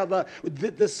see each other,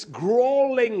 with this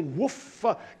growling wolf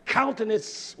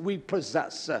countenance we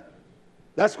possess.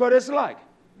 That's what it's like.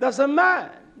 Does a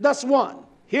man, that's one.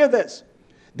 Hear this.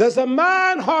 Does a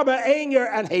man harbor anger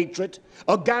and hatred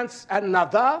against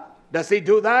another? Does he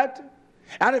do that?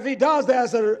 And if he does,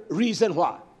 there's a reason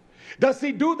why. Does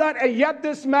he do that, and yet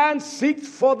this man seeks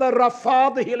for the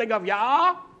Rapha, the healing of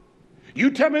Yah? You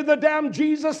tell me the damn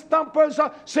Jesus thumpers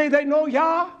say they know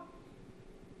Yah?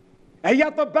 And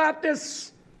yet the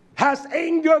Baptist has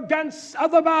anger against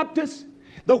other Baptists.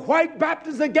 The white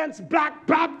Baptists against black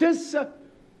Baptists.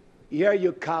 Yeah,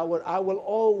 you coward. I will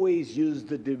always use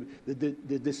the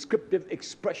descriptive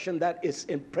expression that is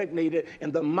impregnated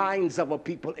in the minds of a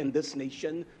people in this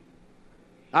nation.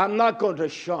 I'm not going to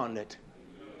shun it.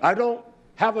 I don't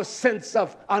have a sense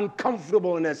of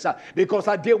uncomfortableness because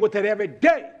I deal with it every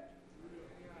day.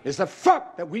 It's a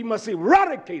fact that we must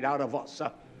eradicate out of us.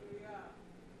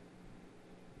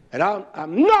 And I'm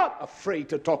not afraid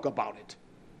to talk about it.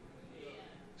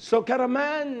 So can a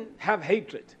man have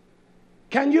hatred?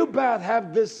 Can you, Beth,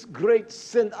 have this great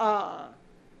sin,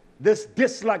 this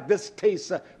dislike, this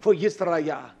taste for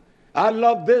Yisrael? I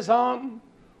love this arm.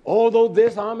 Although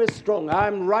this arm is strong,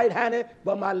 I'm right-handed,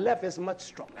 but my left is much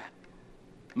stronger.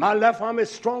 My left arm is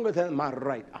stronger than my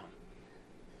right arm.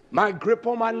 My grip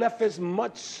on my left is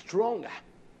much stronger.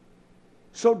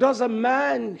 So does a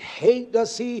man hate?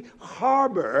 Does he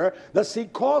harbor? Does he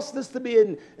cause this to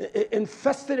be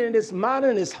infested in his mind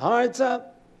and his heart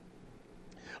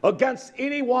against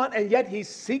anyone, and yet he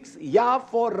seeks Yah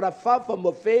for Rapha, for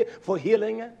Mofeh, for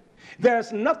healing?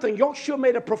 There's nothing. Yoshua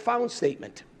made a profound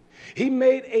statement. He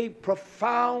made a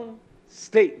profound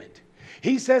statement.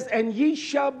 He says, and ye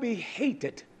shall be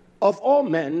hated of all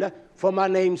men for my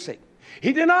name's sake.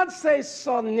 He did not say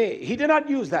sonne. He did not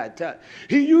use that.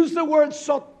 He used the word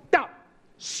sota,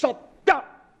 sota,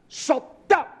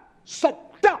 sota,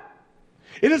 sota.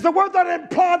 It is the word that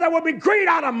implied there would be great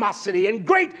animosity and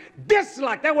great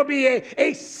dislike. There would be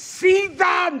a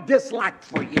seething dislike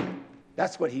for you.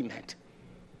 That's what he meant.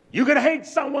 You can hate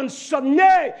someone sonne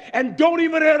and don't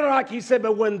even interact. He said,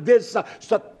 but when this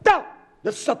sota,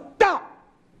 the sota,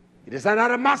 it is an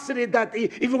animosity that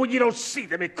even when you don't see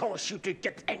them, it causes you to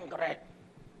get angry.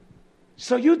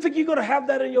 So you think you're going to have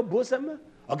that in your bosom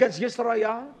against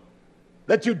Yisrael?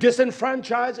 That you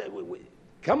disenfranchise?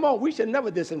 Come on, we should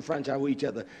never disenfranchise each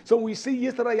other. So when we see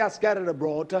Yisrael scattered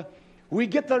abroad, we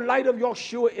get the light of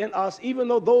Yeshua in us. Even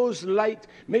though those light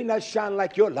may not shine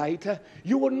like your light,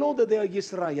 you will know that they are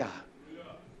Yisrael.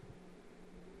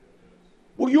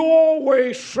 Well, you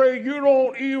always say you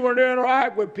don't even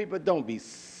interact with people. Don't be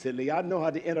silly. I know how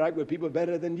to interact with people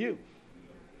better than you.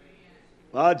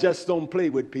 I just don't play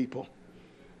with people.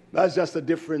 That's just the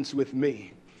difference with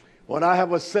me. When I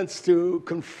have a sense to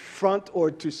confront or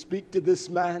to speak to this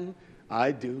man,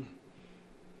 I do.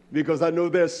 Because I know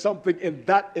there's something in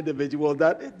that individual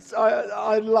that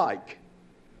I like.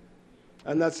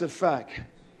 And that's a fact.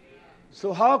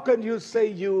 So how can you say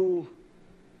you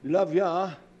love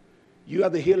Yah? You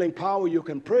have the healing power, you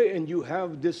can pray, and you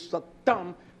have this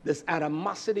satam, this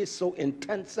animosity so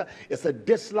intense. It's a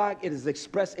dislike. It is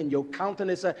expressed in your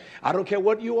countenance. I don't care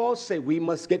what you all say. We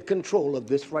must get control of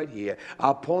this right here.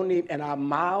 Our pony and our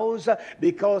mouths,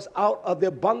 because out of the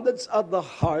abundance of the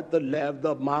heart,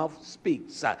 the mouth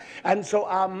speaks. And so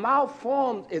our mouth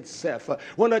forms itself.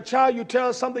 When a child, you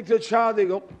tell something to a child, they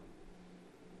go.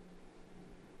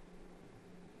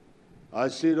 I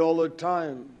see it all the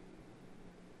time.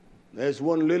 There's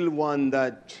one little one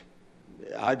that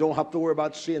I don't have to worry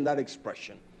about seeing that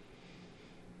expression.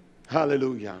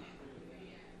 Hallelujah.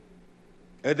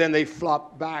 And then they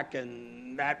flop back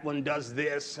and that one does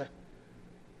this.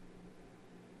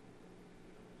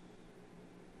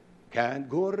 Can't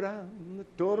go around the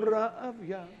Torah of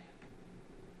Yah.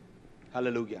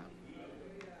 Hallelujah.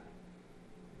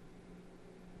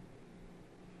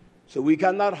 So we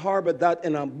cannot harbor that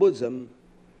in our bosom.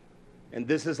 And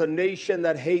this is a nation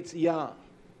that hates Yah.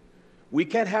 We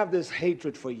can't have this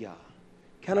hatred for Yah.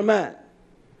 Can a man?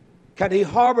 Can he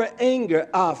harbor anger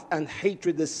of and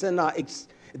hatred, the sinner,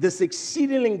 this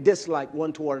exceedingly dislike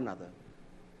one toward another?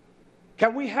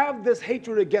 Can we have this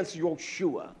hatred against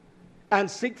Yeshua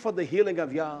and seek for the healing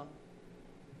of Yah?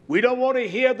 We don't want to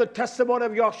hear the testimony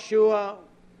of Yeshua.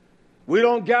 We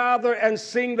don't gather and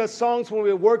sing the songs when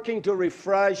we're working to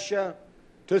refresh, to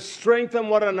strengthen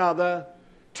one another,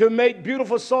 to make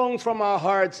beautiful songs from our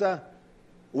hearts.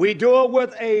 We do it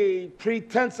with a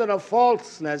pretense and a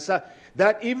falseness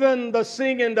that even the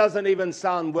singing doesn't even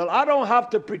sound well. I don't have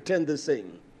to pretend to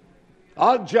sing.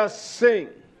 I'll just sing.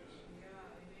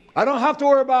 I don't have to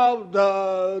worry about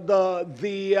the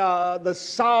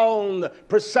sound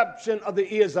perception of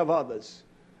the ears of others.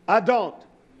 I don't.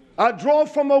 I draw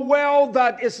from a well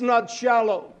that is not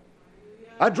shallow.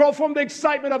 I draw from the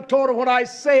excitement of Torah when I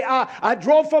say I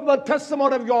draw from the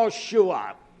testimony of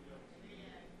Yeshua.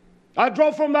 I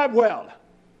draw from that well.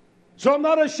 So I'm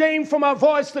not ashamed for my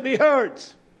voice to be heard.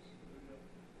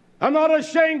 I'm not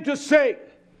ashamed to sing.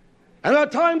 And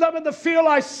at times I'm in the field,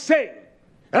 I sing.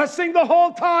 And I sing the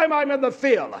whole time I'm in the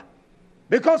field.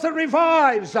 Because it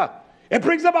revives. It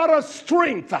brings about a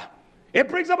strength. It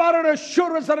brings about an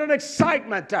assurance and an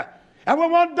excitement. And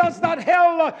when one does that,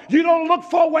 hell, you don't look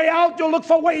for a way out. You look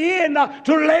for a way in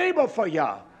to labor for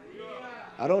Yah.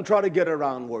 I don't try to get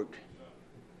around work.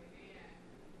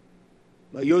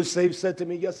 But Yosef said to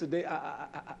me yesterday,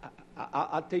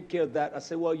 I'll take care of that. I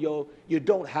said, well, you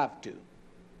don't have to.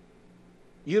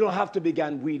 You don't have to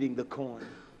begin weeding the corn.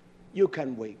 You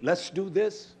can wait. Let's do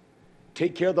this.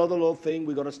 Take care of the other little thing.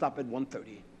 We're going to stop at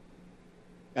 1:30.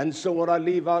 And so when I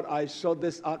leave out, I saw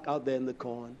this out there in the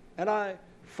corn. And I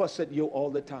fuss at you all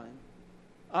the time.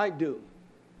 I do.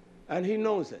 And he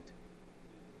knows it.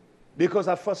 Because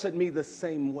I fuss at me the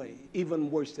same way. Even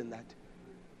worse than that.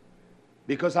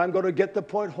 Because I'm going to get the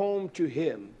point home to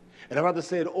him. And I'd rather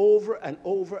say it over and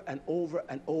over and over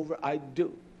and over. I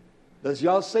do. Does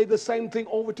y'all say the same thing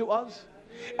over to us?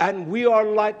 And we are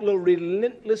like little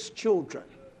relentless children.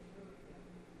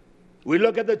 We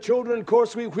look at the children, of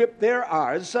course, we whip their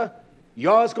eyes.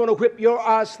 Y'all's going to whip your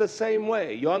eyes the same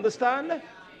way. You understand?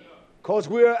 Because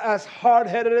we're as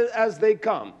hard-headed as they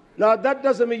come. Now, that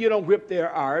doesn't mean you don't whip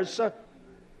their eyes.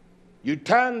 You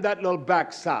tan that little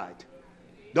backside.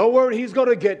 Don't worry, he's going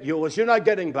to get yours. You're not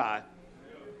getting by.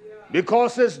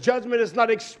 Because his judgment is not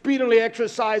expediently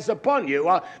exercised upon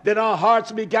you, then our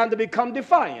hearts began to become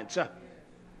defiant.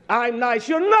 I'm nice.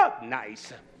 You're not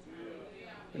nice.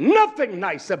 Nothing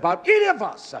nice about any of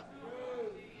us.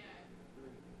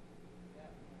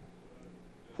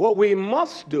 What we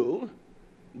must do,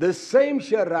 the same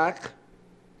Sirach,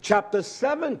 chapter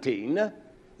 17,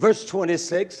 verse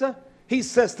 26, he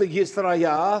says to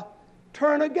Yisrael,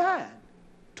 turn again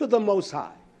to the Most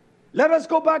High. Let us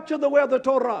go back to the way of the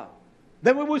Torah.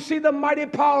 Then we will see the mighty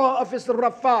power of his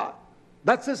Rapha.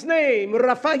 That's his name,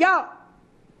 Rapha.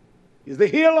 He's the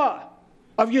healer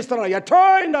of Yisrael.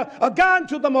 Turn again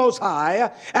to the Most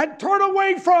High and turn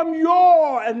away from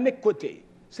your iniquity.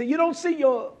 See, you don't see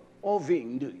your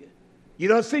oving, do you? You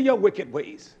don't see your wicked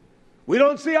ways. We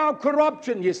don't see our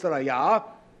corruption, Yisrael.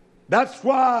 That's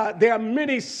why there are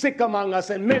many sick among us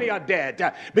and many are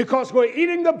dead. Because we're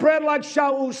eating the bread like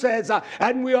Shaul says,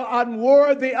 and we are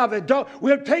unworthy of it.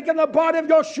 We're taking the body of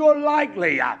Yeshua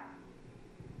lightly.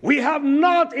 We have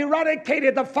not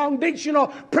eradicated the foundational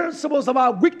principles of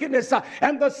our wickedness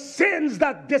and the sins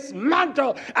that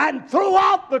dismantle and throw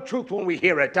out the truth when we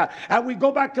hear it. And we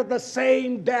go back to the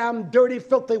same damn dirty,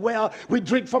 filthy well. We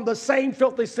drink from the same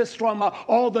filthy cistern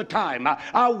all the time.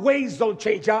 Our ways don't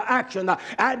change, our action.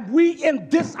 And we, in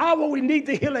this hour, we need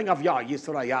the healing of Yah,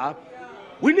 Yisrael.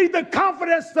 We need the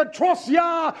confidence to trust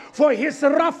Yah for his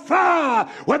Rapha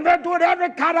when they're doing every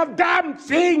kind of damn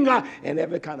thing and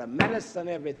every kind of menace and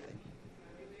everything.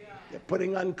 They're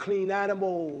putting unclean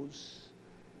animals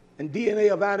and DNA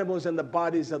of animals in the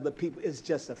bodies of the people. It's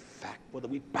just a fact, whether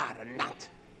we buy it or not.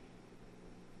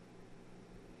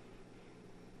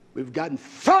 We've gotten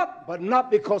fat, but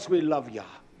not because we love Yah.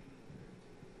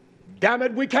 Damn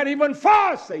it, we can't even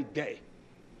fast a day.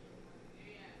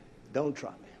 Don't try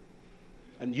me.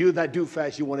 And you that do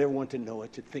fast, you want everyone to know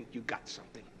it, to think you got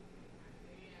something.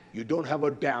 You don't have a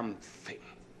damn thing.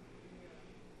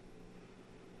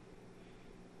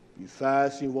 You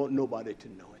fast, you want nobody to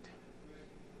know it.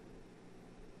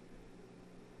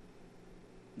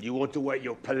 You want to wear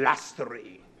your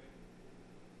plastery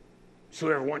so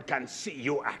everyone can see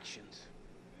your actions.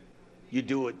 You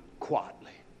do it quietly.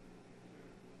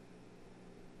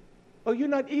 Oh, you're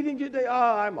not eating today?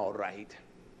 Oh, I'm all right.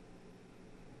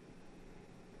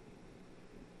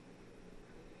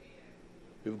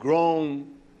 We've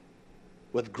grown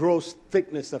with gross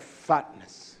thickness of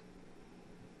fatness.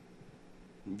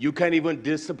 You can't even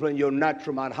discipline your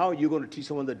natural mind. How are you going to teach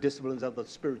someone the disciplines of the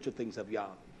spiritual things of Yah?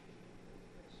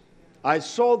 I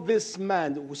saw this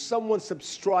man, someone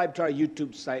subscribed to our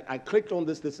YouTube site. I clicked on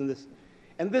this, and this.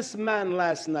 And this man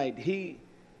last night, he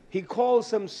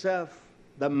calls himself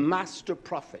the master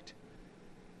prophet.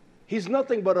 He's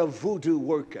nothing but a voodoo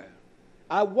worker.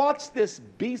 I watched this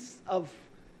beast of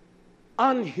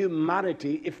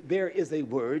unhumanity, if there is a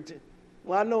word.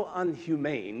 Well, I know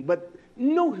unhumane, but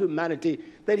no humanity,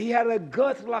 that he had a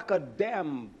gut like a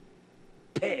damn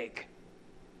pig.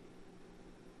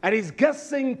 And he's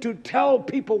guessing to tell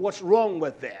people what's wrong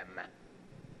with them.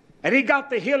 And he got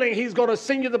the healing. He's going to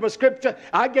send you the prescription.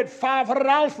 I get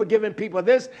 $500 for giving people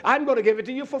this. I'm going to give it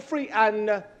to you for free.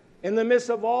 And in the midst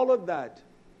of all of that,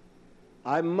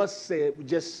 I must say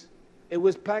it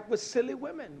was packed with silly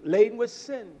women, laden with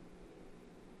sin.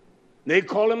 They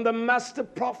call him the master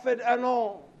prophet and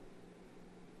all.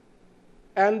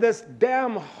 And this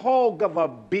damn hog of a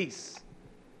beast.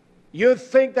 You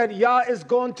think that Yah is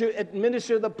going to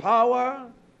administer the power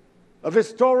of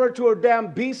his Torah to a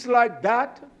damn beast like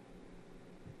that?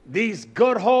 These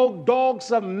good hog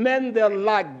dogs of men, they're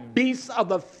like beasts of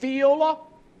the field.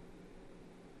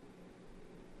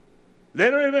 They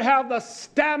don't even have the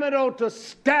stamina to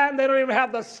stand. They don't even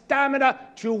have the stamina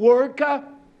to work.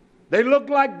 They look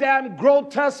like damn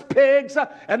grotesque pigs,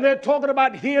 and they're talking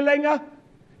about healing.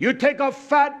 You take a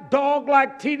fat dog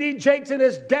like T.D. Jakes and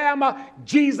his damn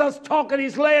Jesus talking,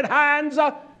 he's laying hands.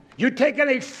 You take an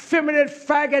effeminate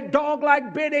faggot dog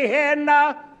like Benny Hinn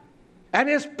and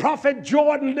his prophet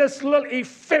Jordan, this little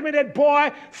effeminate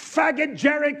boy, faggot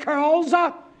Jerry Curls,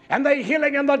 and they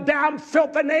healing in the damn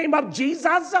filthy name of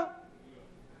Jesus.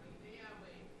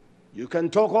 You can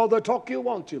talk all the talk you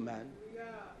want to, man.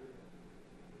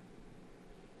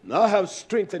 I have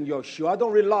strength in Yeshua. I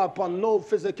don't rely upon no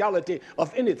physicality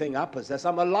of anything I possess.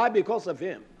 I'm alive because of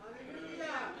him.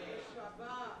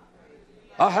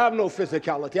 I have no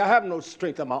physicality. I have no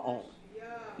strength of my own.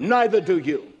 Neither do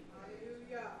you.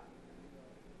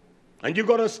 And you're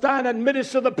going to stand and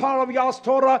minister the power of Yah's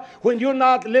Torah when you're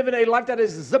not living a life that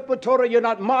is zipper Torah. You're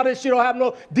not modest. You don't have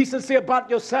no decency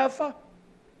about yourself.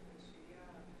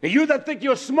 And you that think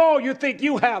you're small, you think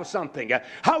you have something.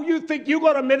 How you think you're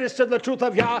going to minister the truth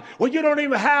of Yah when you don't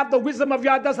even have the wisdom of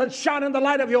Yah? It doesn't shine in the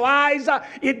light of your eyes.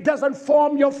 It doesn't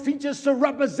form your features to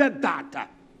represent that.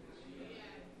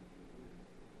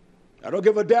 I don't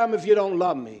give a damn if you don't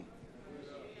love me.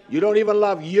 You don't even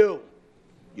love you.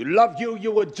 You love you,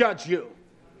 you will judge you.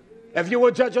 If you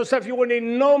would judge yourself, you wouldn't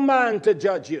need no man to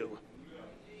judge you.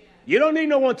 You don't need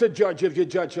no one to judge you if you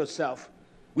judge yourself.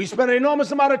 We spend an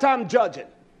enormous amount of time judging.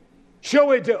 Sure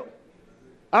we do.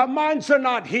 Our minds are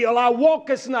not healed. Our walk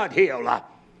is not healed.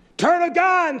 Turn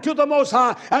again to the Most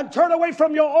High and turn away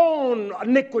from your own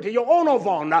iniquity, your own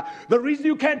ovon. The reason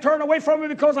you can't turn away from it is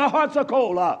because our hearts are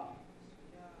cold.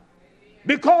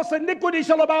 Because iniquity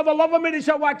shall abound, the love of many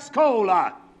shall wax cold.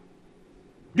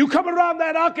 You come around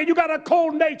that ark and you got a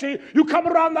cold nature. You come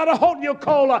around that holding your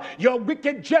cold. You're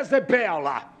wicked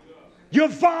Jezebel. You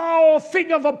vile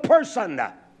thing of a person.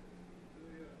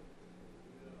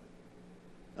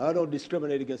 I don't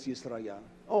discriminate against Israel.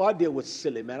 Oh, I deal with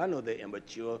silly men. I know they're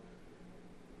immature.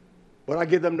 But I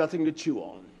give them nothing to chew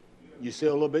on. You say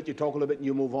a little bit, you talk a little bit, and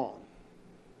you move on.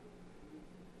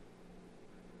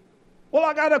 Well,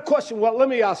 I got a question. Well, let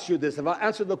me ask you this. If I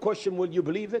answer the question, will you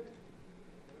believe it?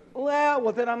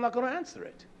 Well, then I'm not going to answer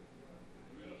it.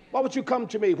 Why would you come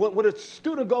to me? When a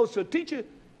student goes to a teacher,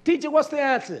 what's the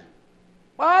answer?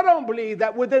 Well, I don't believe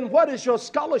that. Well, then what is your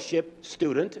scholarship,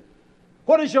 student?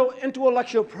 What is your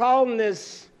intellectual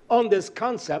prowess on this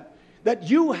concept that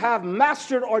you have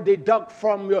mastered or deduct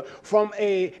from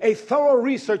a thorough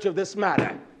research of this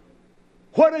matter?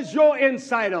 What is your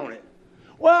insight on it?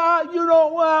 Well, you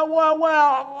know,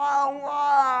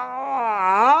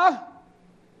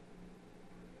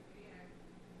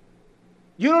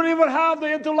 you don't even have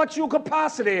the intellectual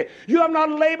capacity. You have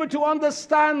not labored to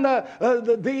understand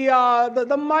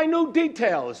the minute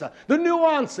details, the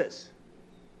nuances.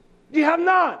 You have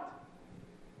not.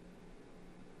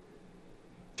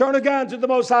 Turn again to the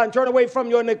Most High and turn away from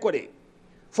your iniquity.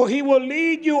 For he will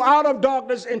lead you out of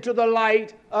darkness into the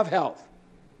light of health.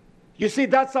 You see,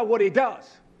 that's not what he does.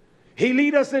 He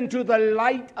leads us into the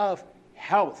light of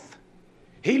health.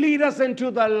 He leads us into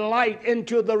the light,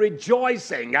 into the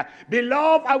rejoicing.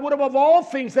 Beloved, I would above all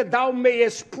things that thou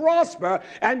mayest prosper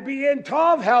and be in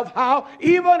top health. How?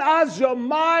 Even as your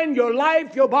mind, your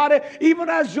life, your body, even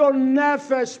as your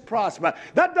nefesh prosper.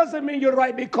 That doesn't mean you're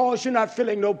right because you're not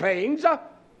feeling no pains. That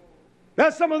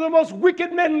That some of the most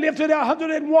wicked men live to their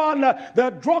 101.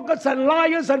 They're drunkards and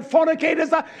liars and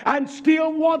fornicators and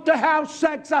still want to have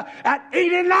sex. At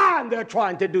 89, they're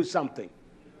trying to do something.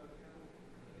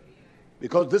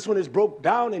 Because this one is broke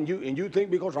down and you think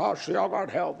because, oh, see, I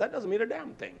got health. That doesn't mean a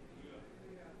damn thing.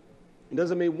 It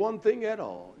doesn't mean one thing at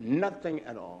all. Nothing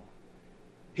at all.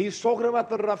 He's talking about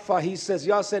the Rapha. He says,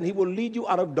 Yah said he will lead you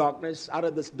out of darkness, out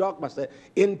of this darkness,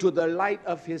 into the light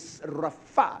of his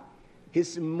Rapha,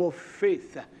 his more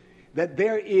faith. That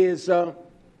there is, the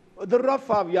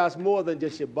Rapha of Yah is more than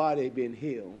just your body being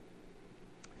healed.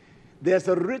 There's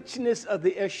a richness of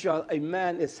the Eshal. A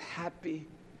man is happy.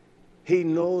 He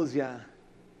knows Yah.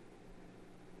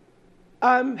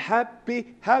 I'm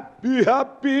happy, happy,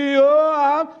 happy, oh,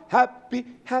 I'm happy,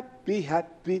 happy,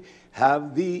 happy.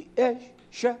 Have the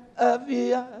Esha of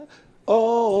Yah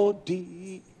all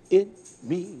deep in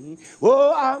me.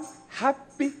 Oh, I'm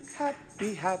happy,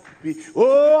 happy, happy.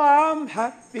 Oh, I'm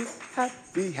happy,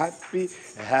 happy, happy.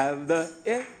 Have the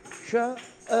Esha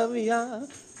of Yah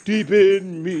deep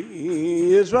in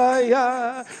me.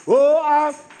 Israel. Oh,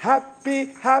 I'm happy,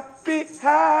 happy,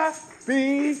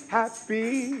 happy,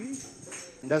 happy.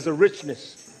 There's a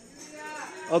richness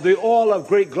of the oil of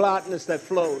great gladness that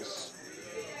flows.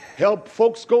 Help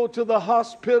folks go to the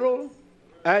hospital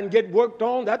and get worked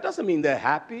on. That doesn't mean they're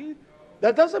happy.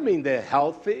 That doesn't mean they're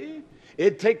healthy.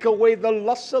 It take away the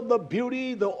lust of the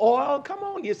beauty, the oil. Come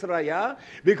on, Israel.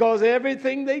 Because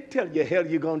everything they tell you, hell,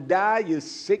 you're going to die, you're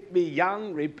sick, be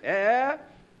young, repair.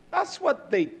 That's what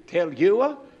they tell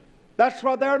you. That's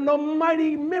why there are no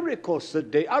mighty miracles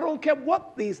today. I don't care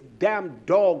what these damn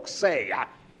dogs say.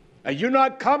 You're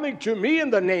not coming to me in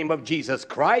the name of Jesus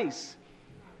Christ.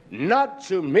 Not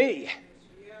to me.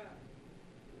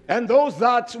 And those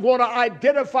that want to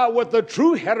identify with the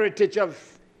true heritage of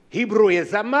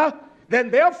Hebrewism,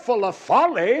 then they're full of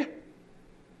folly.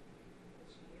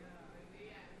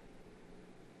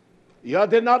 Yah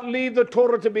did not leave the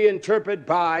Torah to be interpreted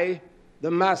by the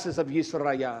masses of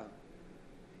Israel.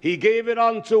 He gave it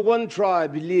unto one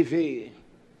tribe, Levi.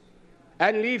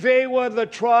 And Levi were the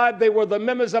tribe, they were the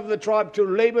members of the tribe to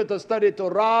labor to study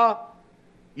Torah.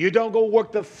 You don't go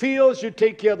work the fields, you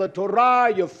take care of the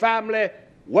Torah, your family,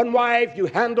 one wife, you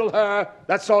handle her,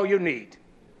 that's all you need.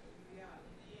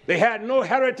 They had no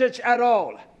heritage at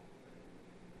all.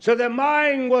 So their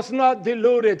mind was not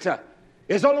deluded.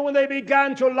 It's only when they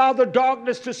began to allow the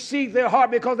darkness to seek their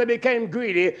heart because they became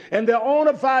greedy in their own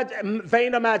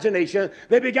vain imagination,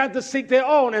 they began to seek their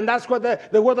own, and that's where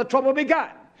the trouble began.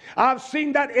 I've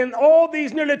seen that in all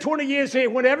these nearly 20 years here,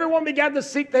 when everyone began to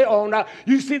seek their own,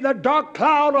 you see the dark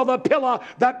cloud or the pillar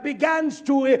that begins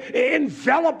to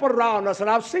envelop around us, and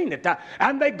I've seen it.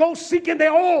 And they go seeking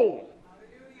their own.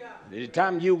 Every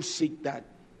time you seek that,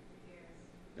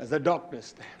 there's a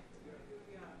darkness there.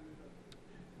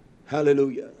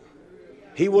 Hallelujah.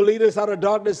 He will lead us out of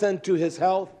darkness into his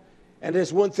health. And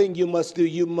there's one thing you must do.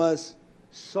 You must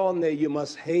sonne, you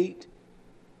must hate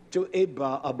to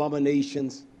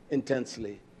abominations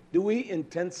intensely. Do we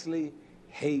intensely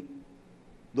hate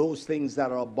those things that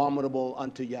are abominable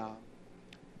unto Yah?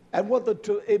 And what the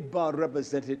Tu'ibba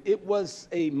represented, it was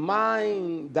a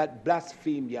mind that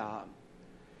blasphemed Yah.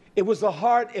 It was a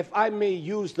heart, if I may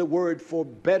use the word for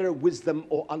better wisdom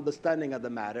or understanding of the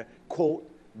matter, quote,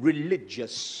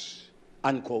 religious,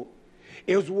 unquote.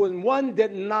 It was when one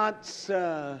did not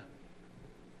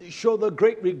show the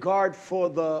great regard for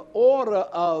the order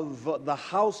of the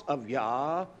house of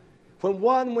Yah,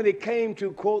 when it came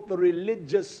to, quote, the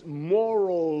religious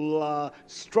moral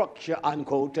structure,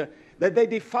 unquote, that they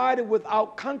defied it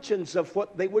without conscience of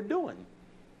what they were doing.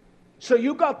 So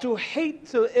you got to hate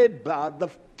the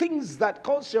things that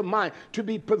cause your mind to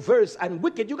be perverse and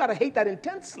wicked. You got to hate that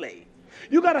intensely.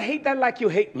 You got to hate that like you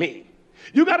hate me.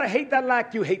 You got to hate that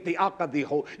like you hate the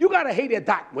Akadiho. You got to hate it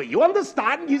that way. You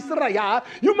understand, Yisrael?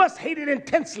 You must hate it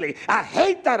intensely. I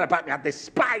hate that about me. I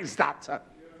despise that.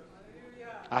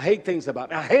 I hate things about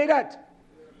me. I hate it.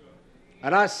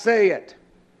 And I say it.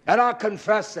 And I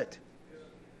confess it.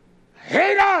 I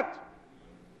hate it.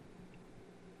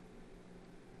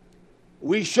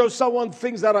 We show someone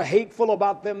things that are hateful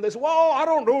about them. They say, well, I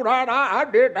don't do that. I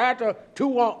did that 2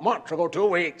 months ago, 2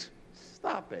 weeks.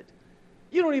 Stop it.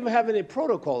 You don't even have any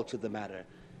protocol to the matter.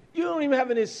 You don't even have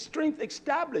any strength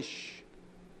established.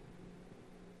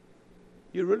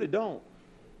 You really don't.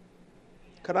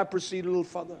 Could I proceed a little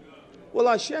further? Well,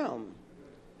 I shall.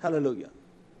 Hallelujah.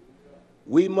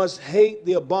 We must hate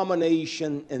the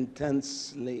abomination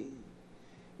intensely.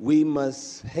 We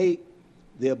must hate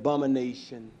the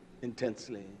abomination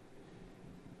intensely.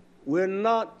 We're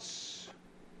not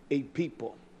a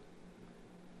people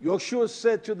Joshua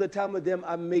said to the time of them,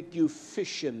 I make you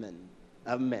fishermen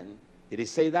of men. Did he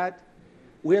say that?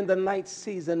 We're in the night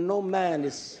season. No man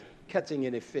is catching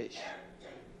any fish.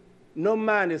 No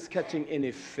man is catching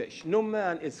any fish. No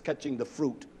man is catching the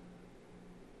fruit.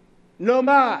 No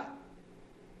man.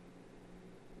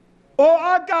 Oh,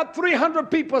 I got 300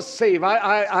 people saved.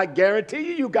 I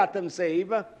guarantee you got them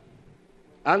saved.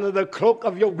 Under the cloak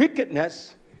of your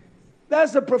wickedness.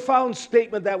 That's a profound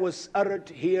statement that was uttered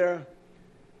here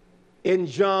in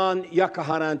John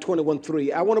YHWH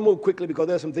 21:3. I want to move quickly because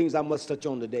there's some things I must touch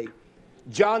on today.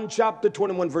 John chapter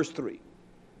 21 verse 3.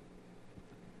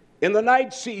 In the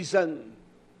night season,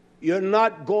 you're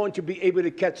not going to be able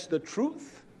to catch the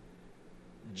truth.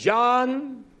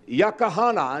 John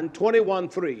YHWH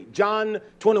 21:3. John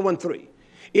 21:3.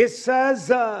 It says,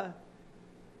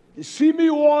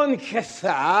 Simeon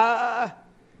Ketha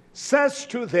says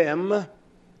to them,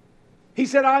 he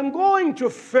said, I'm going to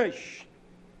fish.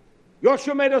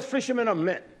 Joshua made us fishermen of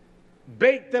men.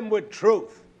 Bait them with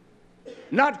truth.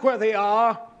 Not where they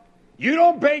are. You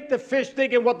don't bait the fish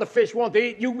thinking what the fish want to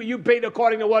eat. You bait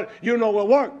according to what you know will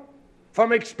work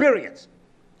from experience.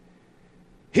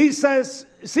 He says,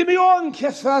 Simeon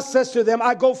Ketha says to them,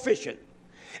 I go fishing.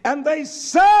 And they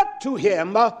said to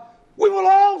him, we will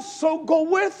also go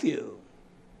with you.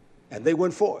 And they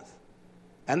went forth.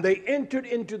 And they entered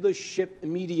into the ship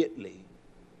immediately.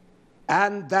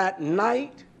 And that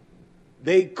night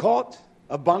they caught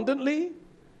abundantly.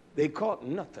 They caught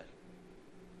nothing.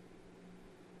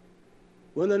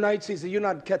 When the night season, you're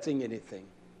not catching anything.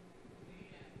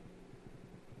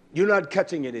 You're not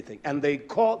catching anything. And they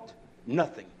caught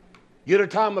nothing. You're in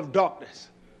a time of darkness.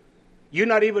 You're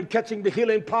not even catching the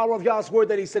healing power of Yah's word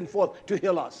that he sent forth to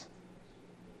heal us.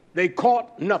 They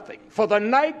caught nothing. For the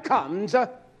night comes,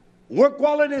 work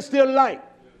while it is still light.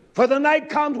 For the night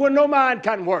comes when no man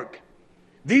can work.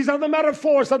 These are the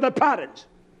metaphors of the patterns.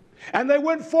 And they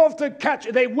went forth to catch.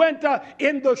 They went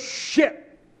in the ship.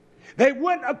 They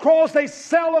went across, they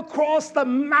sailed across the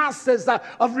masses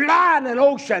of land and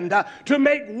ocean to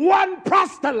make one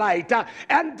proselyte.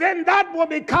 And then that will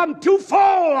become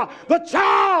twofold, the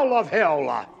child of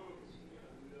hell.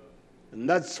 And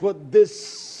that's what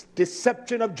this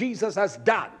deception of Jesus has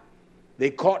done. They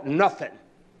caught nothing.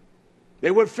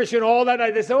 They went fishing all that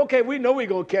night. They said, okay, we know we're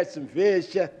going to catch some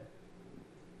fish.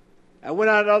 I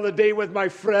went out another day with my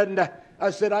friend. I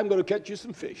said, I'm going to catch you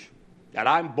some fish. And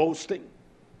I'm boasting.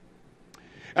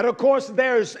 And of course,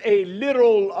 there's a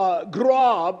little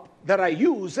grub that I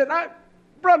use. And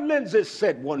Brother Lindsay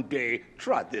said one day,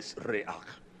 try this reach.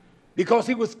 Because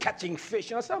he was catching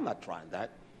fish. And I said, I'm not trying that.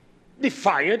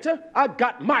 Defiant. I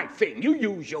got my thing. You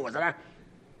use yours.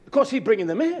 Because he's bringing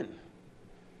them in.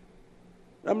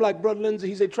 I'm like, Brother Lindsay,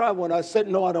 he said, try one. I said,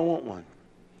 no, I don't want one.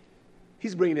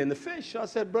 He's bringing in the fish. I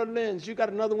said, Brother Lindsay, you got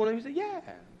another one? He said, yeah.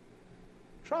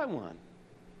 Try one.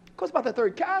 Because about the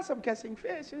third cast, I'm catching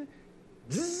fish.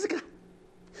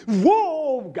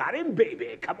 Whoa, got him,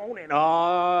 baby. Come on in.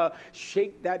 Oh,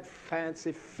 shake that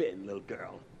fancy fin, little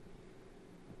girl.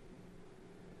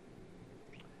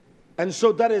 And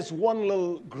so that is one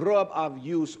little grub I've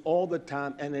used all the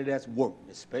time, and it has worked,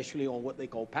 especially on what they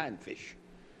call panfish.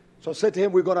 So I said to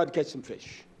him, we're going to catch some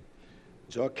fish.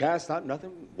 So I cast out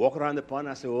nothing, walk around the pond.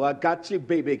 I said, well, I got you,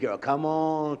 baby girl. Come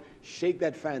on, shake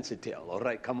that fancy tail. All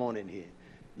right, come on in here.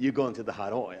 You're going to the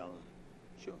hot oil.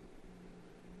 Sure.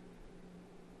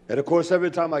 And of course,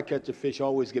 every time I catch a fish, I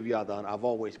always give you other one. I've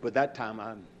always, but that time,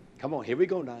 come on, here we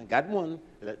go now. Got one.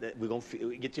 We're going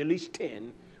to get you at least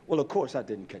 10. Well, of course, I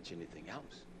didn't catch anything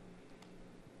else.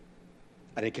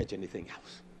 I didn't catch anything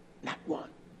else. Not one.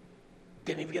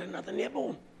 Didn't even get another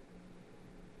nibble.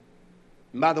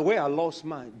 By the way, I lost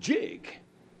my jig.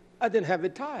 I didn't have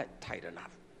it tight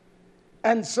enough.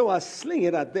 And so I sling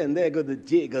it out there, and there goes the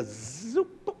jig.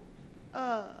 Zoop.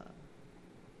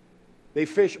 They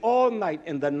fish all night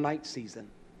in the night season.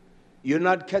 You're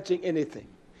not catching anything.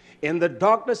 In the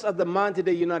darkness of the mind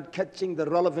today, you're not catching the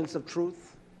relevance of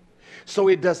truth. So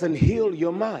it doesn't heal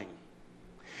your mind.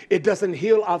 It doesn't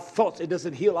heal our thoughts. It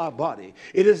doesn't heal our body.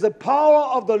 It is the power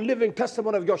of the living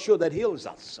testimony of Yeshua that heals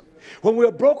us. When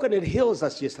we're broken, it heals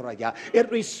us, Yisrael. It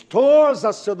restores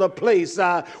us to the place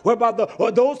whereby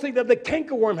those things that the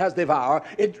cankerworm has devoured,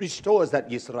 it restores that,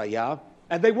 Yisrael.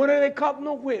 And they went and they caught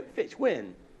no fish.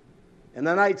 When? In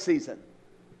the night season.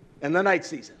 In the night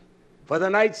season. For the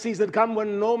night season come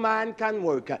when no man can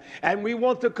work. And we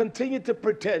want to continue to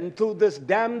pretend through this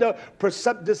damnable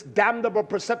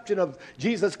perception of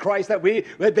Jesus Christ that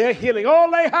they're healing. Oh,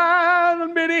 lay hands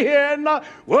on me here.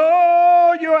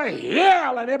 Whoa, you're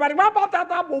healed. And everybody.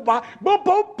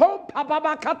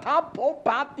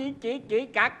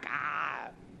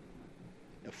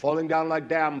 They're falling down like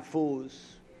damn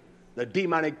fools. The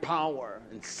demonic power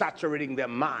and saturating their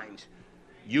minds.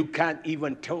 You can't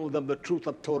even tell them the truth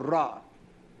of Torah.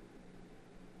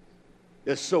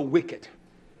 They're so wicked.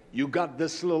 You got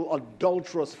this little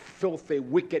adulterous, filthy,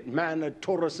 wicked man. The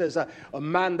Torah says a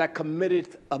man that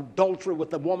committed adultery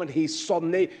with a woman, he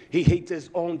hates his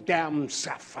own damn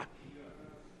self.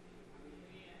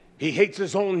 He hates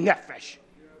his own nefesh.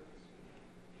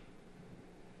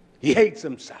 He hates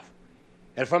himself.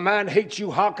 And if a man hates you,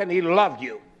 how can he love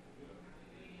you?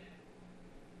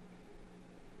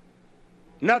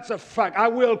 And that's a fact. I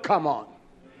will come on.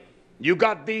 You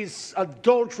got these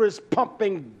adulterous,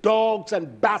 pumping dogs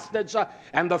and bastards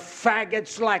and the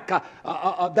faggots like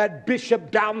that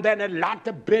bishop down there in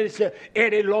Atlanta, Bishop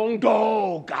Eddie Long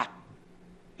Dog.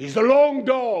 He's a long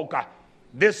dog.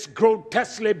 This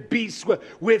grotesquely beast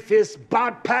with his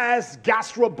bypass,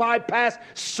 gastro bypass,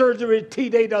 surgery,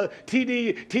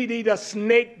 TD the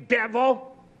snake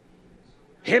devil.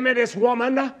 Him and his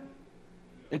woman.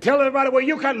 And tell everybody, well,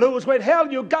 you can lose weight. Hell,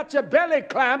 you got your belly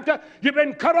clamped. You've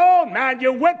been cut on, man.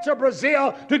 You went to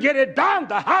Brazil to get it down,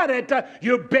 to hide it.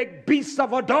 You big beast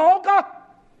of a dog.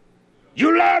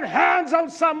 You laid hands on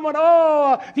someone.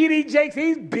 Oh, T.D. Jakes,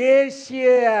 he's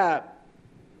bishop.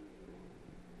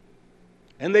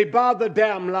 And they buy the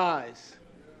damn lies.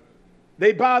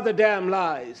 They buy the damn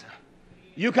lies.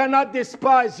 You cannot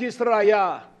despise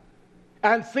Yisrael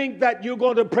and think that you're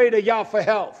going to pray to Yah for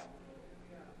health.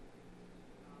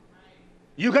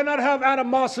 You cannot have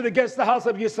animosity against the house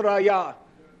of Yisrael.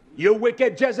 You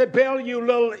wicked Jezebel, you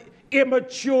little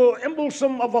immature,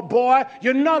 imbecile of a boy.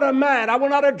 You're not a man. I will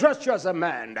not address you as a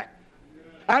man.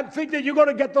 And think that you're going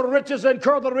to get the riches and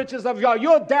curl the riches of Yah.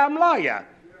 You're a damn liar.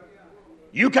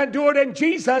 You can do it in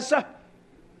Jesus.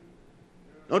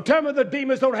 Don't tell me the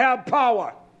demons don't have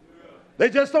power. They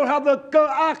just don't have the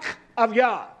ka'ak of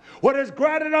Yah. What is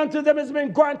granted unto them has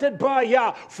been granted by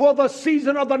Yah for the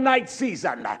season of the night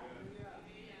season.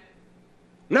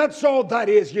 That's all that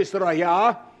is,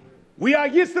 Yisrael. We are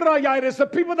Yisrael. It is the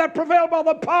people that prevail by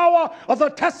the power of the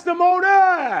testimony.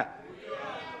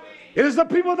 It is the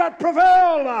people that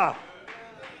prevail.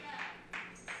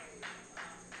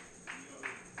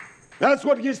 That's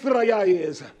what Yisrael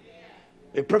is.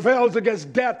 It prevails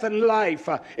against death and life.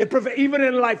 Even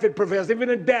in life it prevails. Even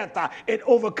in death it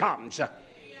overcomes.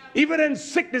 Even in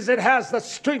sickness it has the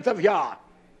strength of Yah.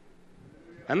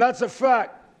 And that's a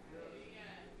fact.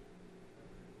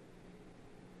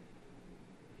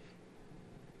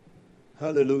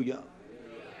 Hallelujah.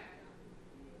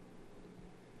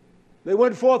 They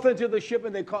went forth into the ship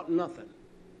and they caught nothing.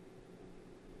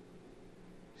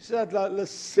 See that little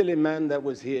silly man that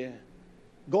was here,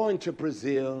 going to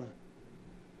Brazil,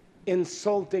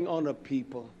 insulting on a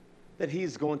people that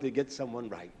he's going to get someone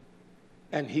right.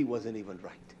 And he wasn't even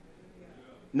right.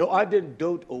 No, I didn't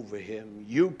dote over him.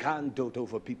 You can't dote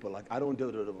over people like I don't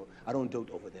dote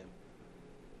over them.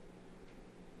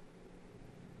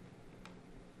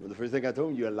 Well, the first thing I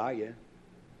told him, you're a liar.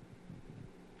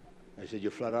 I said, you're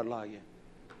flat out liar.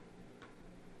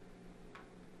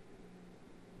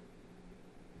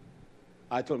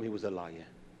 I told him he was a liar.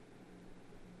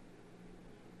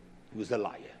 He was a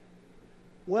liar.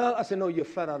 Well, I said, no, you're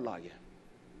flat out liar.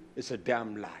 It's a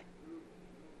damn lie.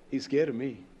 He's scared of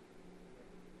me.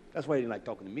 That's why he didn't like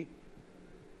talking to me.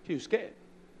 He was scared.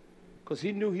 Because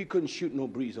he knew he couldn't shoot no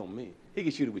breeze on me. He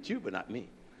could shoot it with you, but not me.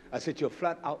 I said, you're a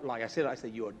flat out liar. I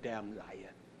said, you're a damn liar.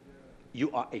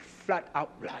 You are a flat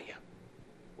out liar.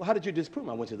 Well, how did you disprove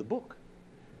him? I went to the book.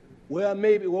 Well,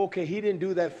 maybe, okay, he didn't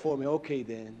do that for me. Okay,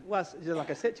 then. Well, just like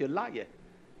I said, you're a liar.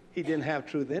 He didn't have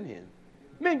truth in him.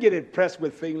 Men get impressed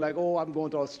with things like, oh, I'm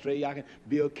going to Australia. I can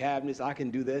build cabinets. I can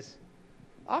do this.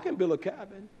 I can build a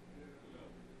cabin.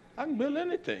 I can build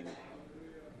anything.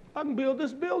 I can build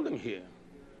this building here.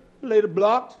 Lay the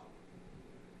blocks.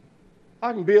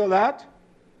 I can build that.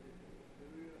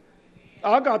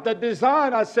 I got that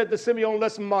design. I said to Simeon,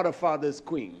 let's modify this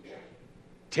queen.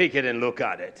 Take it and look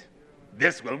at it.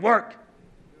 This will work.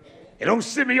 And old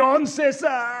Simeon says,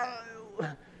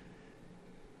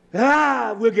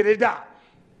 we'll get it done.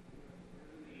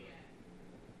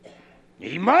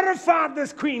 He modified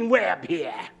this queen web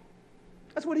here.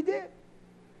 That's what he did.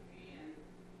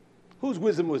 Whose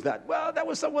wisdom was that? Well, that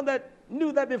was someone that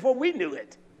knew that before we knew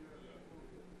it.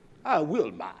 I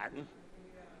will mind.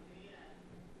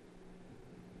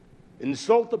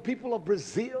 Insult the people of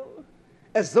Brazil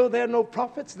as though there are no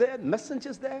prophets there,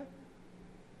 messengers there.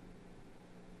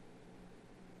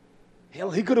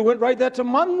 Hell, he could have went right there to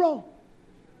Monroe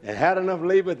and had enough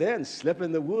labor there and slept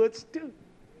in the woods too.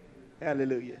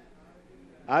 Hallelujah.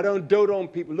 I don't dote on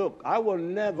people. Look, I will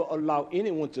never allow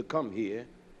anyone to come here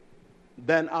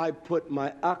then I put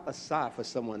my act aside for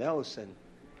someone else, and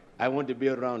I want to be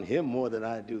around him more than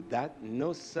I do that.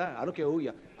 No, sir. I don't care who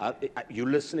you are. You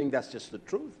listening, that's just the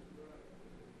truth.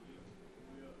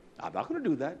 I'm not going to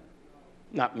do that.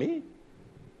 Not me.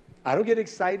 I don't get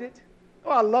excited. Oh,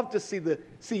 I love to see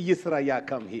Yisrael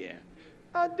come here.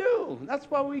 I do. That's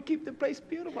why we keep the place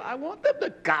beautiful. I want them to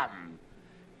come.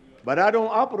 But I don't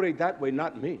operate that way,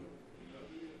 not me.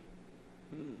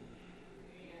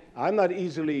 I'm not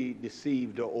easily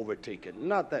deceived or overtaken.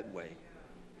 Not that way.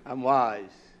 I'm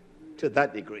wise to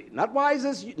that degree. Not wise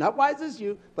as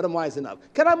you, but I'm wise enough.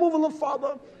 Can I move a little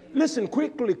farther? Listen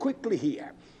quickly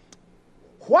here.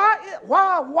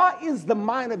 Why is the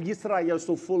mind of Israel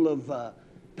so full of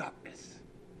darkness?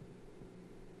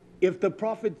 If the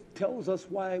prophet tells us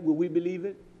why, will we believe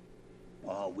it?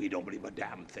 Oh, we don't believe a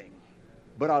damn thing.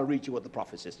 But I'll read you what the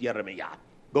prophet says. Jeremiah.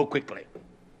 Go quickly.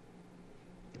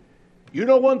 You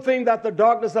know one thing that the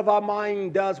darkness of our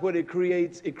mind does, what it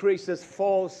creates this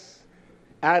false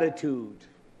attitude.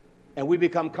 And we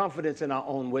become confident in our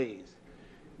own ways.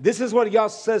 This is what Yah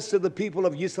says to the people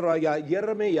of Israel,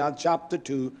 Jeremiah chapter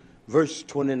 2, verse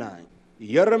 29.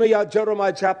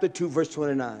 Jeremiah chapter 2, verse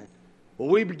 29. When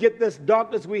we get this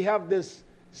darkness, we have this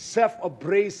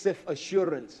self-abrasive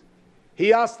assurance.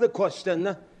 He asked the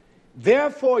question,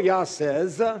 therefore, Yah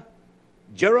says,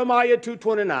 Jeremiah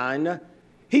 2:29,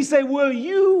 he said, will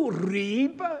you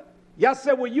reap? Yah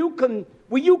said, will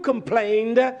you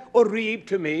complain or reap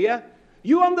to me?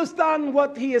 You understand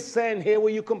what he is saying here? Will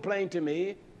you complain to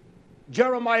me?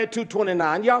 Jeremiah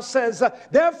 2:29, Yah says,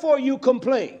 therefore you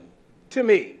complain to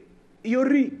me. You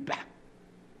reap.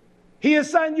 He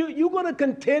is saying, you're going to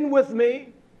contend with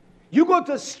me? You're going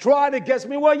to stride against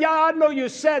me? Well, yeah, I know you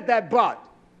said that, but.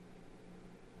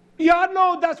 Yeah, I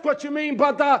know that's what you mean,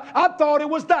 but I thought it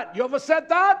was that. You ever said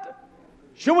that?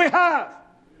 Sure we have.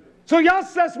 So Yah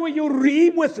says, will you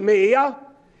reap with me?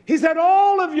 He said,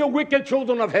 all of you wicked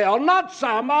children of hell, not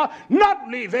Sama, not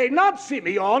Levi, not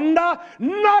Simeon, not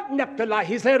Naphtali.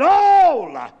 He said,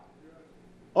 all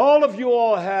of you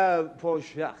all have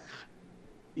poshach.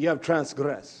 You have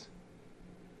transgressed.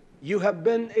 You have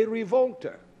been a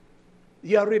revolter.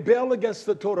 You have rebelled against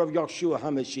the Torah of Yahshua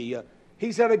HaMashiach.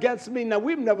 He said, against me. Now,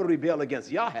 we've never rebelled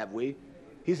against Yah, have we?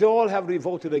 He said, all have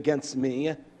revolted against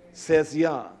me, says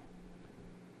Yah.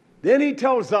 Then he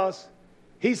tells us,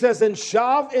 he says, and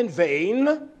shav in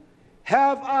vain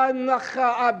have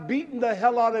I beaten the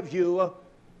hell out of you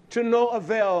to no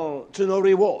avail, to no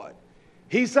reward.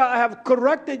 He said, I have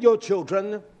corrected your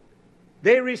children.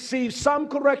 They receive some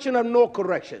correction or no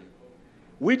correction.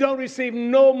 We don't receive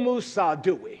no Musa,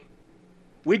 do we?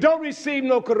 We don't receive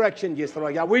no correction,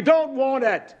 Yisrael. We don't want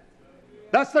it.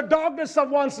 That's the darkness of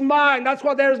one's mind. That's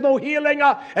why there is no healing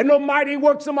and no mighty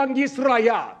works among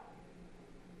Yisrael.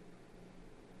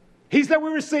 He said,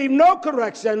 we receive no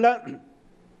correction.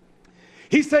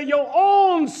 He said, your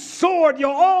own sword,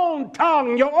 your own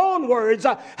tongue, your own words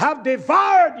have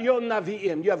devoured your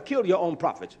Navi'im. You have killed your own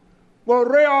prophets. Well,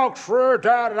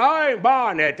 I ain't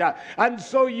buying it. And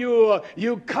so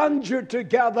you conjure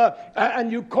together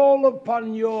and you call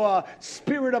upon your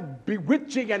spirit of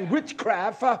bewitching and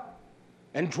witchcraft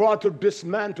and try to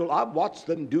dismantle. I've watched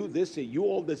them do this. You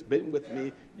all that's been with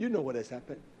me, you know what has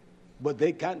happened. But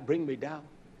they can't bring me down.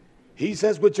 He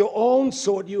says, with your own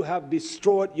sword you have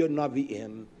destroyed your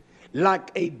Navi'im like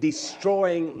a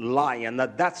destroying lion. Now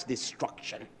that's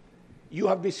destruction. You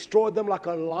have destroyed them like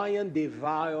a lion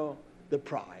devour the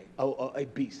prey, or a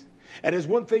beast. And there's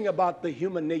one thing about the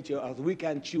human nature, as we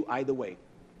can chew either way.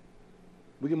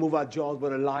 We can move our jaws,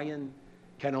 but a lion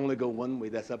can only go one way,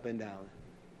 that's up and down.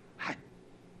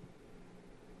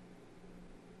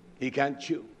 He can't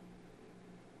chew.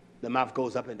 The mouth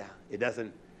goes up and down. It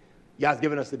doesn't. God's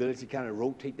given us the ability to kind of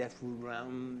rotate that food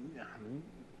around.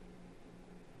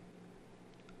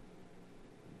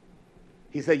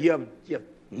 He said, you have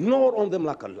gnawed on them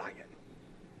like a lion.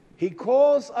 He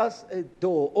calls us a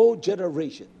door, O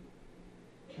generation.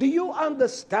 Do you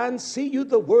understand? See you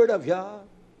the word of Yah?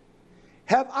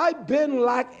 Have I been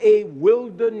like a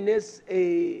wilderness,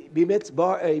 a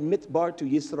mitzbar to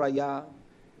Yisrael?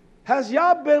 Has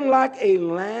Yah been like a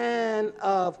land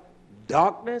of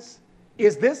darkness?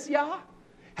 Is this Yah?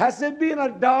 Has it been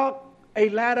a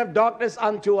land of darkness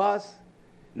unto us?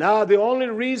 Now, the only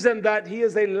reason that he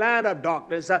is a land of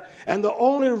darkness, and the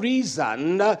only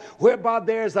reason whereby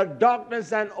there's a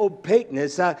darkness and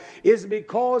opaqueness is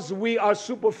because we are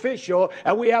superficial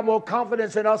and we have more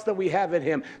confidence in us than we have in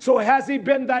him. So has he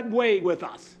been that way with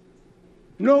us?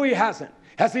 No, he hasn't.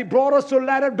 Has he brought us to a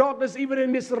land of darkness, even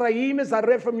in Mizraim, as I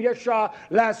read from Yeshua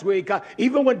last week?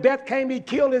 Even when death came, he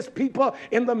killed his people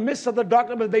in the midst of the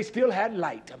darkness, but they still had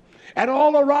light. And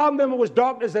all around them was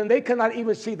darkness, and they could not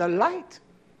even see the light.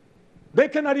 They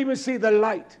could not even see the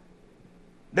light.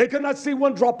 They could not see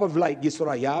one drop of light,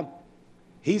 Yisrael.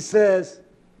 He says,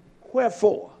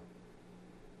 wherefore,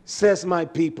 says my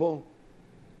people,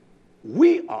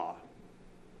 we are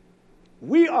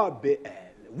Baal.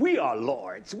 We are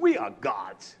lords. We are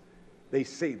gods. They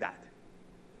say that.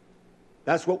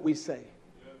 That's what we say.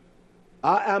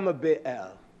 I am a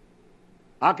Baal.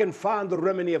 I can find the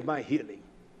remedy of my healing.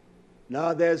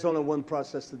 Now there's only one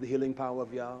process to the healing power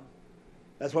of Yah.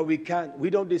 That's why we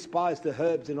don't despise the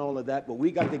herbs and all of that, but we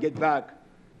got to get back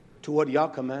to what Yah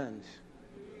commands.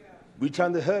 We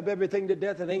trying to herb everything to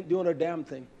death and ain't doing a damn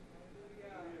thing.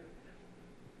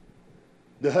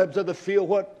 The herbs of the field,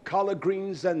 what? Collard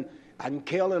greens and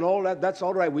kale and all that, that's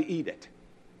all right. We eat it.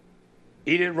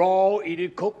 Eat it raw, eat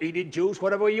it cooked, eat it juice,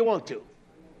 whatever you want to.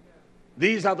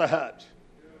 These are the herbs.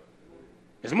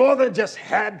 It's more than just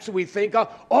herbs we think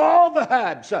of. All the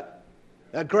herbs.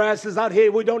 The grass is out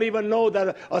here we don't even know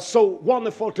that are so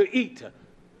wonderful to eat.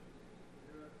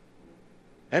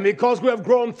 And because we have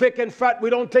grown thick and fat, we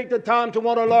don't take the time to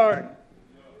want to learn.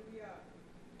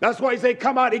 That's why he say,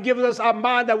 come out. He gives us our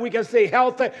mind that we can stay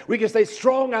healthy. We can stay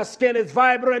strong. Our skin is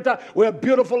vibrant. We're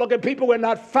beautiful looking people. We're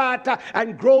not fat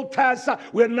and grotesque.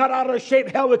 We're not out of shape.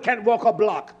 Hell, we can't walk a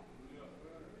block.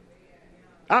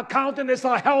 Our countenance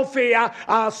are healthy.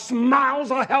 Our smiles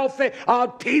are healthy. Our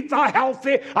teeth are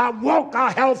healthy. Our walk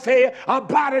are healthy. Our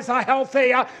bodies are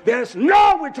healthy. There's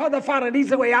no, we're trying to find an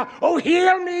easy way out. Oh,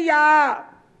 heal me, Yah.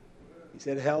 He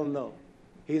said, hell no.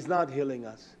 He's not healing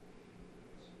us.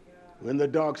 We're in the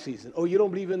dark season. Oh, you don't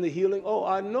believe in the healing? Oh,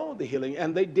 I know the healing.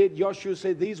 And they did. Joshua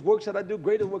said, these works that I do,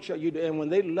 greater works shall you do. And when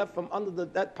they left from under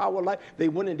that power of life, they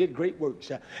went and did great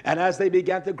works. And as they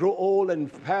began to grow old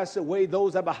and pass away,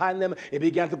 those that behind them, it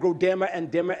began to grow dimmer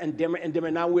and dimmer and dimmer and dimmer.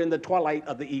 Now we're in the twilight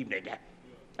of the evening.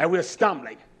 And we're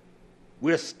stumbling.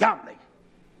 We're stumbling.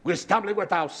 We're stumbling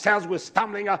with ourselves. We're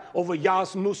stumbling over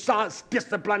Yah's Musa's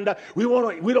discipline. We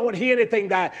don't want to hear anything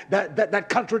that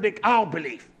contradicts our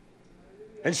belief.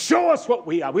 And show us what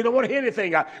we are. We don't want to hear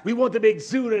anything. We want to be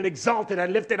exuded and exalted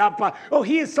and lifted up. Oh,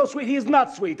 he is so sweet. He is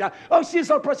not sweet. Oh, she's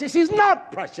so precious. She's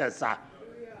not precious.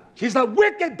 She's a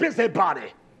wicked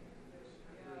busybody.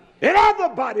 In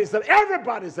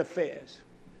everybody's affairs.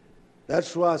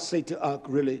 That's why I say to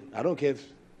really, I don't care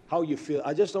how you feel.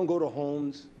 I just don't go to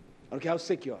homes. I don't care how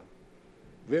sick you are.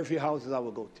 Very few houses I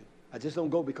will go to. I just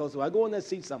don't go because if I go in there and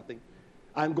see something,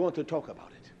 I'm going to talk about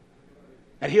it.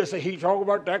 And he'll say, he talked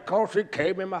about that because he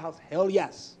came in my house. Hell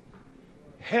yes.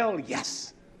 Hell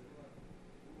yes.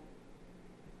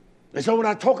 And so when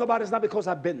I talk about it, it's not because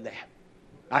I've been there.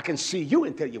 I can see you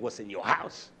and tell you what's in your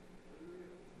house.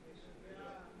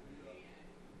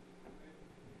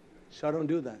 So I don't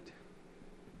do that.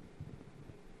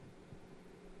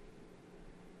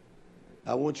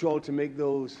 I want you all to make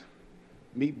those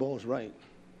meatballs right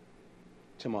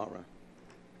tomorrow.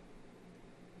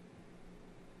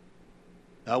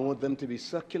 I want them to be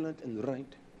succulent and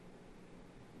right.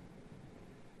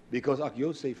 Because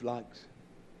Yosef likes.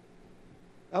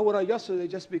 I went out yesterday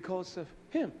just because of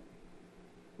him.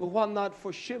 Well, why not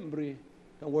for Shimri?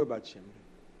 Don't worry about Shimri.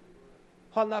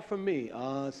 Why not for me?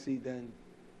 See, then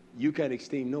you can't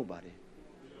esteem nobody.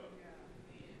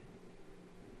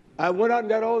 I went out and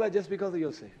got all that just because of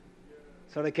Yosef.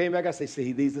 So they came back, I said,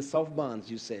 see, these are soft bonds,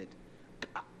 you said.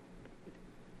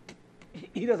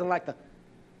 He doesn't like the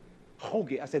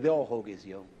hoagie. I said, they're all hoagies,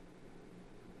 yo.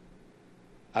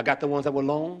 I got the ones that were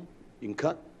long, you can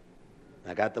cut.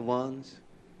 I got the ones.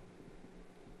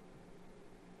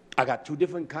 I got 2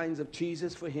 different kinds of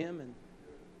cheeses for him and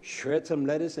shred some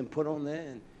lettuce and put on there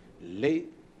and lay.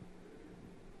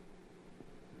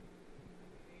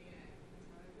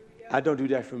 I don't do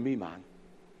that for me, man.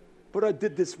 But I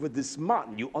did this with this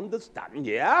man. You understand,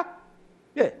 yeah?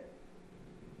 Yeah.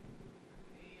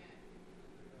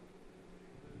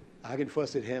 I can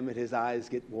fuss at him and his eyes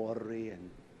get watery and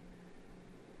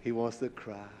he wants to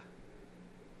cry.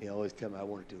 He always tells me I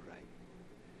want to do right.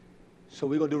 So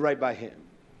we're going to do right by him.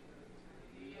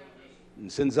 And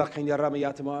since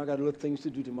tomorrow, I got little things to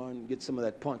do tomorrow and get some of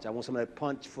that punch. I want some of that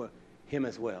punch for him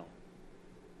as well.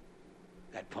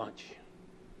 That punch.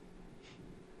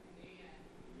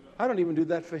 I don't even do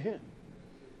that for him.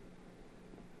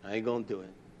 I ain't going to do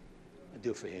it. I do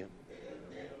it for him.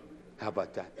 How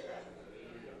about that?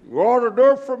 You ought to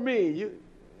do it for me.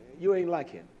 You ain't like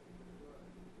him.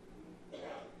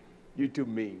 You too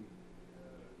mean.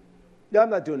 I'm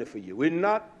not doing it for you. We're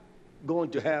not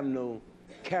going to have no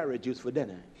carrot juice for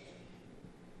dinner.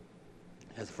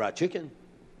 Has fried chicken.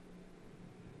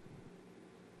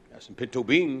 Got some pinto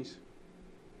beans.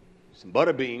 Some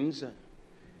butter beans. Of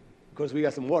course, we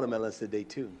got some watermelons today,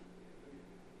 too.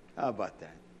 How about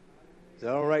that? Is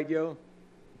that all right, yo?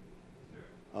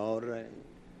 All right.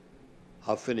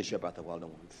 I'll finish up after the other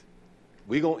ones.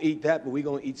 We're going to eat that, but we're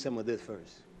going to eat some of this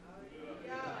first.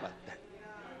 How about that?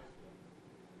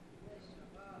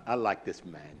 I like this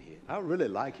man here. I really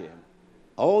like him.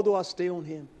 Although I stay on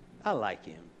him, I like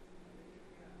him.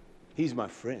 He's my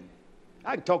friend.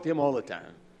 I can talk to him all the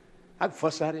time. I can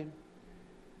fuss at him.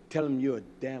 Tell him you're a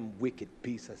damn wicked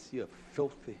piece. I see you're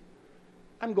filthy.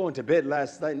 I'm going to bed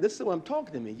last night, and this is what I'm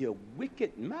talking to me. You're a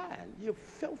wicked man. You're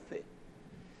filthy.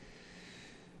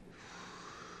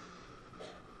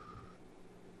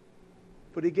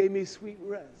 But he gave me sweet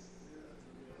rest.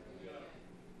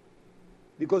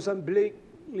 Because I'm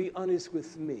blatantly honest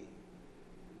with me.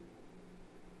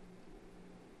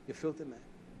 You filthy man.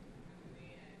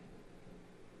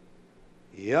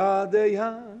 Yada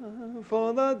ya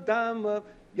for the dime of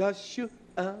Yeshua.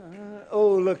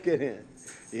 Oh, look at him.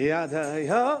 Yada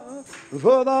ya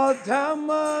for the dime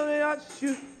of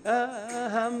Yeshua.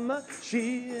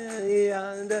 She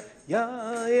yada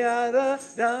ya yada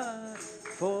da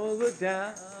for the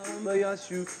dime of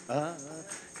Yeshua.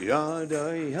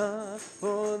 Yada ya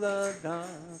for the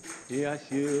dime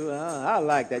Yeshua. I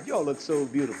like that. Y'all look so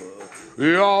beautiful.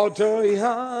 Yada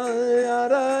ya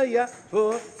yada ya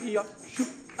for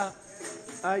Yeshua.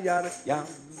 Yada ya.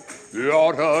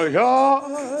 Yada ya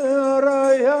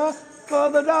yada ya for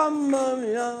the dime of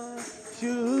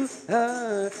Yeshua.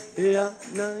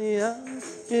 Yada ya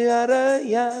yada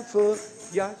ya for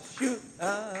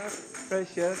Yeshua.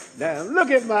 Precious lamb.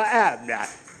 Look at my ab now.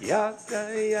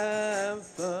 Yada ya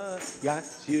for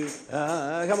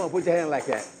Yeshua. Come on, put your hand like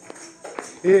that.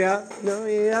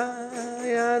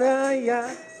 Yada ya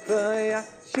for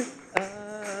Yeshua.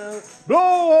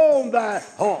 Blow on that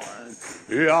horn.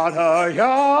 Yada ya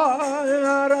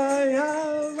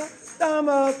dime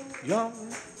of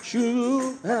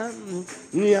Yeshua.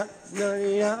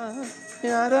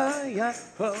 Yada ya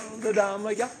for the dime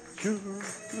of Yeshua.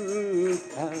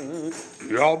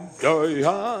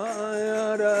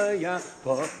 Yada ya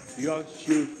for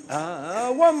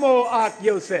Yeshua. One more act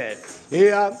you said.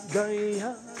 Yada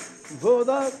ya for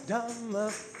the dime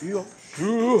of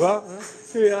Yeshua.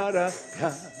 Yada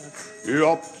ya.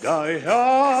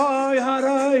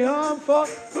 Yada ya for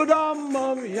the dime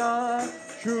of Yeshua.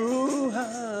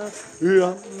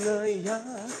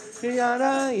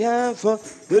 Yada ya for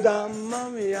the dime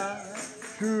of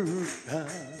Yeshua.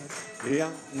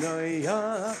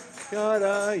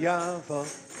 Yada ya for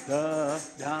the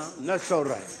dime. That's all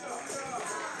right.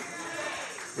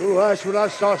 Oh, that's when I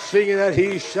start singing that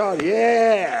he shot.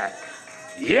 Yeah.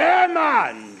 Yeah,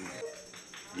 man.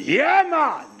 Yeah,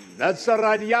 man. That's all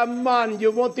right. Yeah, man.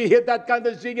 You want to hear that kind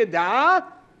of singing, huh?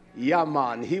 Yeah,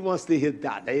 man. He wants to hear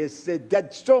that. He said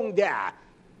that song there.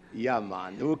 Yeah,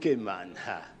 man. Okay, man.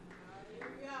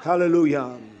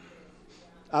 Hallelujah.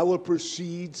 I will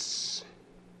proceed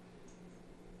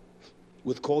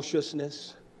with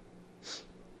cautiousness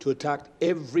to attack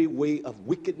every way of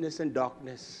wickedness and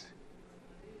darkness.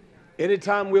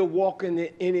 Anytime we're walking in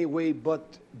any way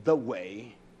but the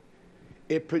way,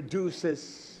 it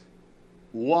produces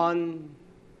one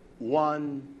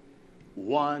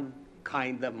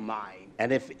kind of mind.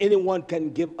 And if anyone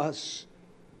can give us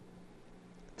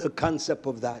the concept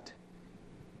of that,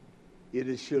 it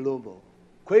is Shlomo.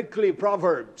 Quickly,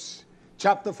 Proverbs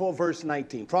chapter 4, verse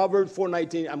 19. Proverbs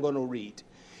 4:19, I'm going to read.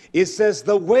 It says,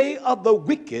 the way of the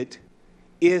wicked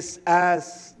is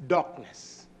as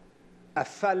darkness.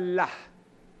 Afallah.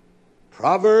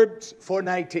 Proverbs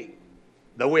 4:19.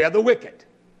 The way of the wicked.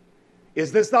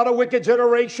 Is this not a wicked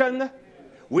generation?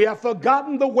 We have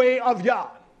forgotten the way of Yah.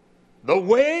 The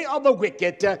way of the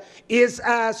wicked is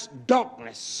as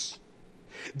darkness.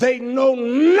 They know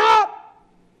not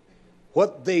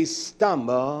what they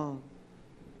stumble.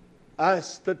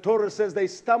 As the Torah says, they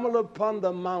stumble upon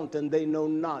the mountain. They know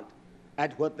not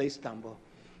at what they stumble.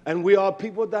 And we are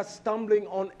people that's stumbling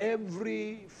on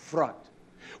every front.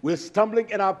 We're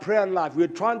stumbling in our prayer life. We're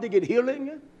trying to get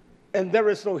healing, and there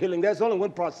is no healing. There's only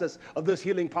one process of this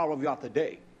healing power of Yah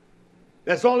today.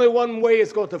 There's only one way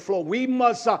it's going to flow. We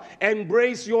must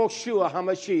embrace Yeshua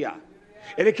HaMashiach.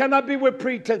 And it cannot be with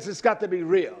pretense. It's got to be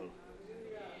real.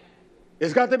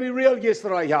 It's got to be real,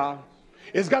 Yisrael.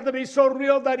 It's got to be so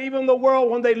real that even the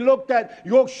world, when they looked at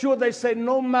Yeshua, they say,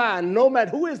 no man,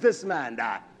 who is this man?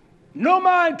 No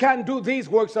man can do these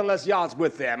works unless Yah's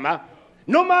with them.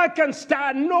 No man can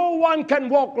stand, no one can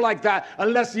walk like that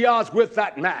unless Yah's with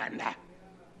that man.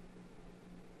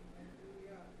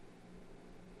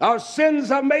 Our sins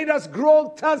have made us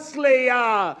grotesquely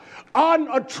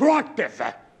unattractive.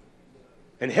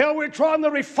 And here we're trying to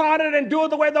refine it and do it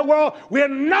the way of the world. We're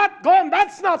not going,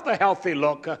 that's not the healthy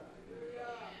look. I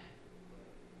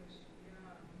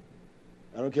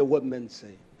don't care what men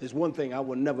say. There's one thing I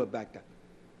will never back down.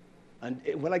 And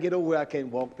when I get over where I can't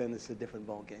walk, then it's a different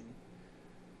ball game.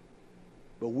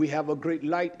 But we have a great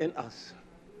light in us.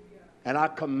 And I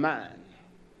command,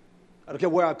 I don't care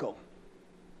where I go,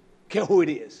 care who it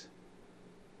is.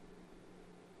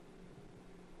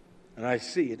 And I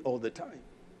see it all the time.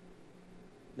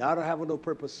 Now, I don't have no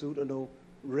purple suit or no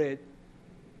red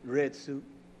suit.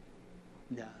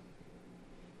 Nah.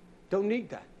 Don't need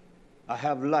that. I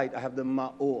have light. I have the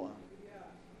ma'or.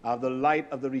 I have the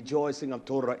light of the rejoicing of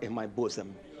Torah in my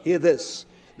bosom. Hear this.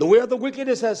 The way of the wicked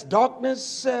is as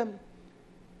darkness.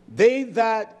 They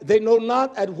know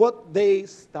not at what they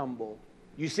stumble.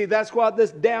 You see, that's why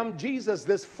this damn Jesus,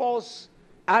 this false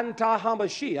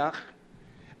anti-Hamashiach.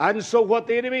 And so what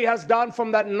the enemy has done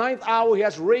from that 9th hour, he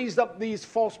has raised up these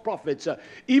false prophets.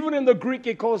 Even in the Greek,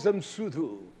 he calls them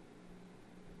pseudo,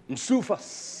 and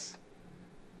sufas.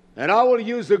 And I will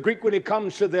use the Greek when it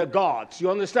comes to their gods.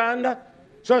 You understand?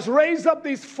 So it's raised up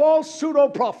these false pseudo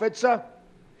prophets.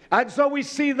 And so we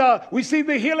see the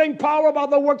healing power by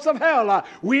the works of hell.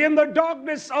 We're in the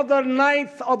darkness of the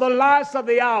 9th or the last of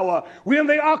the hour. We're in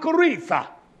the Akaritha.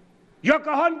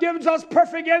 Yochanan gives us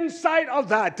perfect insight of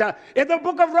that. In the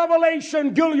book of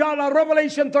Revelation, Giuliana,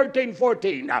 Revelation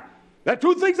 13:14. There are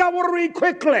two things I want to read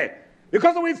quickly.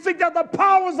 Because we think that the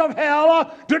powers of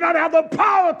hell do not have the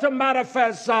power to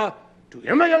manifest, to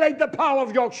emulate the power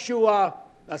of Yeshua.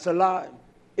 That's a lie.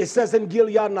 It says in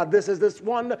Giuliana, this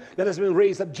one that has been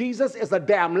raised up. Jesus is a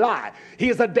damn lie. He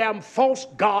is a damn false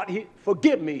God.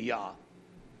 Forgive me, y'all.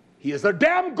 He is a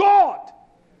damn God.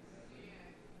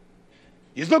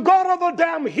 He's the God of the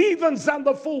damn heathens and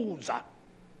the fools.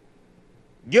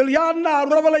 Giuliana,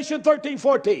 Revelation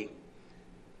 13:14.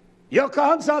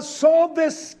 Yochanan saw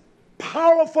this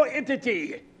powerful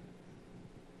entity.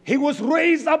 He was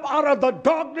raised up out of the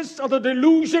darkness of the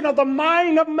delusion of the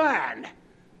mind of man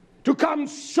to come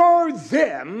serve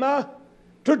them,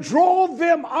 to draw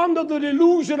them under the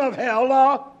delusion of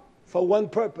hell for one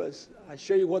purpose. I'll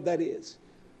show you what that is.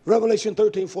 Revelation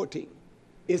 13:14.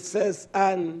 It says,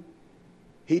 and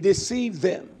he deceived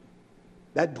them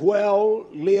that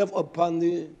live upon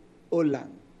the Olam.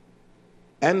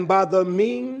 And by the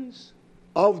means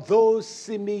of those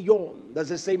Simeon. Does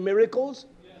it say miracles?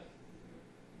 Yes.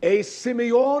 A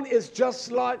Simeon is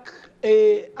just like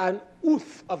an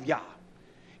Uth of Yah.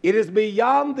 It is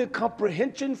beyond the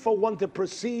comprehension for one to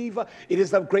perceive. It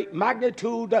is of great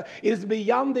magnitude. It is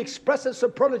beyond the expressive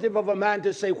superlative of a man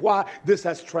to say why this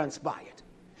has transpired.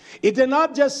 It did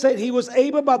not just say he was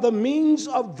able by the means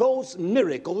of those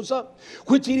miracles,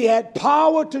 which he had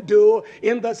power to do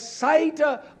in the sight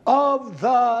of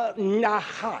the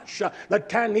Nahash, the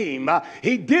Tanim.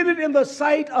 He did it in the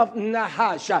sight of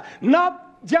Nahash,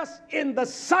 not just in the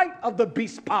sight of the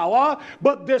beast power,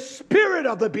 but the spirit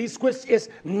of the beast, which is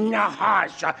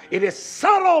Nahash. It is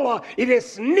subtle, it is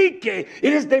sneaky, it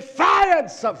is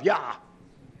defiance of Yah.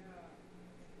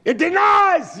 It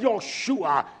denies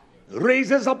Yeshua.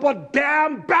 Raises up a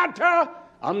damn batter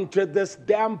unto this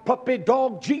damn puppy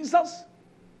dog Jesus.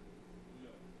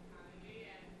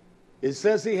 It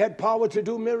says he had power to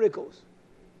do miracles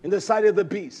in the sight of the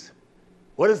beast.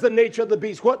 What is the nature of the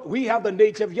beast? What we have the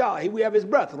nature of Yah. We have his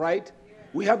breath, right?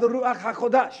 We have the Ruach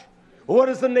HaKodesh. What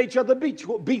is the nature of the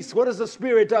beast? What is the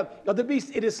spirit of the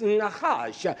beast? It is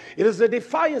Nahash. It is the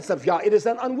defiance of Yah. It is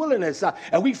an unwillingness.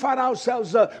 And we find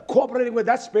ourselves cooperating with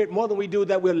that spirit more than we do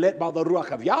that we're led by the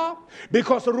Ruach of Yah.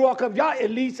 Because the Ruach of Yah, it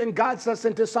leads and guides us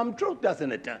into some truth,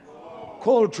 doesn't it?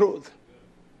 Cold truth.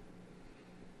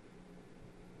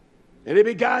 And it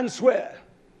begins where?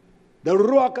 The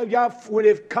Ruach of Yah, when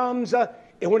it comes, and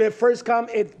when it first comes,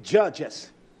 it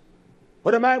judges.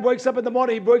 When a man wakes up in the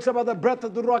morning, he wakes up by the breath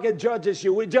of the Ruach, it judges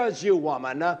you. We judge you,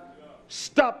 woman.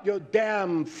 Stop your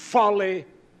damn folly.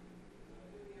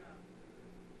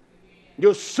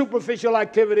 Your superficial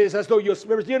activities as though you're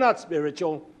spiritual. You're not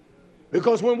spiritual.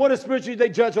 Because when one is spiritual, they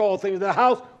judge all things. The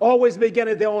house always begin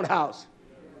at their own house.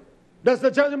 Does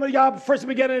the judgment of Yah first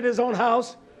begin at his own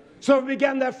house? So if it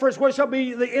began that first, where shall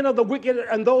be the end of the wicked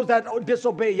and those that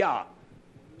disobey Yah?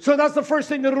 So that's the first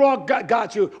thing the Ruach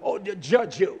got you,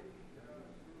 judge you.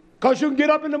 Because you can get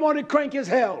up in the morning cranky as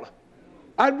hell,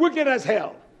 and wicked as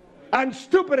hell, and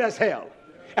stupid as hell.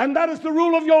 And that is the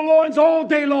rule of your loins all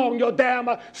day long, your damn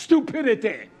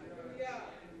stupidity.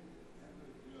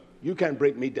 You can't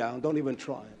break me down. Don't even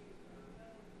try it.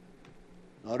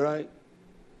 All right?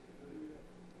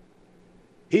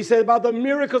 He said about the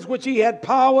miracles which he had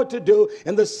power to do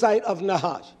in the sight of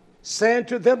Nahash, saying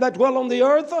to them that dwell on the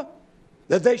earth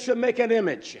that they should make an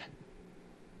image.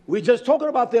 We're just talking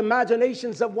about the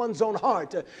imaginations of one's own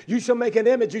heart. You shall make an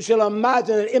image. You shall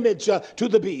imagine an image to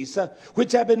the beast,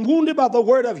 which have been wounded by the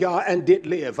word of Yah and did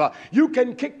live. You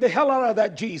can kick the hell out of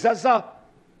that Jesus.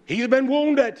 He's been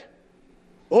wounded.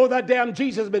 Oh, that damn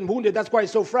Jesus has been wounded. That's why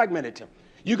he's so fragmented.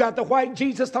 You got the white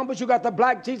Jesus thumpers, you got the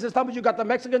black Jesus thumpers, you got the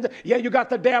Mexicans. Yeah, you got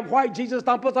the damn white Jesus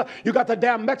thumpers, you got the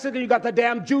damn Mexican, you got the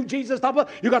damn Jew Jesus thumper,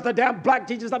 you got the damn black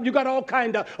Jesus thumper, you got all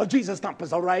kind of Jesus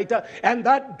thumpers, all right? And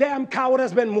that damn coward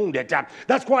has been wounded.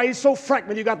 That's why he's so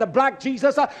fragmented. You got the black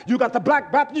Jesus, you got the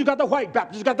black Baptist, you got the white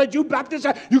Baptist, you got the Jew Baptist,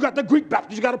 you got the Greek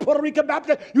Baptist, you got the Puerto Rican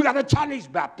Baptist, you got the Chinese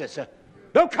Baptist.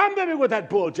 Don't come to me with that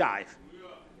bull jive.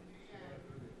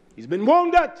 He's been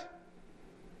wounded.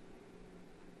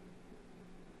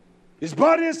 His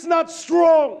body is not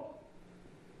strong.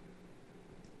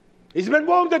 He's been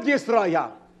wounded,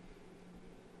 Yisrael.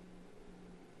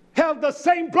 Hell, the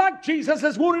same black Jesus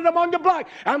is wounded among the black.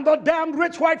 And the damn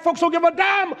rich white folks don't give a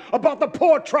damn about the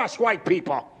poor trash white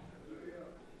people.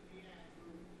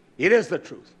 It is the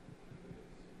truth.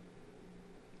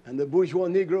 And the bourgeois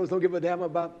Negroes don't give a damn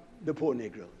about the poor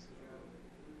Negroes.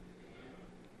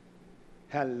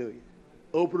 Hallelujah.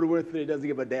 Oprah Winfrey doesn't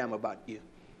give a damn about you.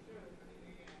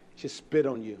 Just spit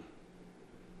on you.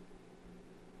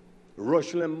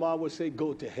 Rush Limbaugh would say,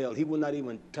 go to hell. He will not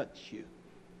even touch you.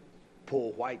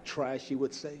 Poor white trash, he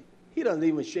would say. He doesn't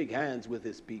even shake hands with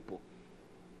his people.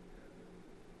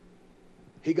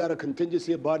 He got a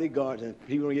contingency of bodyguards, and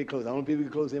people don't get close. The only people who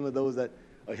get close to him are those that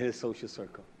are in his social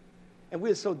circle. And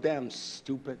we're so damn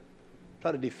stupid.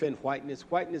 Try to defend whiteness.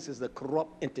 Whiteness is the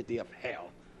corrupt entity of hell.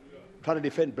 Try to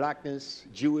defend blackness,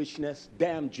 Jewishness,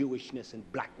 damn Jewishness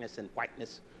and blackness and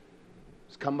whiteness.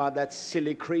 It's come out that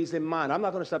silly, crazy mind. I'm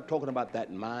not going to stop talking about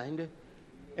that mind.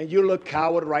 And you little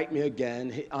coward, write me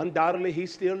again. Undoubtedly,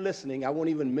 he's still listening. I won't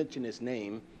even mention his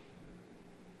name.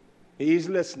 He's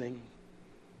listening.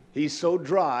 He's so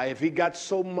dry. If he got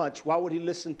so much, why would he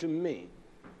listen to me?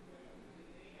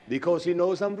 Because he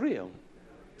knows I'm real.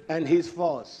 And he's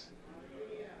false.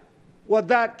 Well,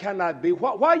 that cannot be.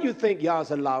 Why do you think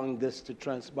Yah's allowing this to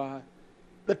transpire?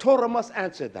 The Torah must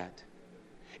answer that.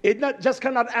 It just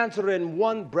cannot answer in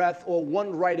one breath or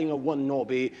one writing or one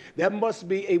nobi. There must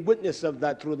be a witness of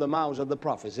that through the mouths of the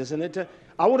prophets, isn't it?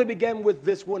 I want to begin with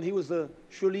this one. He was a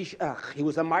shulish ach. He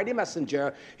was a mighty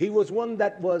messenger. He was one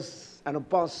that was an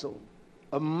apostle,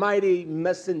 a mighty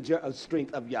messenger of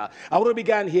strength of Yah. I want to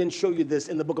begin here and show you this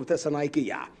in the book of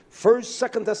Thessalonica. First,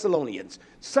 Second Thessalonians.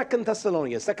 Second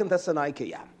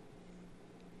Thessalonica.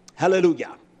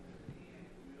 Hallelujah.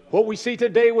 What we see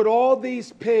today with all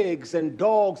these pigs and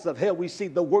dogs of hell, we see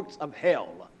the works of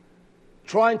hell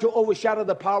trying to overshadow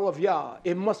the power of Yah.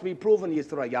 It must be proven,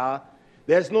 Yisrael.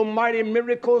 There's no mighty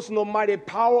miracles, no mighty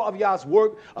power of Yah's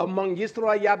work among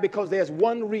Yisrael because there's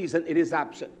one reason it is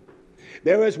absent.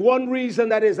 There is one reason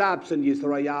that is absent,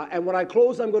 Yisrael. And when I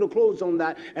close, I'm going to close on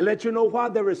that and let you know why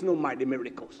there is no mighty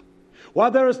miracles. Why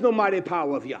there is no mighty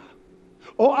power of Yah.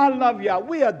 Oh, I love Yah.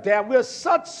 We're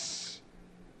such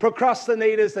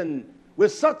procrastinators and we're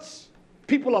such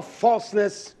people of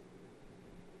falseness.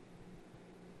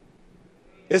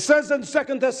 It says in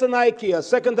 2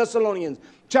 Thessalonians,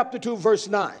 chapter 2, verse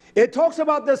 9. It talks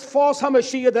about this false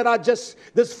Hamashiach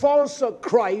this false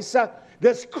Christ,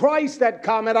 this Christ that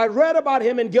come, and I read about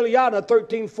him in Gilead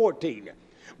 13:14.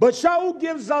 But Shaul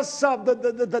gives us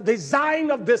the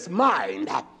design of this mind.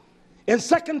 In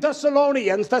 2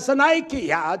 Thessalonians,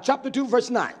 chapter 2, verse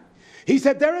 9. He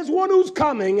said, there is one who's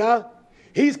coming.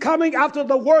 He's coming after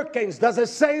the workings. Does it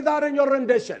say that in your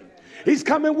rendition? He's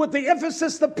coming with the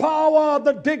emphasis, the power,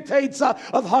 the dictates of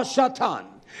Hashatan.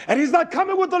 And he's not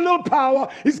coming with a little power.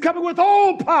 He's coming with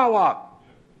all power.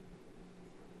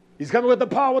 He's coming with the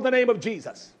power of the name of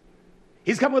Jesus.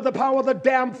 He's coming with the power of the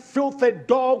damn filthy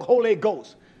dog Holy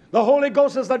Ghost. The Holy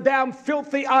Ghost is the damn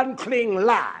filthy, unclean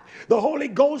lie. The Holy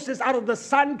Ghost is out of the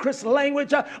Sanskrit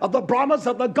language of the Brahmas,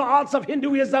 of the gods of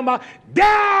Hinduism.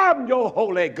 Damn your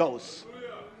Holy Ghost.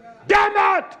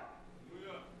 Damn it.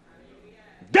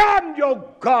 Damn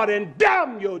your God and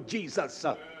damn your Jesus.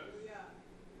 The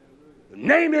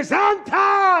name is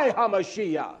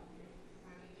Anti-Hamashiach.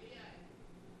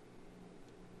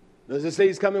 Does it say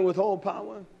he's coming with all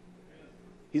power?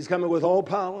 He's coming with all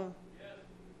power.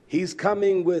 He's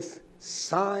coming with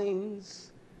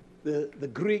signs, the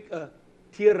Greek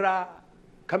tira,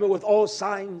 coming with all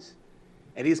signs,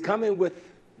 and he's coming with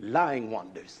lying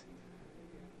wonders.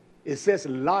 It says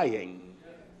lying,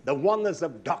 the wonders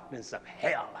of darkness of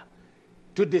hell,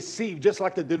 to deceive, just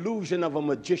like the delusion of a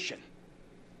magician.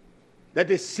 that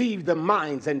deceive the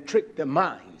minds and trick the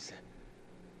minds.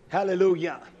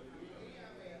 Hallelujah.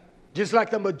 Just like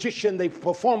the magician, they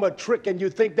perform a trick and you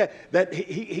think that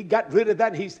he got rid of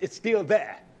that, it's still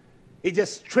there. He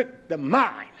just tricked the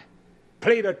mind,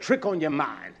 played a trick on your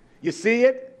mind. You see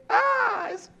it? Ah,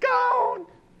 it's gone.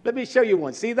 Let me show you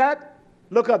one. See that?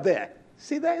 Look up there.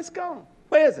 See that? It's gone.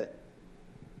 Where is it?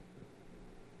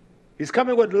 He's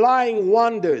coming with lying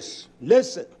wonders.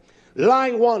 Listen,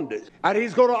 lying wonders. And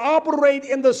he's going to operate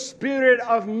in the spirit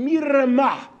of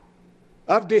mirama,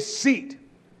 of deceit.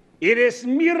 It is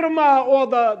mirama, or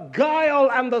the guile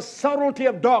and the subtlety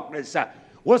of darkness.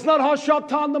 Was not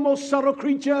Hashatan the most subtle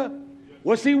creature?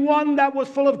 Was he one that was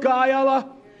full of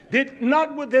guile? Did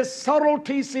not with his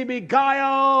subtleties he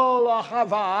beguile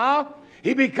Hava?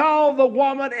 He beguiled the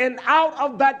woman, and out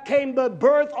of that came the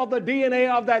birth of the DNA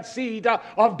of that seed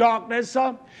of darkness.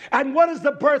 And what is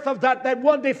the birth of that? That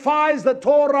one defies the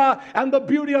Torah and the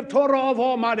beauty of Torah of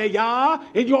Almighty Yah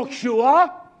in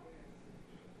Yeshua.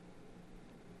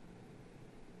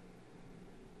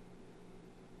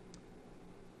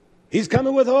 He's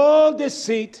coming with all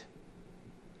deceit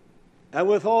and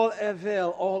with all evil,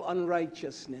 all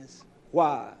unrighteousness.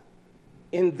 Why?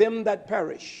 In them that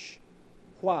perish.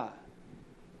 Why?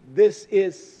 This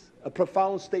is a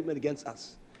profound statement against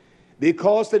us.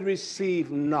 Because they receive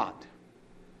not.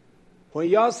 When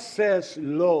Yah says,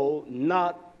 lo,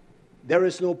 not, there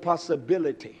is no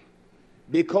possibility.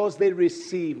 Because they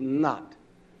receive not.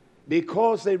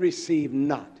 Because they receive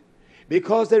not.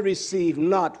 Because they receive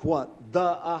not what? The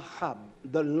ahab,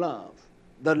 the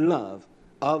love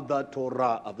of the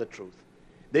Torah of the truth.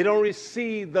 They don't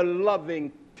receive the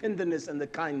loving tenderness and the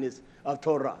kindness of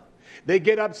Torah. They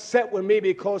get upset with me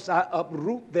because I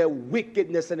uproot their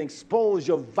wickedness and expose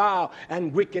your vile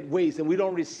and wicked ways, and we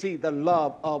don't receive the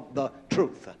love of the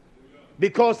truth.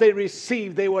 Because they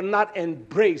received, they will not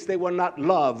embrace, they will not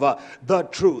love the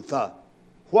truth.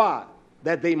 Why?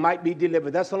 That they might be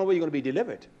delivered. That's the only way you're going to be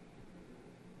delivered.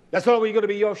 That's the only way you're going to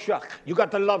be your shuck. You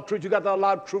got to love truth. You got to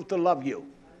allow truth to love you.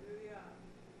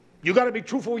 You got to be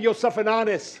truthful with yourself and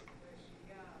honest.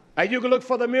 And you can look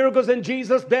for the miracles in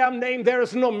Jesus' damn name. There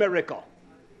is no miracle.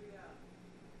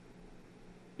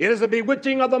 It is a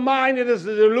bewitching of the mind. It is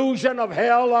the delusion of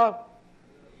hell.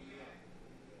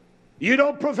 You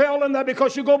don't prevail in that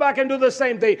because you go back and do the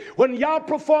same thing. When Yah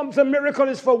performs a miracle,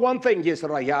 it's for one thing,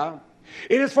 Yisrael.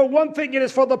 It is for one thing. It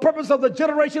is for the purpose of the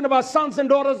generation of our sons and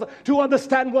daughters to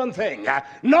understand one thing.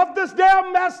 Not this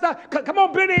damn master. Come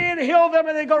on, Benny, and heal them,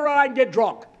 and they go around and get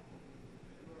drunk.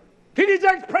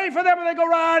 TDJs pray for them, and they go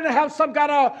around and have some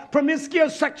kind of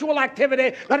promiscuous sexual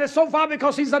activity that is so far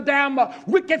because he's a damn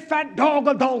wicked fat dog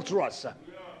adulterous.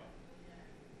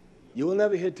 You will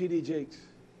never hear T.D. Jakes.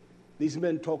 These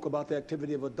men talk about the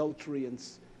activity of adultery and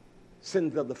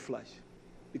sins of the flesh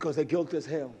because they're guilty as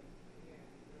hell.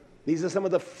 These are some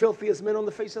of the filthiest men on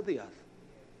the face of the earth.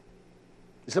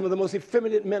 Some of the most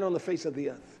effeminate men on the face of the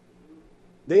earth.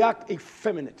 They act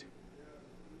effeminate.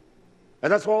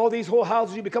 And that's why all these whole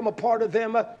houses, you become a part of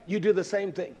them, you do the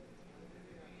same thing.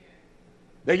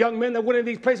 They're young men that went in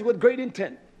these places with great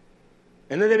intent.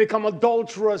 And then they become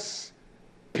adulterous,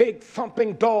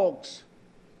 pig-thumping dogs.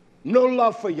 No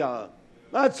love for Yah.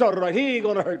 That's all right. He ain't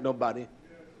going to hurt nobody.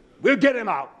 We'll get him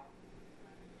out.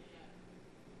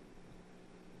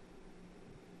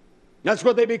 That's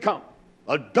what they become.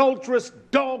 Adulterous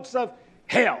dogs of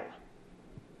hell.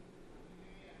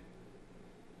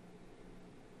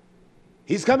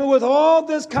 He's coming with all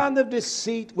this kind of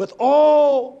deceit, with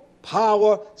all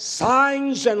power,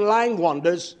 signs, and lying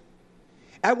wonders,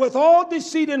 and with all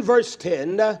deceit in verse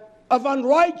 10 of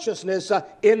unrighteousness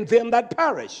in them that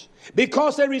perish,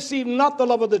 because they receive not the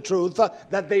love of the truth,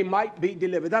 that they might be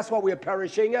delivered. That's why we are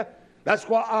perishing. That's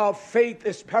why our faith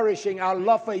is perishing. Our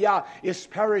love for Yah is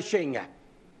perishing,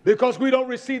 because we don't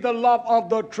receive the love of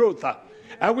the truth.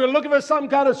 And we're looking for some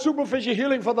kind of superficial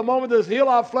healing for the moment to heal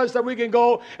our flesh, that we can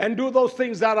go and do those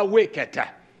things that are wicked.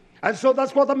 And so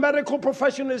that's what the medical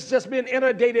profession is just being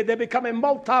inundated. They're becoming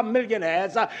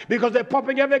multi-millionaires because they're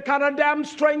pumping every kind of damn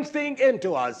strange thing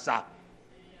into us.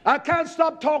 I can't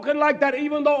stop talking like that,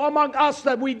 even though among us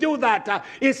that we do that.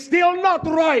 It's still not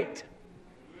right.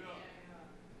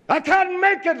 I can't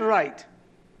make it right.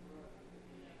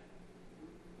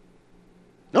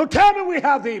 Don't tell me we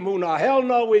have the emunah. Hell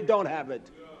no, we don't have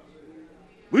it.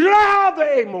 We don't have the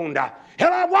emunah.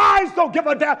 Hell, our wives don't give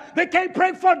a damn. They can't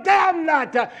pray for damn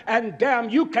that. And damn,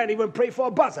 you can't even pray for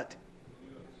a buzzard.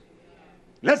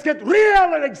 Let's get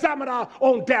real and examine our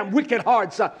own damn wicked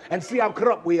hearts and see how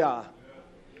corrupt we are.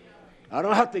 I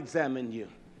don't have to examine you.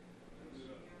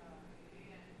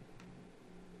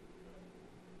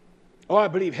 Oh, I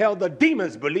believe. Hell, the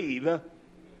demons believe,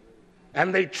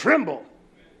 and they tremble.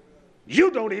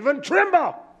 You don't even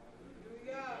tremble.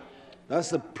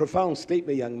 That's a profound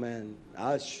statement, young man.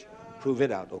 I'll prove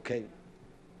it out, okay?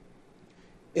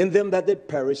 In them that did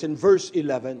perish, in verse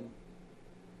 11,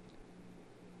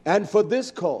 and for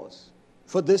this cause,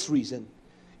 for this reason,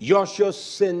 you shall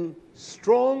sin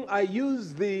strong. I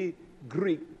use the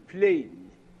Greek,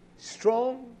 plain,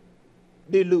 strong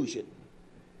delusion.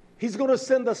 He's going to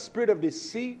send the spirit of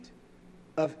deceit,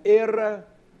 of error,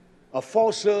 of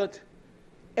falsehood.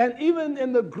 And even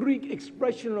in the Greek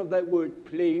expression of that word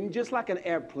plane, just like an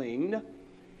airplane,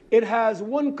 it has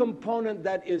one component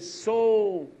that is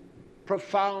so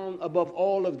profound above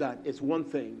all of that. It's one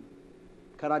thing.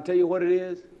 Can I tell you what it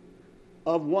is?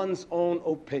 Of one's own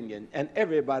opinion. And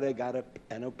everybody got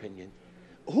an opinion.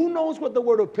 Who knows what the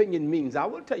word opinion means? I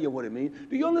will tell you what it means.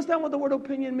 Do you understand what the word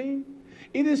opinion means?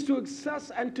 It is to assess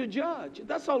and to judge.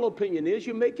 That's all opinion is.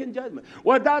 You're making judgment.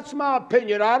 Well, that's my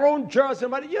opinion. I don't judge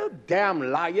somebody. You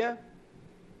damn liar.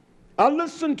 I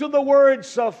listen to the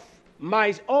words of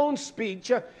my own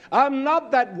speech. I'm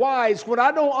not that wise. When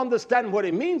I don't understand what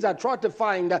it means, I try to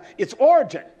find its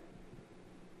origin.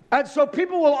 And so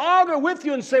people will argue with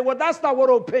you and say, well, that's not what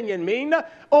opinion means.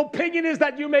 Opinion is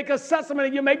that you make assessment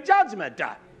and you make judgment.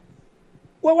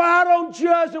 Well, I don't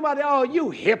judge nobody. Oh, you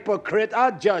hypocrite.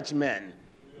 I judge men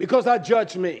because I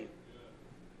judge me.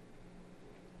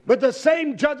 But the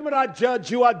same judgment I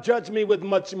judge you, I judge me with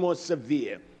much more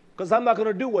severe, because I'm not going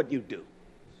to do what you do.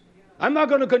 I'm not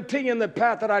going to continue in the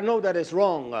path that I know that is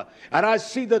wrong, and I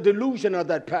see the delusion of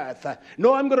that path.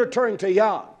 No, I'm going to turn to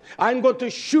Yah. I'm going to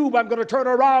shub. I'm going to turn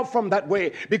around from that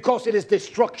way, because it is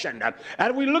destruction.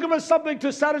 And we're looking for something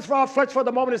to satisfy our flesh for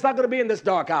the moment. It's not going to be in this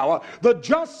dark hour. The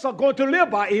just are going to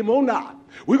live by emunah.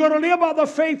 We're going to live by the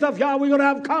faith of Yah. We're going to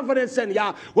have confidence in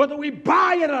Yah, whether we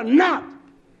buy it or not.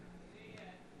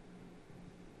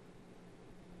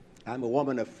 I'm a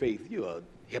woman of faith. You're a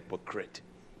hypocrite.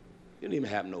 You don't even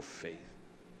have no faith.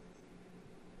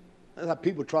 That's how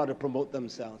people try to promote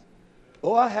themselves.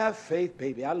 Oh, I have faith,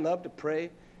 baby. I love to pray.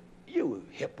 You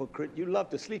hypocrite. You love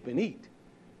to sleep and eat.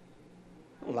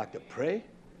 You don't like to pray.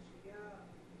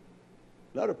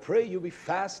 Love to pray. You'll be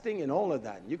fasting and all of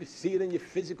that. You can see it in your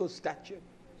physical stature.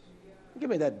 Give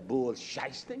me that bull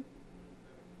shysting.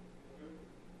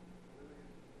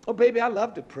 Oh, baby, I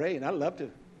love to pray, and I love to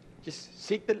just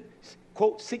seek the,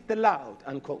 quote, seek the loud,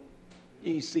 unquote.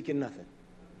 You ain't seeking nothing.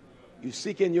 You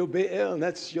seeking your Baal, and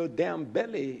that's your damn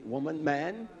belly, woman,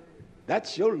 man.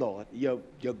 That's your Lord, your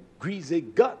greasy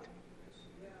gut.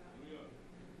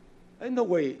 Ain't no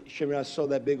way, Shimmy, I saw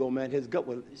that big old man, his gut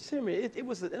was, Shimmy, it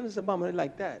was a moment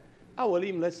like that. I will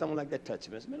even let someone like that touch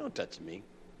me. I said, man, don't touch me.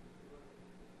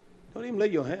 Don't even lay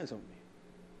your hands on me.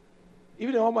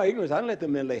 Even in all my ignorance, I don't let the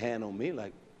men lay hand on me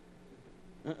like,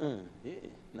 yeah,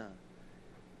 nah.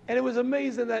 And it was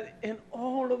amazing that in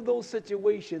all of those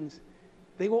situations,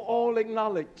 they will all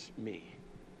acknowledge me.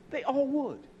 They all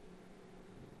would.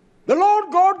 The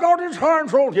Lord God got his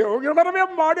hands on you. You're going to be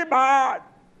a mighty man.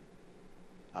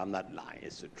 I'm not lying.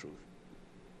 It's the truth.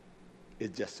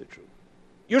 It's just the truth.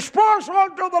 You're spiritual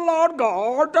to the Lord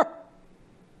God.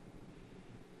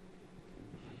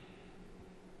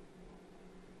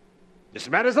 This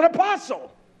man is an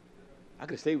apostle. I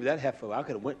could have stayed with that heifer. I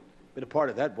could have been a part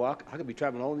of that walk. I could be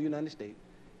traveling all over the United States.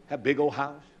 Have a big old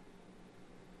house.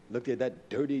 Looked at that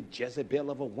dirty Jezebel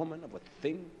of a woman, of a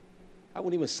thing. I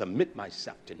wouldn't even submit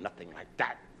myself to nothing like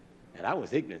that. And I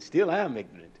was ignorant. Still am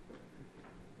ignorant.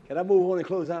 Can I move on and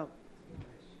close out?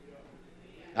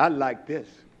 I like this.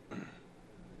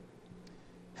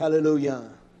 Hallelujah.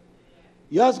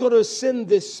 God's going to send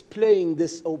this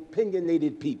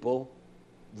opinionated people,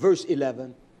 verse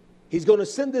 11. He's going to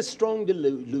send this strong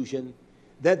delusion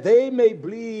that they may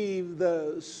believe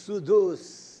the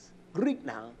pseudos, Greek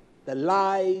now, the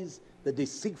lies, the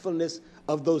deceitfulness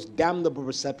of those damnable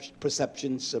precepts,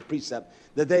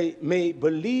 that they may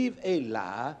believe a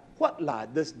lie. What lie?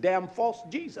 This damn false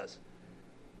Jesus.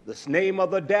 This name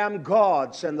of the damn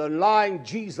gods and the lying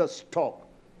Jesus talk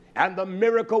and the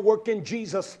miracle working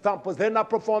Jesus thumpers. They're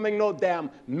not performing no damn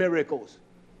miracles.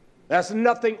 There's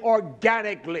nothing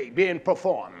organically being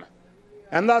performed.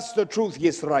 And that's the truth,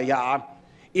 Yisrael.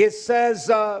 It says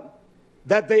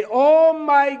that they all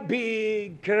might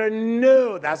be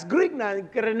krenu. That's Greek now,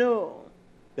 krenu.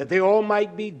 That they all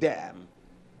might be damned.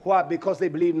 Why? Because they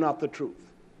believe not the truth.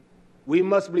 We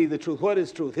must believe the truth. What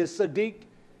is truth? His Sadiq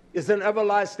is an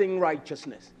everlasting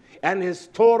righteousness. And his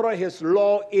Torah, his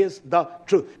law, is the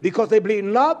truth. Because they believed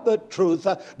not the truth,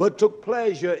 but took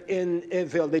pleasure in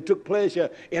evil. They took pleasure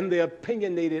in their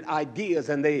opinionated ideas,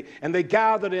 and they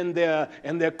gathered in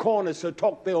their corners to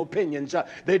talk their opinions.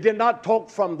 They did not talk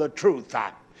from the truth.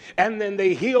 And then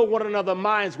they heal one another's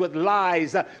minds with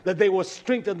lies, that they will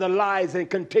strengthen the lies and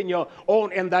continue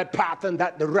on in that path and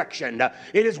that direction.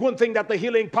 It is one thing that the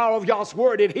healing power of God's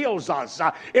word, it heals us.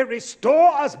 It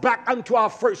restores us back unto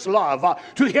our first love,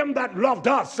 to him that loved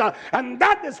us. And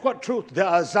that is what truth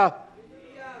does. It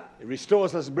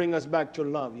restores us, brings us back to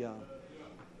love, y'all.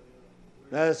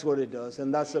 That's what it does.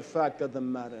 And that's the fact of the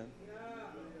matter.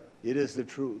 It is the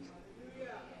truth.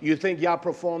 You think Yah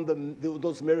performed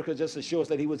those miracles just to show us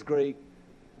that he was great?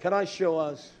 Can I show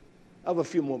us? I have a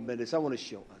few more minutes. I want to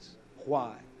show us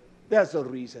why. There's a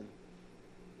reason.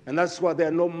 And that's why there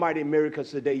are no mighty miracles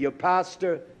today. Your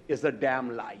pastor is a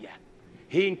damn liar.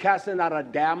 He ain't casting out a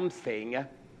damn thing.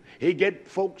 He get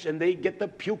folks and they get the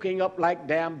puking up like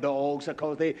damn dogs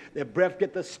because their breath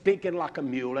get the stinking like a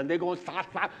mule, and they're going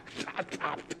stop.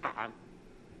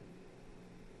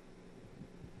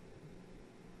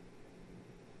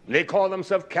 They call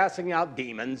themselves casting out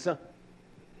demons.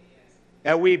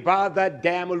 And we buy that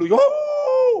damn illusion.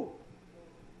 Oh!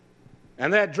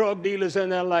 And that drug dealers in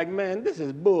there like, man, this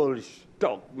is bullshit,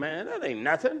 man. That ain't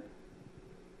nothing.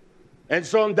 And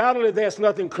so undoubtedly there's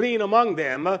nothing clean among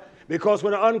them, because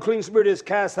when an unclean spirit is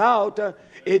cast out,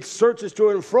 it searches to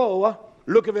and fro,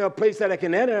 looking for a place that it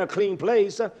can enter, a clean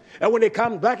place. And when it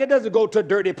comes back, it doesn't go to a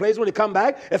dirty place. When it comes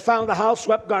back, it found the house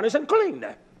swept, garnished, and cleaned.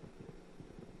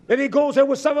 Then he goes there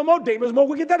with 7 more demons, more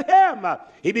wicked than him.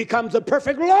 He becomes the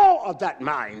perfect law of that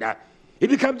mind. He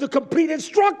becomes the complete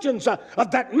instructions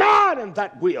of that mind and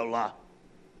that will.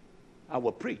 I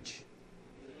will preach.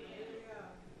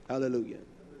 Hallelujah.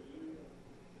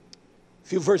 A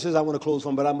few verses I want to close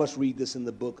on, but I must read this in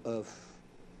the book of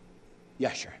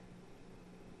Yashar.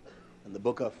 In the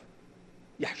book of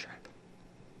Yashar.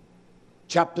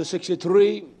 Chapter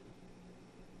 63.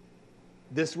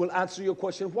 This will answer your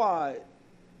question, why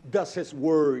does his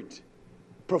word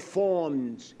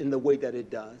performs in the way that it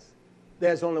does?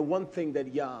 There's only one thing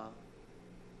that Yah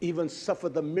even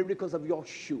suffered the miracles of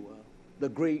Yeshua, the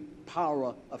great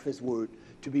power of his word,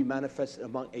 to be manifested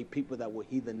among a people that were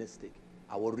heathenistic.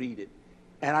 I will read it.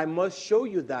 And I must show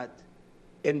you that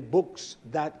in books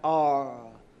that are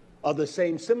of the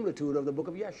same similitude of the book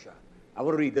of Yeshua. I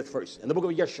will read this first. In the book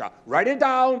of Yeshua, write it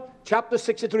down, chapter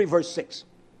 63, verse 6.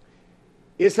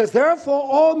 It says, therefore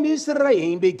all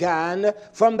Mizraim began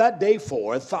from that day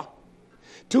forth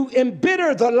to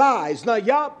embitter the lies. Now,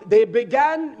 they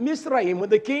began Mizraim when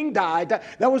the king died.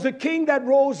 There was a king that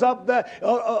rose up,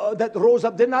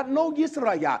 did not know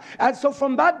Israel. And so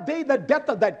from that day, the death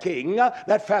of that king,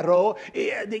 that Pharaoh,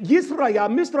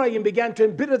 Mizraim began to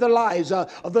embitter the lives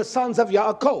of the sons of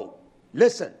Yaakov.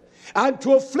 Listen. And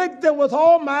to afflict them with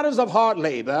all matters of hard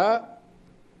labor,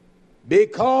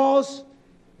 because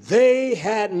they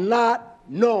had not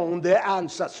known their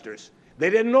ancestors. They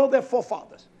didn't know their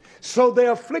forefathers. So they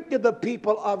afflicted the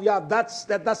people of Yah.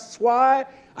 That's why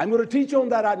I'm going to teach on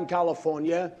that out in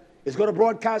California. It's going to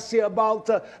broadcast here about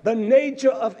the nature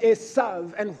of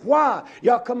Esav and why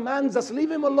Yah commands us,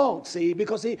 leave him alone, see,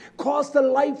 because he caused the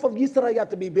life of Israel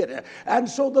to be bitter. And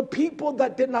so the people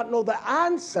that did not know the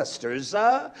ancestors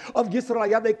of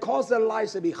Israel, they caused their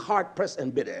lives to be hard-pressed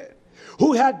and bitter,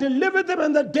 who had delivered them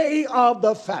in the day of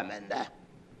the famine.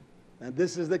 And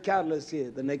this is the catalyst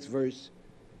here, the next verse.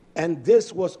 And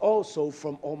this was also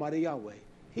from Almighty Yahweh.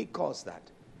 He caused that.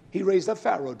 He raised up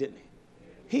Pharaoh, didn't he?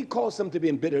 He caused them to be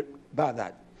embittered by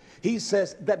that. He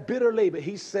says that bitter labor,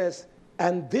 he says,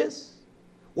 and this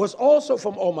was also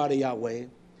from Almighty Yahweh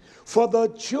for the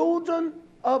children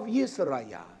of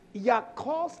Israel. Yah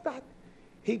caused that.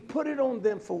 He put it on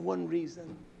them for one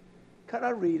reason. Can I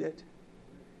read it?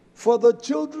 For the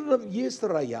children of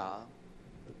Israel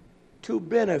to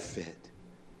benefit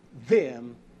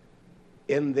them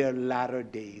in their latter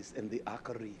days, in the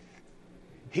Akarith.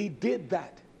 He did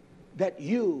that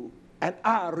you and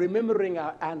I, remembering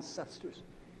our ancestors,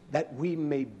 that we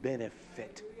may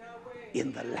benefit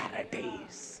in the latter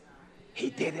days. He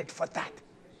did it for that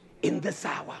in this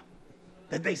hour,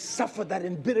 that they suffer that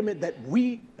embitterment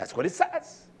that's what it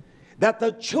says, that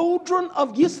the children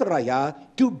of Israel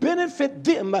to benefit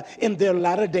them in their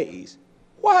latter days.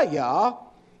 Why, Yah?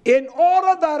 In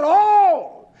order that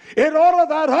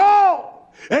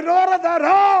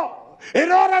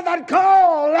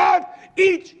call out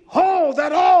each whole,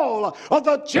 that all of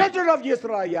the children of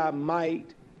Israel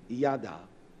might yada.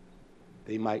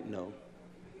 They might know.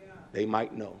 They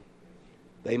might know.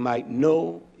 They might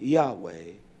know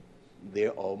Yahweh,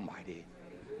 their Almighty.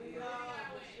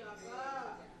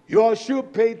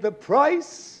 Yeshua paid the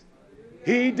price.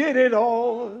 He did it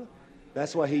all.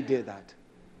 That's why he did that.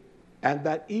 And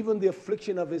that even the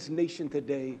affliction of his nation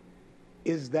today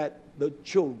is that the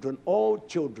children, all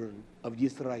children of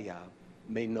Israel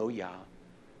may know Yah.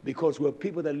 Because we're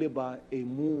people that live by a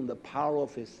moon, the power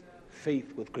of his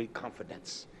faith with great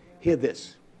confidence. Hear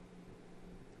this.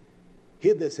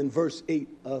 Hear this in verse 8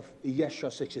 of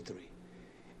Yeshua 63.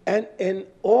 And in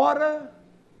order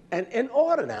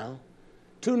now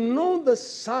to know the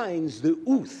signs, the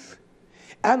oath,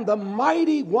 and the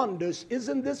mighty wonders,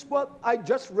 isn't this what I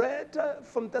just read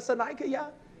from Thessalonica? Yeah?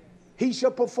 He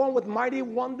shall perform with mighty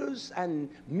wonders and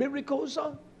miracles.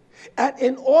 And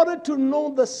in order to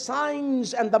know the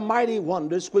signs and the mighty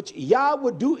wonders which Yah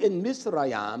would do in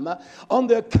Mizraim on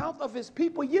the account of his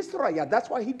people Yisrael, that's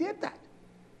why he did that.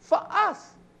 For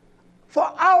us, for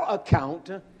our account,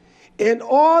 in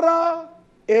order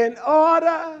that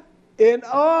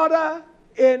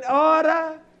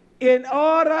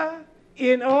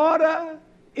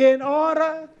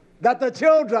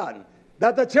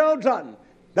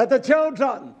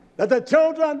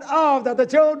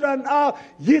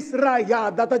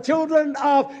the children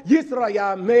of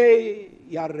Yisrael may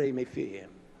fear him.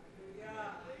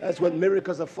 That's what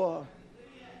miracles are for,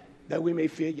 that we may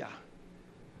fear Yah.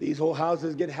 These whole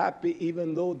houses get happy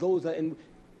even though those are in,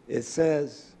 it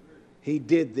says he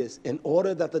did this in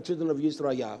order that the children of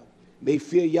Israel may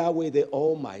fear Yahweh the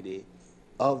Almighty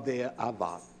of their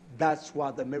Avad. That's why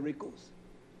the miracles.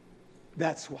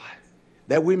 That's why.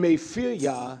 That we may fear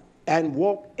Yah and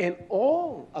walk in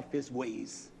all of his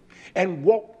ways. And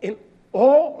walk in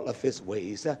all of his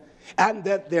ways. And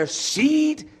that their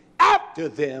seed after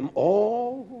them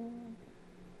all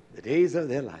the days of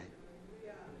their life.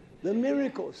 The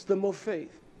miracles, the more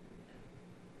faith.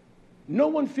 No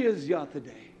one fears Yah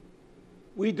today.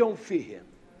 We don't fear him.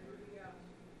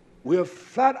 We're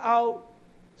flat out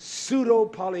pseudo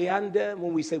polyandr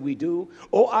when we say we do.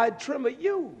 Oh, I tremble,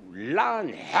 you lying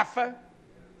heifer.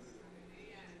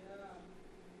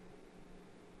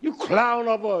 You clown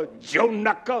of a Joe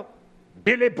Knucker,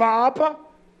 Billy Bob.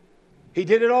 He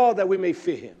did it all that we may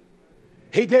fear him.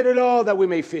 He did it all that we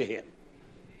may fear him.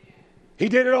 He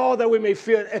did it all that we may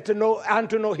fear and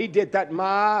to know he did that.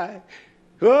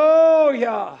 Oh,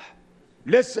 yeah.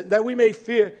 Listen, that we may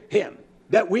fear him.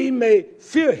 That we may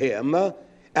fear him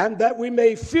and that we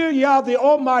may fear Yah, the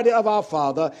Almighty of our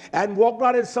Father, and walk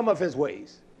not in some of his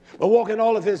ways, but walk in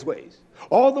all of his ways.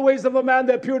 All the ways of a man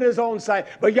that pure in his own sight,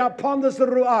 but Yah ponders the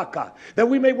Ruach, that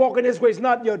we may walk in his ways,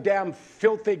 not your damn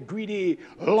filthy, greedy,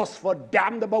 lustful,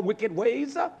 damnable, wicked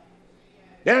ways.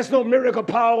 There's no miracle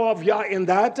power of Yah in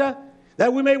that.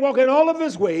 That we may walk in all of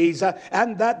his ways,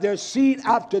 and that their seed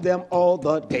after them all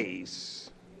the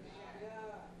days.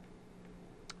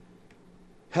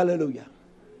 Hallelujah.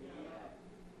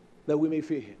 That we may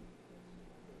fear him.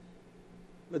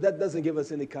 But that doesn't give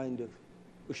us any kind of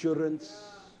assurance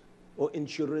or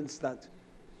insurance that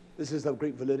this is of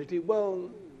great validity. Well,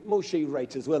 Moshe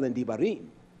writes as well in Devarim,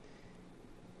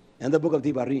 and the book of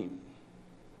Devarim.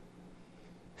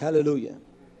 Hallelujah.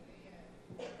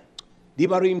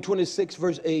 Devarim 26,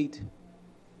 verse 8.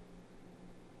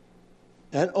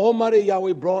 And Almighty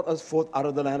Yahweh brought us forth out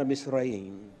of the land of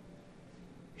Mizraim.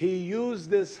 He used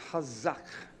this hazak,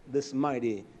 this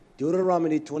mighty,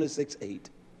 Deuteronomy 26, 8.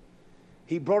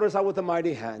 He brought us out with a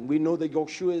mighty hand. We know that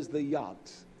Yeshua is the Yad,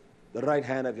 the right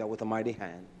hand of Yah with a mighty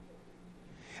hand.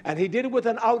 And he did it with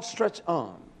an outstretched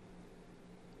arm.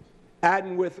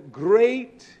 And with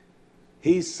great,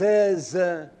 he says,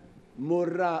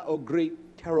 murah, or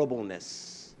great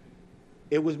terribleness.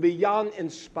 It was beyond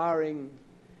inspiring.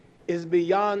 It's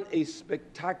beyond a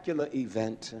spectacular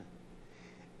event.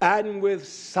 And with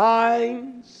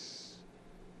signs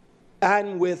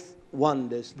and with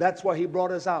wonders. That's why he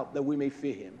brought us out, that we may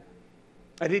fear him.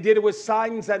 And he did it with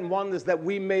signs and wonders that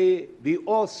we may be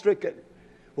awe-stricken.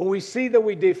 When we see that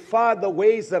we defy the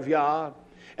ways of Yah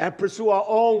and pursue our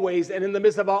own ways, and in the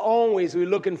midst of our own ways, we're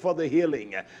looking for the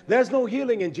healing. There's no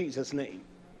healing in Jesus' name.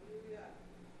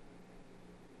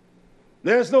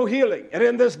 There's no healing. And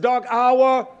in this dark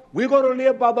hour, we're going to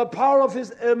live by the power of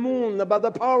his emun, by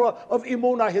the power of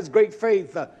emunah, his great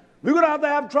faith. We're going to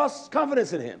have trust,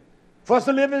 confidence in him. For us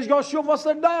to live is Yeshua, for us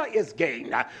to die is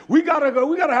gain. We got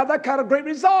to have that kind of great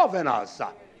resolve in us.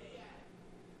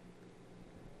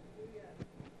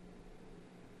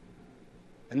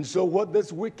 And so what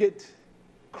this wicked,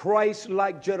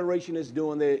 Christ-like generation is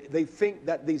doing, they think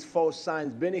that these false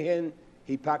signs, Benny Hinn,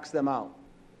 he packs them out.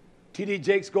 T.D.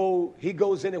 Jakes he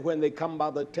goes anywhere and they come by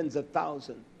the tens of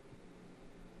thousands.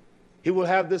 He will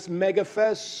have this mega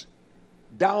fest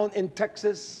down in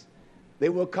Texas They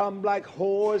will come like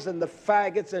whores and the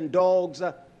faggots and dogs.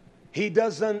 He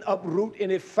doesn't uproot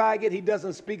any faggot. He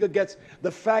doesn't speak against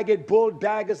the faggot, bull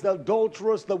daggers, the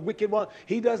adulterers, the wicked one.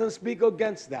 He doesn't speak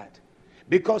against that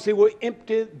because he will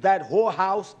empty that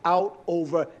whorehouse out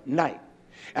overnight.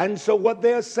 And so what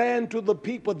they're saying to the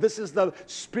people, this is the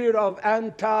spirit of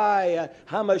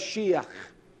anti-Hamashiach.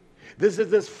 This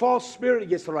is this false spirit,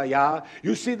 Yisrael.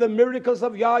 You see the miracles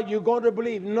of Yah, you're going to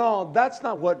believe. No, that's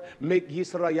not what make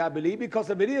Yisrael believe, because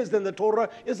if it is, then the Torah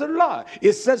is a lie.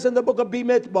 It says in the book of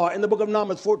Bimidbar, in the book of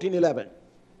Numbers 14:11.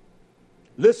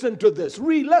 Listen to this.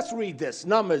 Let's read this.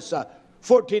 Numbers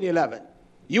 14:11.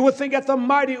 You would think at the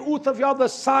mighty oath of Yah, the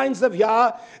signs of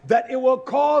Yah, that it will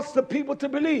cause the people to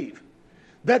believe.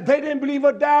 That they didn't believe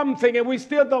a damn thing, and we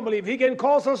still don't believe. He can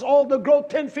cause us all to grow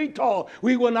 10 feet tall.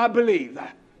 We will not believe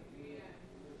that.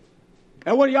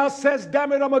 And when Yah says,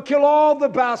 damn it, I'm going to kill all the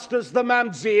bastards, the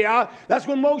Mamzir, that's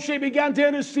when Moshe began to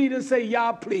intercede and say,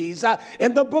 Yah, please.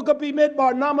 In the book of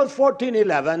Bimidbar, Numbers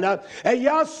 14:11, and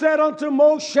Yah said unto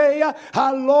Moshe,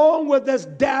 how long will this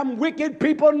damn wicked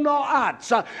people not?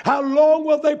 How long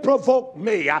will they provoke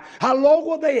me? How long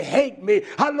will they hate me?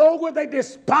 How long will they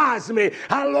despise me?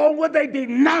 How long will they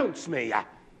denounce me?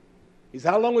 He said,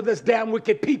 how long will this damn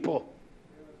wicked people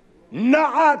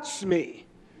not me?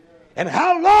 And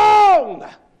how long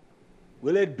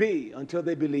will it be until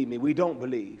they believe me? We don't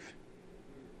believe.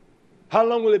 How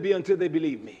long will it be until they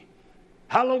believe me?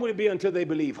 How long will it be until they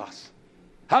believe us?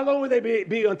 How long will they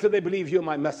be until they believe you're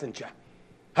my messenger?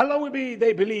 How long will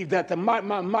they believe that my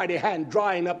mighty hand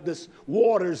drying up this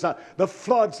waters, the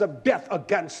floods of death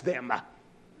against them?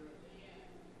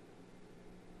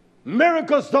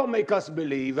 Miracles don't make us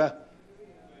believe.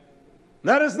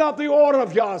 That is not the order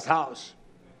of Yah's house.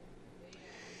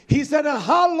 He said,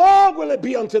 how long will it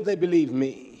be until they believe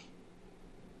me?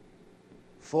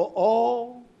 For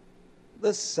all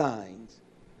the signs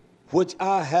which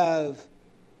I have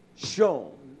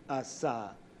shown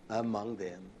Asa among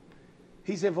them.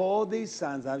 He said, for all these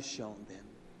signs I've shown them,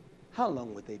 how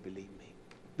long would they believe me?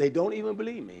 They don't even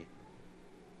believe me.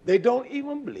 They don't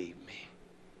even believe me.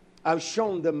 I've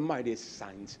shown them mighty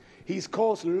signs. He's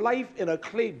caused life in a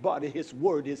clay body. His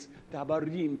word is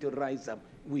tabarim, to rise up.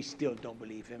 We still don't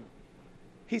believe him.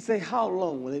 He said, how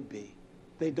long will it be?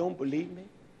 They don't believe me?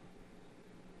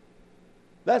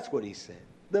 That's what he said.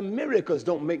 The miracles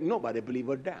don't make nobody believe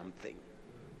a damn thing.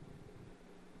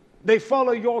 They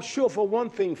follow Yahshua for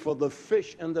one thing, for the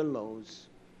fish and the loaves.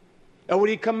 And when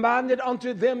he commanded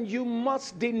unto them, you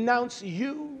must denounce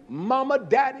you, mama,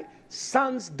 daddy,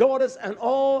 sons, daughters, and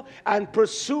all, and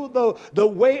pursue the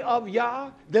way of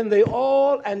Yah, then they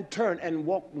all and turn and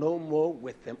walk no more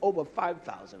with them. Over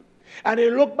 5,000. And he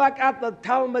looked back at the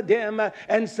Talmudim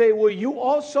and say, will you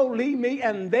also leave me?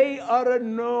 And they uttered,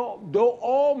 no, though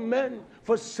all men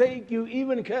forsake you,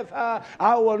 even Kephah,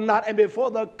 I will not. And before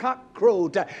the cock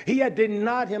crowed, he had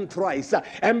denied him thrice.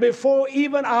 And before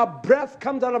even our breath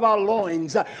comes out of our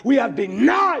loins, we have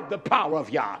denied the power of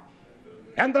Yah.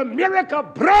 And the miracle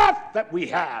breath that we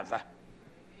have,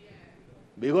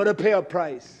 we're going to pay a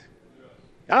price.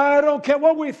 I don't care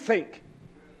what we think.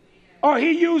 Or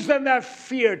he using that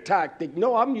fear tactic.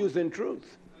 No, I'm using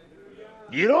truth.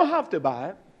 You don't have to buy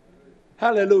it.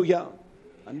 Hallelujah.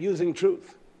 I'm using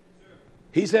truth.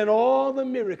 He said, all the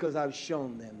miracles I've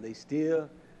shown them, they still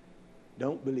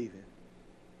don't believe it.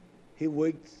 He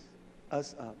wakes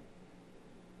us up.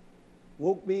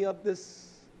 Woke me up this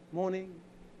morning.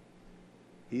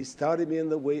 He started me in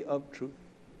the way of truth.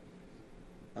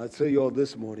 I'll tell you all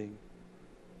this morning,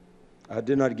 I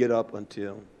did not get up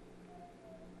until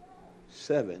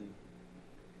 7.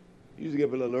 I usually get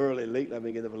up a little early. Lately, I've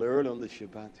been getting up a little early on the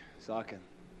Shabbat, so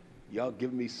y'all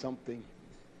give me something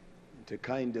to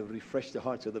kind of refresh the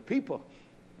hearts of the people.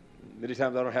 Many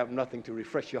times I don't have nothing to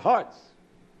refresh your hearts,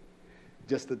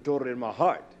 just the Torah in my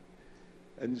heart.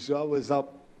 And so I was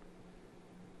up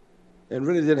and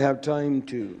really didn't have time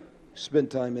to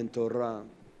spend time in Torah.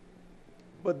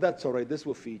 But that's all right. This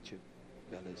will feed you,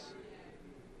 fellas.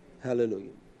 Hallelujah.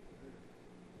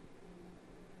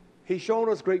 He's shown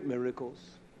us great miracles,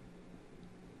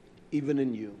 even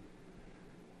in you.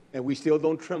 And we still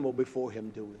don't tremble before him,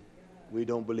 do we? We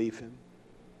don't believe him.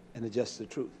 And it's just the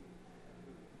truth.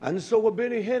 And so we're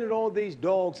being handed all these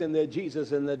dogs and their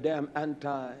Jesus and the damn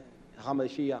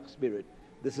anti-Hamashiach spirit.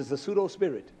 This is a pseudo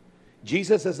spirit.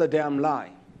 Jesus is a damn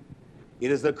lie.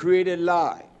 It is the created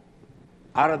lie.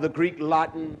 Out of the Greek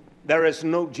Latin, there is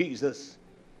no Jesus.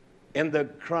 In the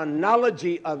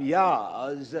chronology of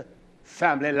Yah's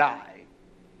family lie,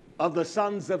 of the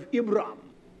sons of Abraham,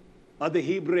 of the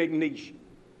Hebrew nation,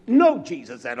 no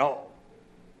Jesus at all.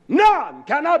 None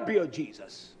cannot be a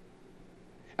Jesus.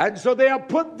 And so they have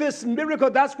put this miracle.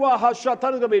 That's why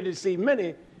Satan is going to be deceive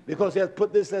many, because he has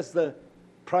put this as the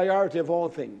priority of all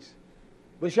things.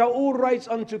 But Shaul writes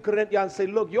unto Corinthians and say,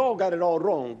 look, you all got it all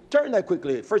wrong. Turn that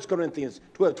quickly. 1 Corinthians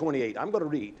 12:28. I'm going to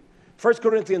read. 1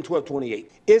 Corinthians 12:28.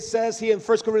 It says here in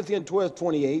 1 Corinthians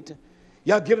 12:28,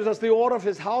 Yah gives us the order of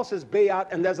his house, his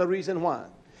bayat, and there's a reason why.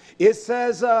 It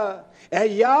says,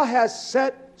 and Yah has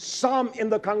set some in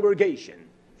the congregation.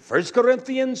 1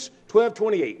 Corinthians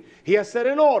 12:28. He has set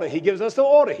an order. He gives us the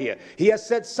order here. He has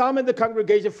set some in the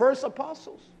congregation. First,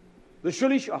 apostles, the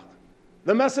shulishah,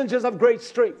 the messengers of great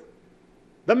strength,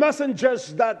 the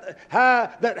messengers that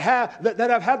have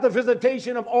had the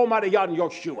visitation of Almighty Yah and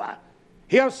Yeshua.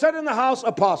 He has set in the house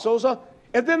apostles,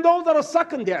 and then those that are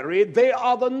secondary, they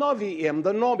are the Naviim,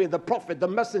 the Nabi, the prophet, the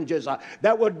messengers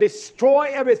that will destroy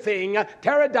everything,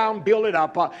 tear it down, build it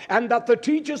up, and that the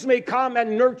teachers may come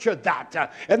and nurture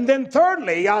that. And then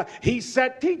thirdly, he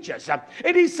said teachers.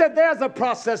 And he said there's a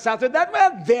process after that.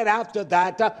 Well, then after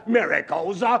that,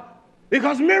 miracles.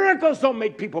 Because miracles don't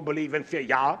make people believe in fear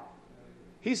Yah.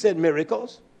 He said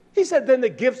miracles. He said then the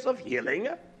gifts of healing.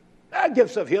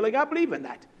 Gifts of healing, I believe in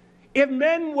that. If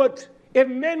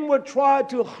men would try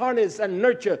to harness and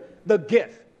nurture the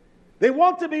gift, they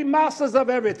want to be masters of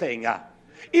everything.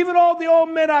 Even all the old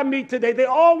men I meet today, they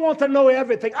all want to know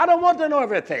everything. I don't want to know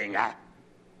everything.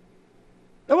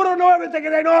 They want to know everything,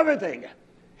 and they know everything.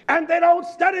 And they don't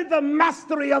study the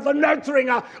mastery of the nurturing,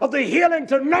 of the healing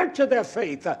to nurture their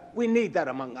faith. We need that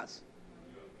among us.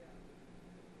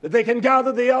 That they can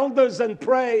gather the elders and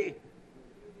pray.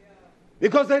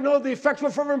 Because they know the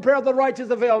effectual fervent prayer of the righteous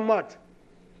avail much.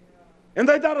 And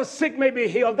they that are sick may be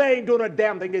healed. They ain't doing a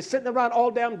damn thing. They're sitting around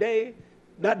all damn day,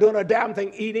 not doing a damn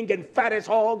thing, eating, getting fat as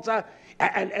hogs,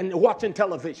 and watching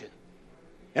television.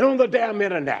 And on the damn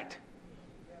internet.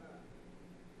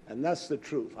 And that's the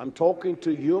truth. I'm talking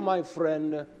to you, my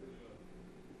friend,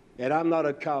 and I'm not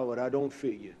a coward. I don't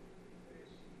fear you.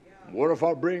 What if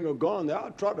I bring a gun?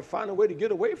 I'll try to find a way to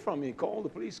get away from you. Call the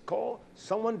police. Call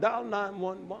someone, dial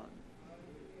 911.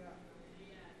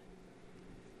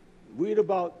 We ain't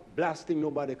about blasting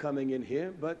nobody coming in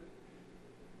here, but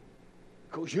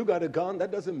because you got a gun,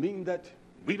 that doesn't mean that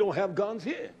we don't have guns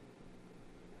here.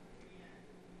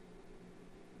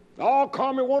 Oh,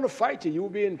 Carmen want to fight you. You'll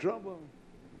be in trouble.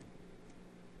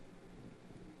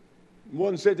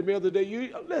 One said to me the other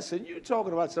day, listen, you're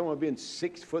talking about someone being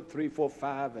 6 foot 3, 4,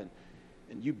 5, and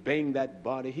you bang that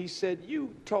body. He said,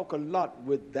 you talk a lot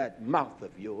with that mouth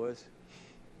of yours.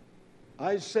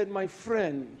 I said, my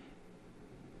friend,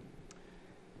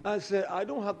 I said, I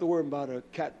don't have to worry about a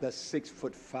cat that's 6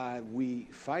 foot 5, we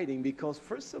fighting, because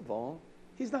first of all,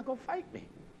 he's not going to fight me.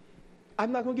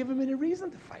 I'm not going to give him any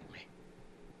reason to fight me.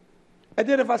 And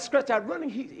then if I stretch out running,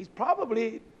 he's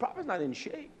probably not in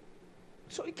shape.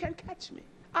 So he can't catch me.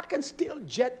 I can still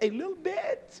jet a little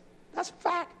bit. That's a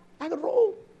fact. I can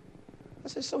roll. I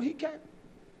said, so he can.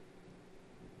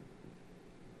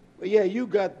 But yeah, you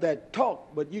got that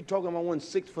talk, but you talking about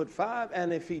 6 foot 5,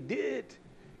 and if he did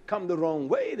come the wrong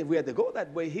way, if we had to go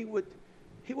that way, he would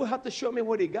have to show me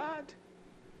what he got.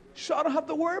 So I don't have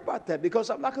to worry about that, because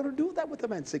I'm not going to do that with a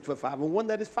man 6 foot 5 and one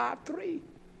that is 5'3". You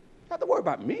have to worry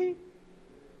about me.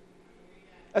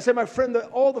 I said, my friend,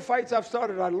 all the fights I've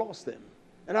started, I lost them.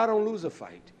 And I don't lose a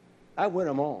fight. I win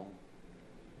them all.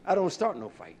 I don't start no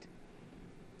fight.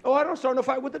 Oh, I don't start no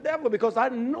fight with the devil, because I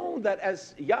know that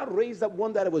as Yah raised up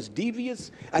one that was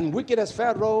devious and wicked as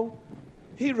Pharaoh,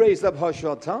 he raised up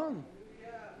Hashatan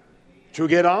to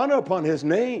get honor upon his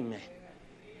name.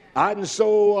 And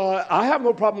so I have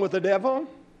no problem with the devil.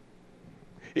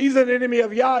 He's an enemy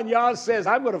of Yah, and Yah says,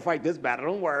 I'm going to fight this battle.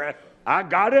 Don't worry. I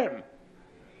got him.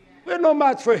 We're no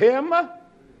match for him.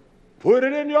 Put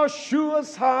it in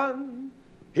Yeshua's hand.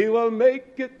 He will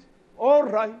make it all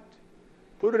right.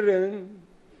 Put it in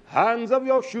hands of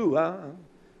Yeshua.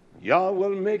 Yah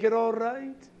will make it all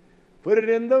right. Put it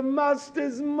in the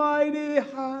Master's mighty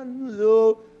hands.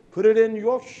 Oh, put it in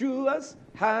Yeshua's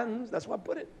hands. That's where I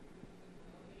put it.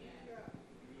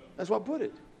 That's where I put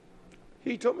it.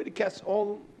 He told me to cast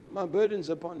all my burdens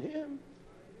upon him.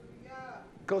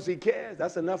 Because he cares.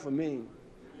 That's enough for me.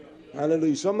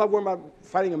 Hallelujah. So I'm not worried about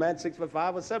fighting a man 6 foot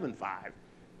 5 or 7'5".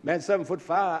 Man 7 foot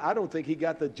 5, I don't think he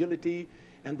got the agility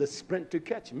and the sprint to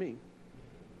catch me.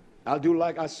 I'll do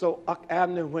like I saw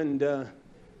Abner when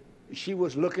she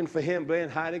was looking for him,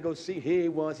 playing hide and go see. Here he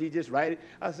was. He just right.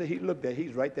 I said, he looked there.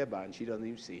 He's right there by him. She doesn't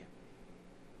even see him.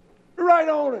 Right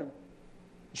on him.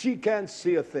 She can't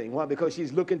see a thing. Why? Because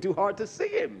she's looking too hard to see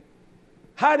him.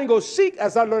 Hide and go seek,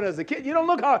 as I learned as a kid. You don't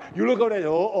look hard. You look over there,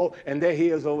 oh, and there he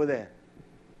is over there.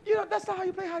 You know, that's not how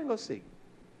you play hide and go seek.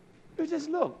 You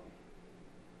just look.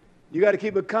 You got to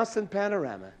keep a constant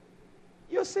panorama.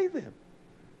 You'll see them.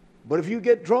 But if you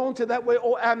get drawn to that way,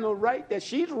 oh, Admiral, right there,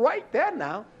 she's right there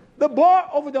now. The boy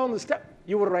over there on the step,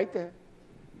 you were right there.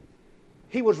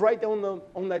 He was right there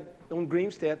on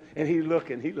green step, and he's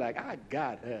looking. He's like, I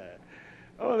got her.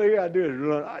 All they got to do is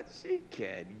run. She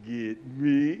can't get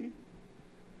me.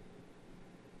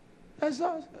 That's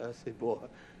us. I said, boy.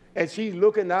 And she's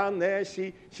looking down there.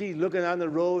 She's looking down the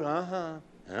road. I'm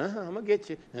going to get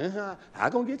you.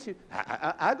 I'm going to get you.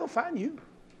 I'm going to find you.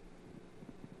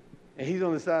 And he's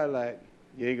on the side like,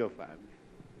 you ain't going to find me.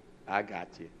 I got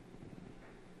you.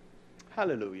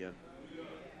 Hallelujah.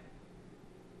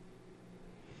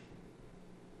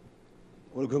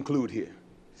 We'll conclude here.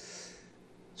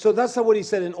 So that's what he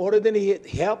said. In order, then he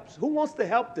helps. Who wants to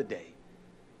help today?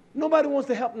 Nobody wants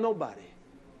to help nobody.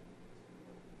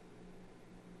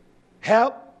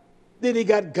 Help. Then he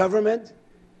got government.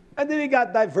 And then he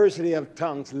got diversity of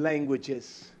tongues,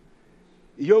 languages.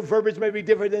 Your verbiage may be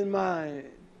different than mine.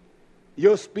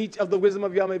 Your speech of the wisdom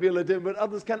of Yah may be a little different, but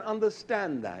others can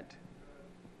understand that.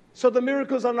 So the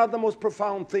miracles are not the most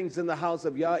profound things in the house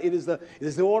of Yah. It is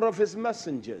the order of his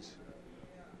messengers.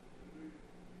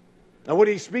 And when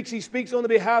he speaks on the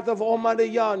behalf of Almighty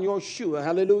Yah and Yeshua.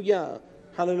 Hallelujah.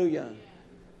 Hallelujah.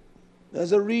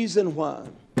 There's a reason why.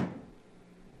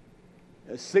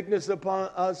 There's sickness upon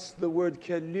us, the word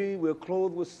keli, we're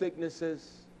clothed with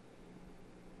sicknesses.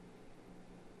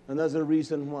 And there's a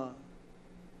reason why.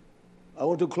 I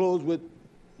want to close with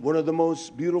one of the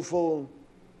most beautiful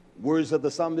words of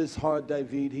the psalmist's heart,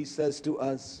 David. He says to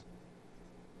us,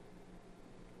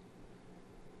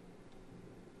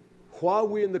 while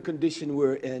we're in the condition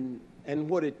we're in and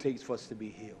what it takes for us to be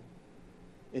healed.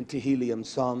 In Tehillim,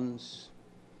 Psalms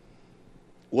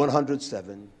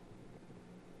 107.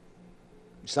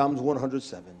 Psalms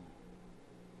 107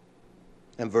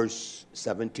 and verse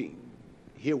 17.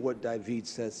 Hear what David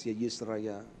says here,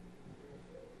 Yisrael.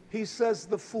 He says,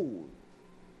 the fool.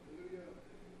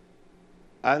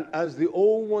 And as the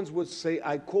old ones would say,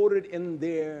 I quote it in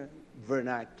their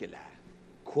vernacular.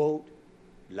 Quote,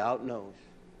 loud nose,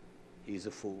 he's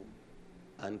a fool.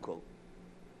 Unquote.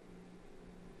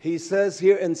 He says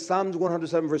here in Psalms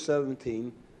 107 verse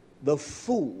 17, the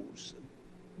fools,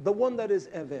 the one that is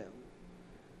Evel,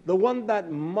 the one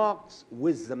that mocks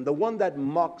wisdom, the one that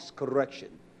mocks correction,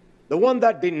 the one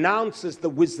that denounces the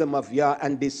wisdom of Yah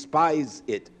and despises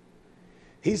it.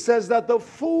 He says that the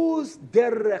fool's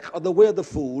derech, or the way of the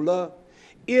fool,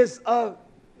 is a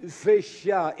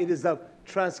fesha, it is a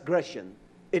transgression.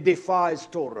 It defies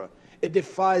Torah. It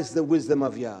defies the wisdom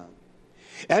of Yah.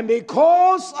 And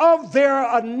because of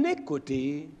their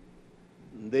iniquity,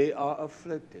 they are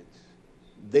afflicted.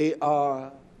 They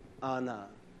are ana.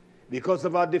 Because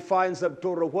of our defiance of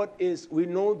Torah, we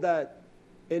know that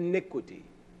iniquity,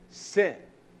 sin,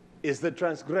 is the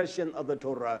transgression of the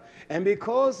Torah. And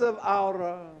because of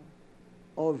our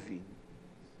ovin,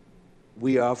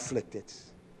 we are afflicted.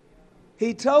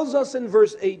 He tells us in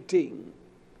verse 18,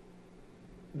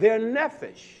 their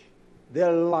nephesh,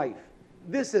 their life,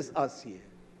 this is us here.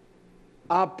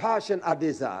 Our passion, our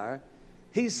desire.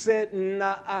 He said,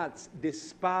 Na'at,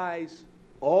 despise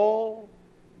all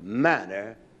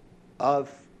manner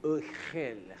of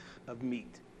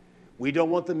meat. We don't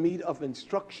want the meat of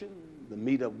instruction, the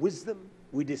meat of wisdom.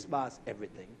 We despise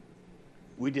everything.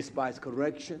 We despise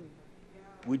correction.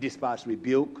 We despise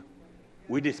rebuke.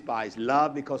 We despise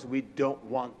love because we don't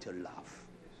want to love.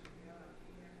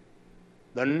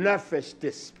 The nefesh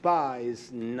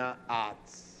despise na'at,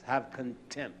 have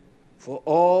contempt for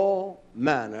all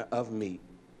manner of meat.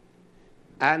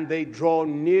 And they draw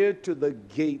near to the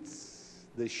gates,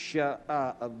 the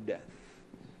sha'ah of death.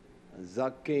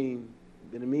 Zakim,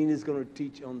 Benjamin is going to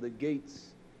teach on the gates,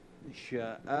 the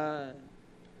sha'ah.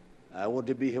 I want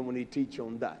to be here when he teach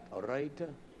on that, all right?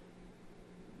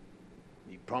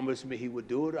 He promised me he would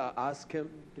do it. I asked him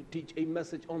to teach a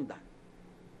message on that.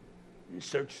 And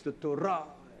search the Torah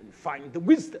and find the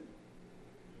wisdom.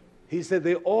 He said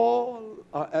they all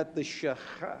are at the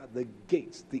sha'ah, the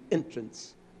gates, the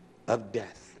entrance of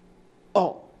death.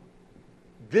 Oh,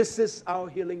 this is our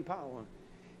healing power.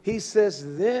 He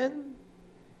says, then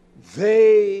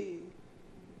they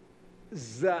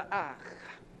za'ach,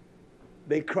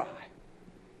 they cry.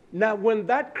 Now, when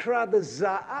that cry, the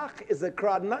za'ach is a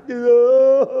cry, not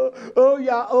oh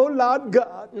yeah, oh Lord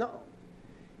God, no.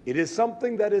 It is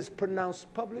something that is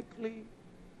pronounced publicly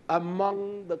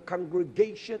among the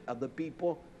congregation of the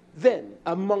people, then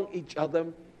among each other.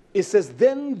 It says,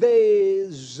 then they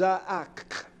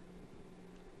za'ach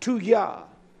to Yah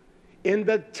in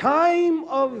the time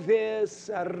of their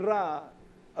sarah,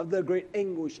 of their great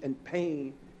anguish and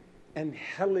pain and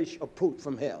hellish approach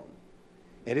from hell.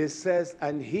 And it says,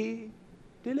 and he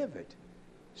delivered.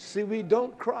 See, we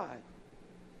don't cry.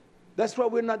 That's why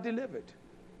we're not delivered.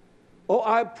 Oh,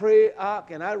 I pray,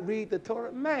 and I read the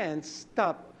Torah. Man,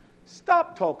 stop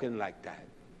talking like that.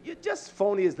 You're just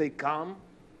phony as they come.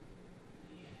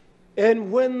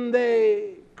 And when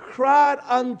they cried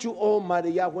unto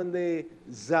Almighty Yah, when they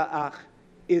za'ach,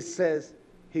 it says,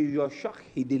 he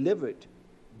delivered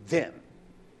them.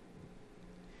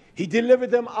 He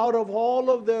delivered them out of all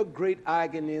of their great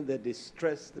agony, the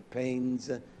distress, the pains,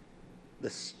 the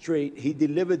strait. He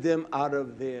delivered them out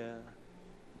of their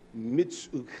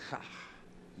mitzukah,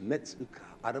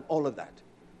 out of all of that.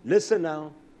 Listen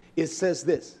now. It says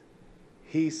this.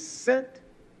 He sent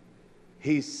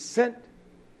his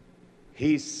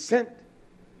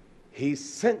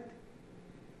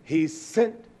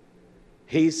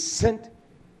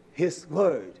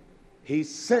word. He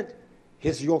sent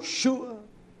his Yoshua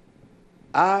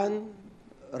and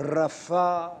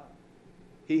Rapha.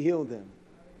 He healed them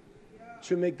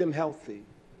to make them healthy.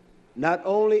 Not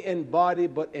only in body,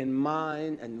 but in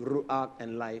mind and ruach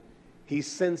and life. He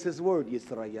sends his word,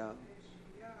 Yisrael.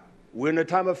 We're in a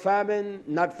time of famine,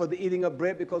 not for the eating of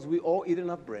bread, because we all eat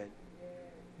enough bread.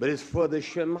 But it's for the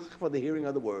shemach, for the hearing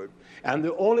of the word. And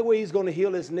the only way he's going to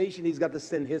heal his nation, he's got to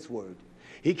send his word.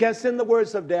 He can't send the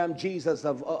words of damn Jesus,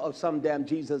 of some damn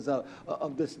Jesus,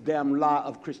 of this damn lie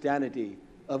of Christianity,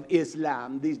 of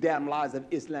Islam, these damn lies of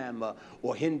Islam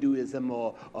or Hinduism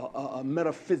or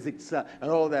metaphysics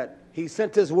and all that. He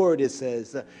sent his word, it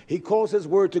says. He caused his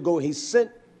word to go. He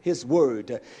sent his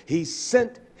word. He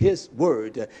sent his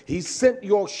word. He sent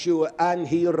Yoshua and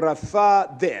he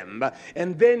rafa them.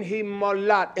 And then he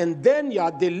malat. And then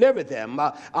Yah delivered them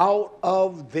out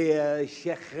of their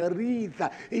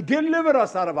shecharith. He delivered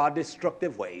us out of our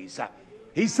destructive ways.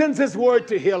 He sends his word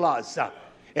to heal us.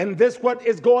 And this what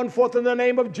is going forth in the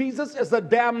name of Jesus is a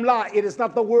damn lie. It is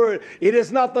not the word. It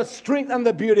is not the strength and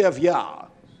the beauty of Yah.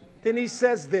 Then he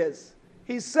says this.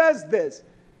 He says this.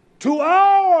 To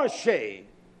our shame,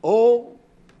 oh,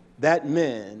 that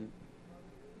man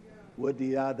with the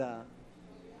yada.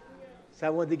 So I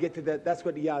wanted to get to that. That's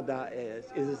what the yada is.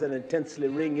 It is an intensely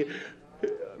ringing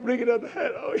of the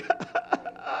head. Oh,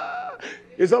 yeah.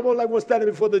 It's almost like we're standing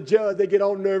before the judge. They get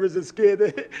all nervous and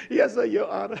scared. Yes, sir, Your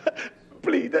Honor.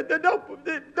 Please,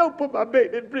 don't put my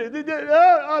baby in prison.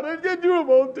 Honor, do him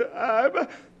on time.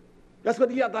 That's what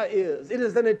the yada is. It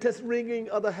is an intense wringing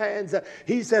of the hands.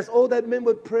 He says, oh, that men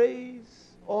would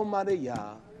praise Almighty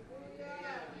Yah.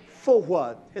 For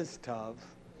what? His love.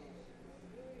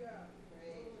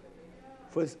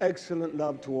 For his excellent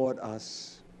love toward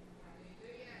us.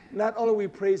 Not only we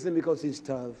praise him because he's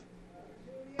tough,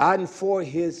 and for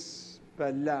his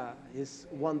bala, his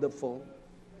wonderful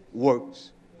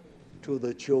works to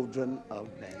the children of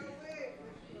men.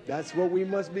 That's what we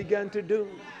must begin to do.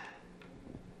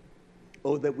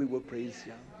 Oh, that we will praise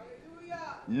him.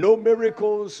 No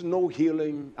miracles, no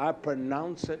healing. I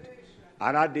pronounce it.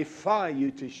 And I defy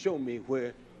you to show me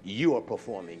where you are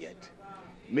performing it.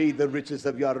 May the riches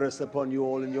of Yah rest upon you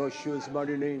all in Yeshua's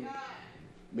mighty name.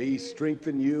 May he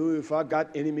strengthen you. If I got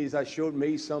enemies, I showed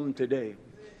me some today.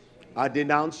 I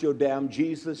denounce your damn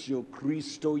Jesus, your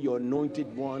Christo, your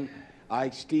anointed one. I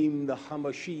esteem the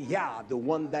Hamashiach, the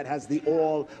one that has the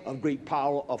oil of great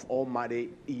power of Almighty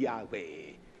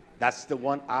Yahweh. That's the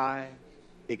one I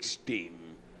esteem.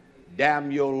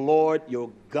 Damn your Lord, your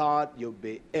God, your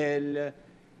Be'el,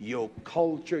 your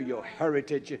culture, your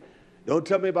heritage. Don't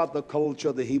tell me about the culture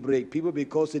of the Hebraic people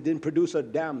because it didn't produce a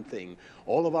damn thing.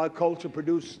 All of our culture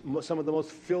produced some of the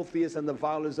most filthiest and the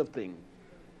vilest of things.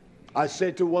 I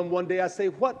said to one day, I say,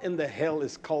 what in the hell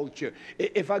is culture?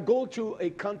 If I go to a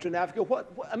country in Africa,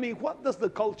 what does the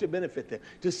culture benefit them?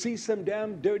 To see some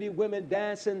damn dirty women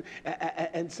dancing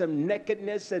and some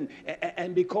nakedness and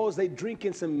because they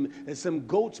drinking some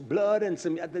goat's blood and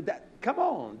some, come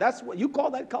on, that's what you call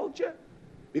that culture?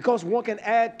 Because one can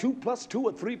add 2 + 2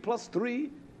 or 3 + 3.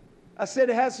 I said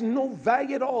it has no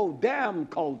value at all. Damn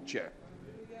culture.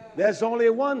 There's only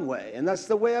one way, and that's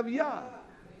the way of Yah.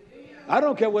 I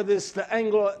don't care whether it's the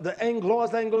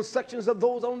Anglo-Saxons of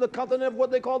those on the continent of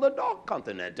what they call the dark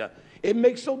continent. It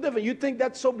makes so different. You think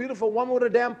that's so beautiful? A woman with a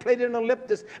damn plate in her lip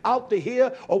that's out to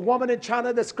here, a woman in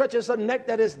China that stretches her neck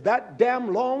that is that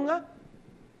damn long.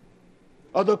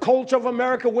 Or the culture of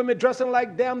America, women dressing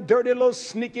like damn dirty little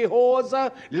sneaky whores,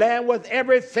 land with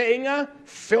everything,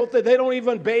 filthy. They don't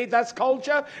even bathe. That's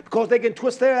culture because they can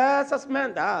twist their asses.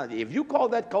 Man, if you call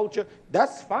that culture,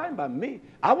 that's fine by me.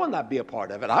 I will not be a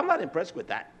part of it. I'm not impressed with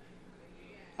that.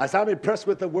 As I'm impressed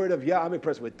with the word of Yah, I'm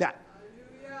impressed with that.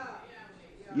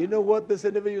 You know what this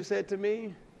individual said to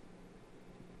me?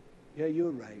 Yeah,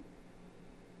 you're right.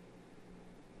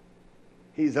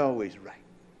 He's always right.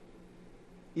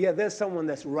 Yeah, there's someone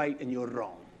that's right and you're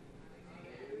wrong.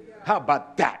 How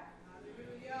about that?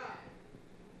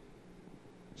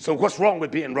 So what's wrong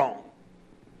with being wrong?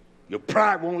 Your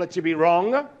pride won't let you be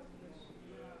wrong.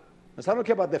 So I don't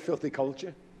care about that filthy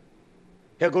culture.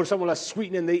 Here goes someone that's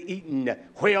sweetening and they eating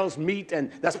whale's meat,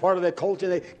 and that's part of their culture.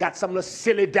 They got some of the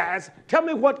silly dance. Tell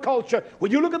me what culture,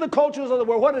 when you look at the cultures of the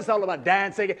world, what is it all about?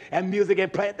 Dancing and music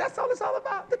and playing. That's all it's all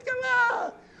about.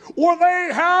 Or they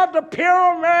have the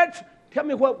pyramids. Tell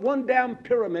me what one damn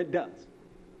pyramid does.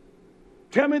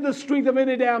 Tell me the strength of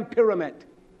any damn pyramid.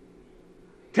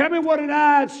 Tell me what it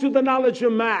adds to the knowledge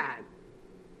of man.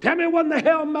 Tell me what in the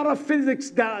hell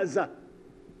metaphysics does.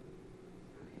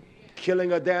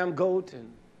 Killing a damn goat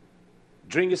and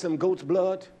drinking some goat's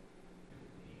blood.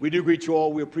 We do greet you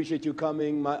all. We appreciate you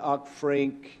coming. My Ark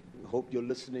Frank, hope you're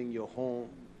listening. You're home.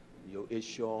 You're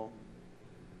Ishaw.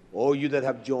 All you that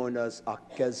have joined us,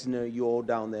 Ak Kesner, you all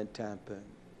down there in Tampa.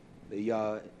 The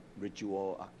Yah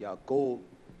Ritual, Ak Yaakov,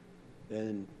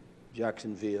 in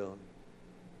Jacksonville.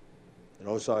 And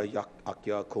also Ak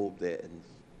Yaakov there in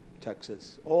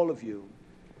Texas. All of you.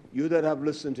 You that have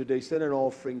listened today, send an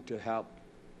offering to help.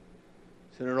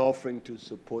 Send an offering to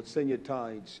support. Send your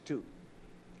tithes too.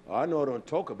 I know I don't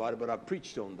talk about it, but I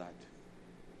preached on that.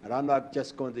 And I'm not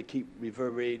just going to keep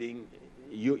reverberating.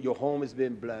 Your home has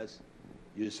been blessed.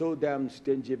 You're so damn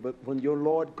stingy, but when your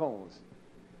Lord calls,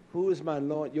 who is my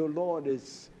Lord? Your Lord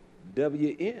is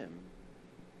WM.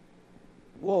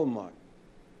 Walmart.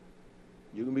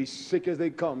 You can be sick as they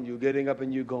come. You're getting up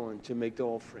and you're going to make the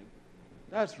offering.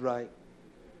 That's right.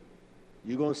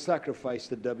 You're going to sacrifice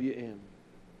the WM.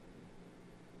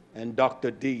 And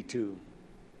Dr. D too.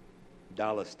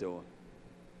 Dollar store.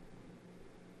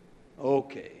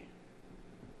 Okay.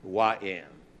 YM.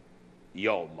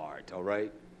 Walmart, all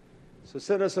right? So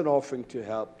send us an offering to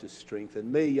help, to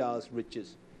strengthen. May Yah's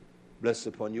riches bless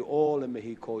upon you all, and may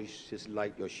he cause his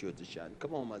light, your sure to shine.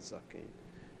 Come on, my Zakin.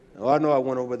 Now, I know I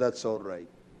went over, that's all right.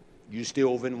 You stay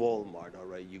over in Walmart, all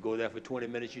right? You go there for 20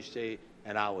 minutes, you stay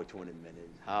an hour, 20 minutes.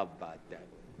 How about that?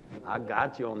 I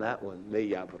got you on that one. May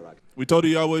Yah Barak. We told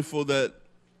you, Yahweh, for that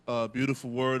beautiful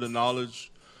word and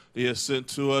knowledge that he has sent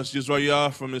to us.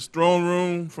 Yisrael from his throne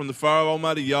room, from the fire of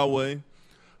Almighty Yahweh.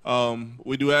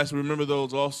 We do ask, remember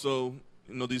those also,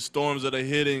 these storms that are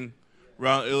hitting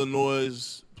around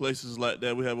Illinois, places like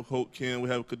that. We have a Hope Ken, we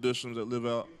have Kedushim that live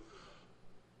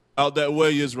out that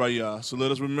way, Israel. So let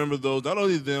us remember those, not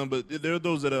only them, but there are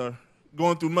those that are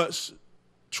going through much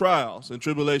trials and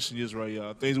tribulation,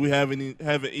 Israel, things we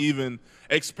haven't even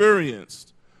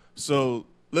experienced. So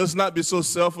let's not be so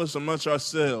selfish amongst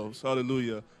ourselves,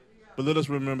 hallelujah. But let us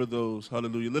remember those,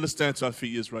 hallelujah. Let us stand to our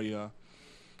feet, Israel,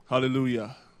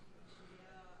 hallelujah.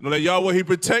 Know that Yahweh, he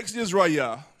protects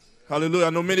Israel. Hallelujah. I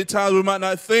know many times we might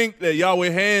not think that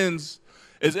Yahweh's hands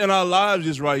is in our lives,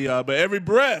 Israel, but every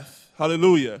breath,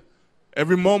 hallelujah,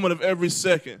 every moment of every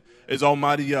second is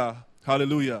Almighty Yah.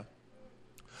 Hallelujah.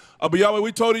 Abba Yahweh,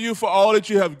 we told you for all that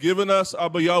you have given us,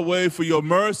 Abba Yahweh, for your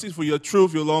mercies, for your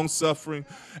truth, your long-suffering,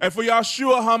 and for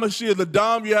Yahshua HaMashiach, the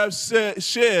dam you have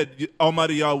shed,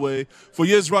 Almighty Yahweh, for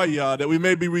Yisrael, that we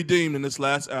may be redeemed in this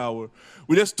last hour.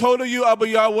 We just told you, Abba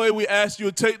Yahweh, we ask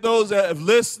you to take those that have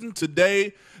listened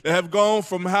today, that have gone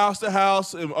from house to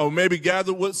house, or maybe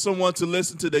gathered with someone to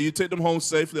listen today. You take them home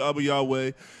safely, Abba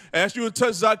Yahweh. Ask you to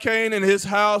touch Zakin and his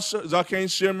house, Zakin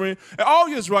Shimri, and all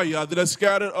Yisrael that are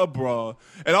scattered abroad.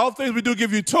 And all things we do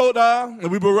give you Todah,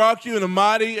 and we barak you in the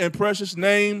mighty and precious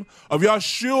name of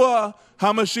Yahshua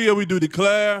HaMashiach we do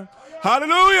declare.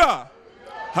 Hallelujah!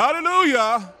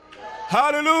 Hallelujah!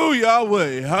 Hallelujah!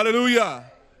 Yahweh! Hallelujah!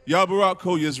 Yah Barak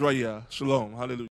Ko Yisrael. Shalom. Hallelujah.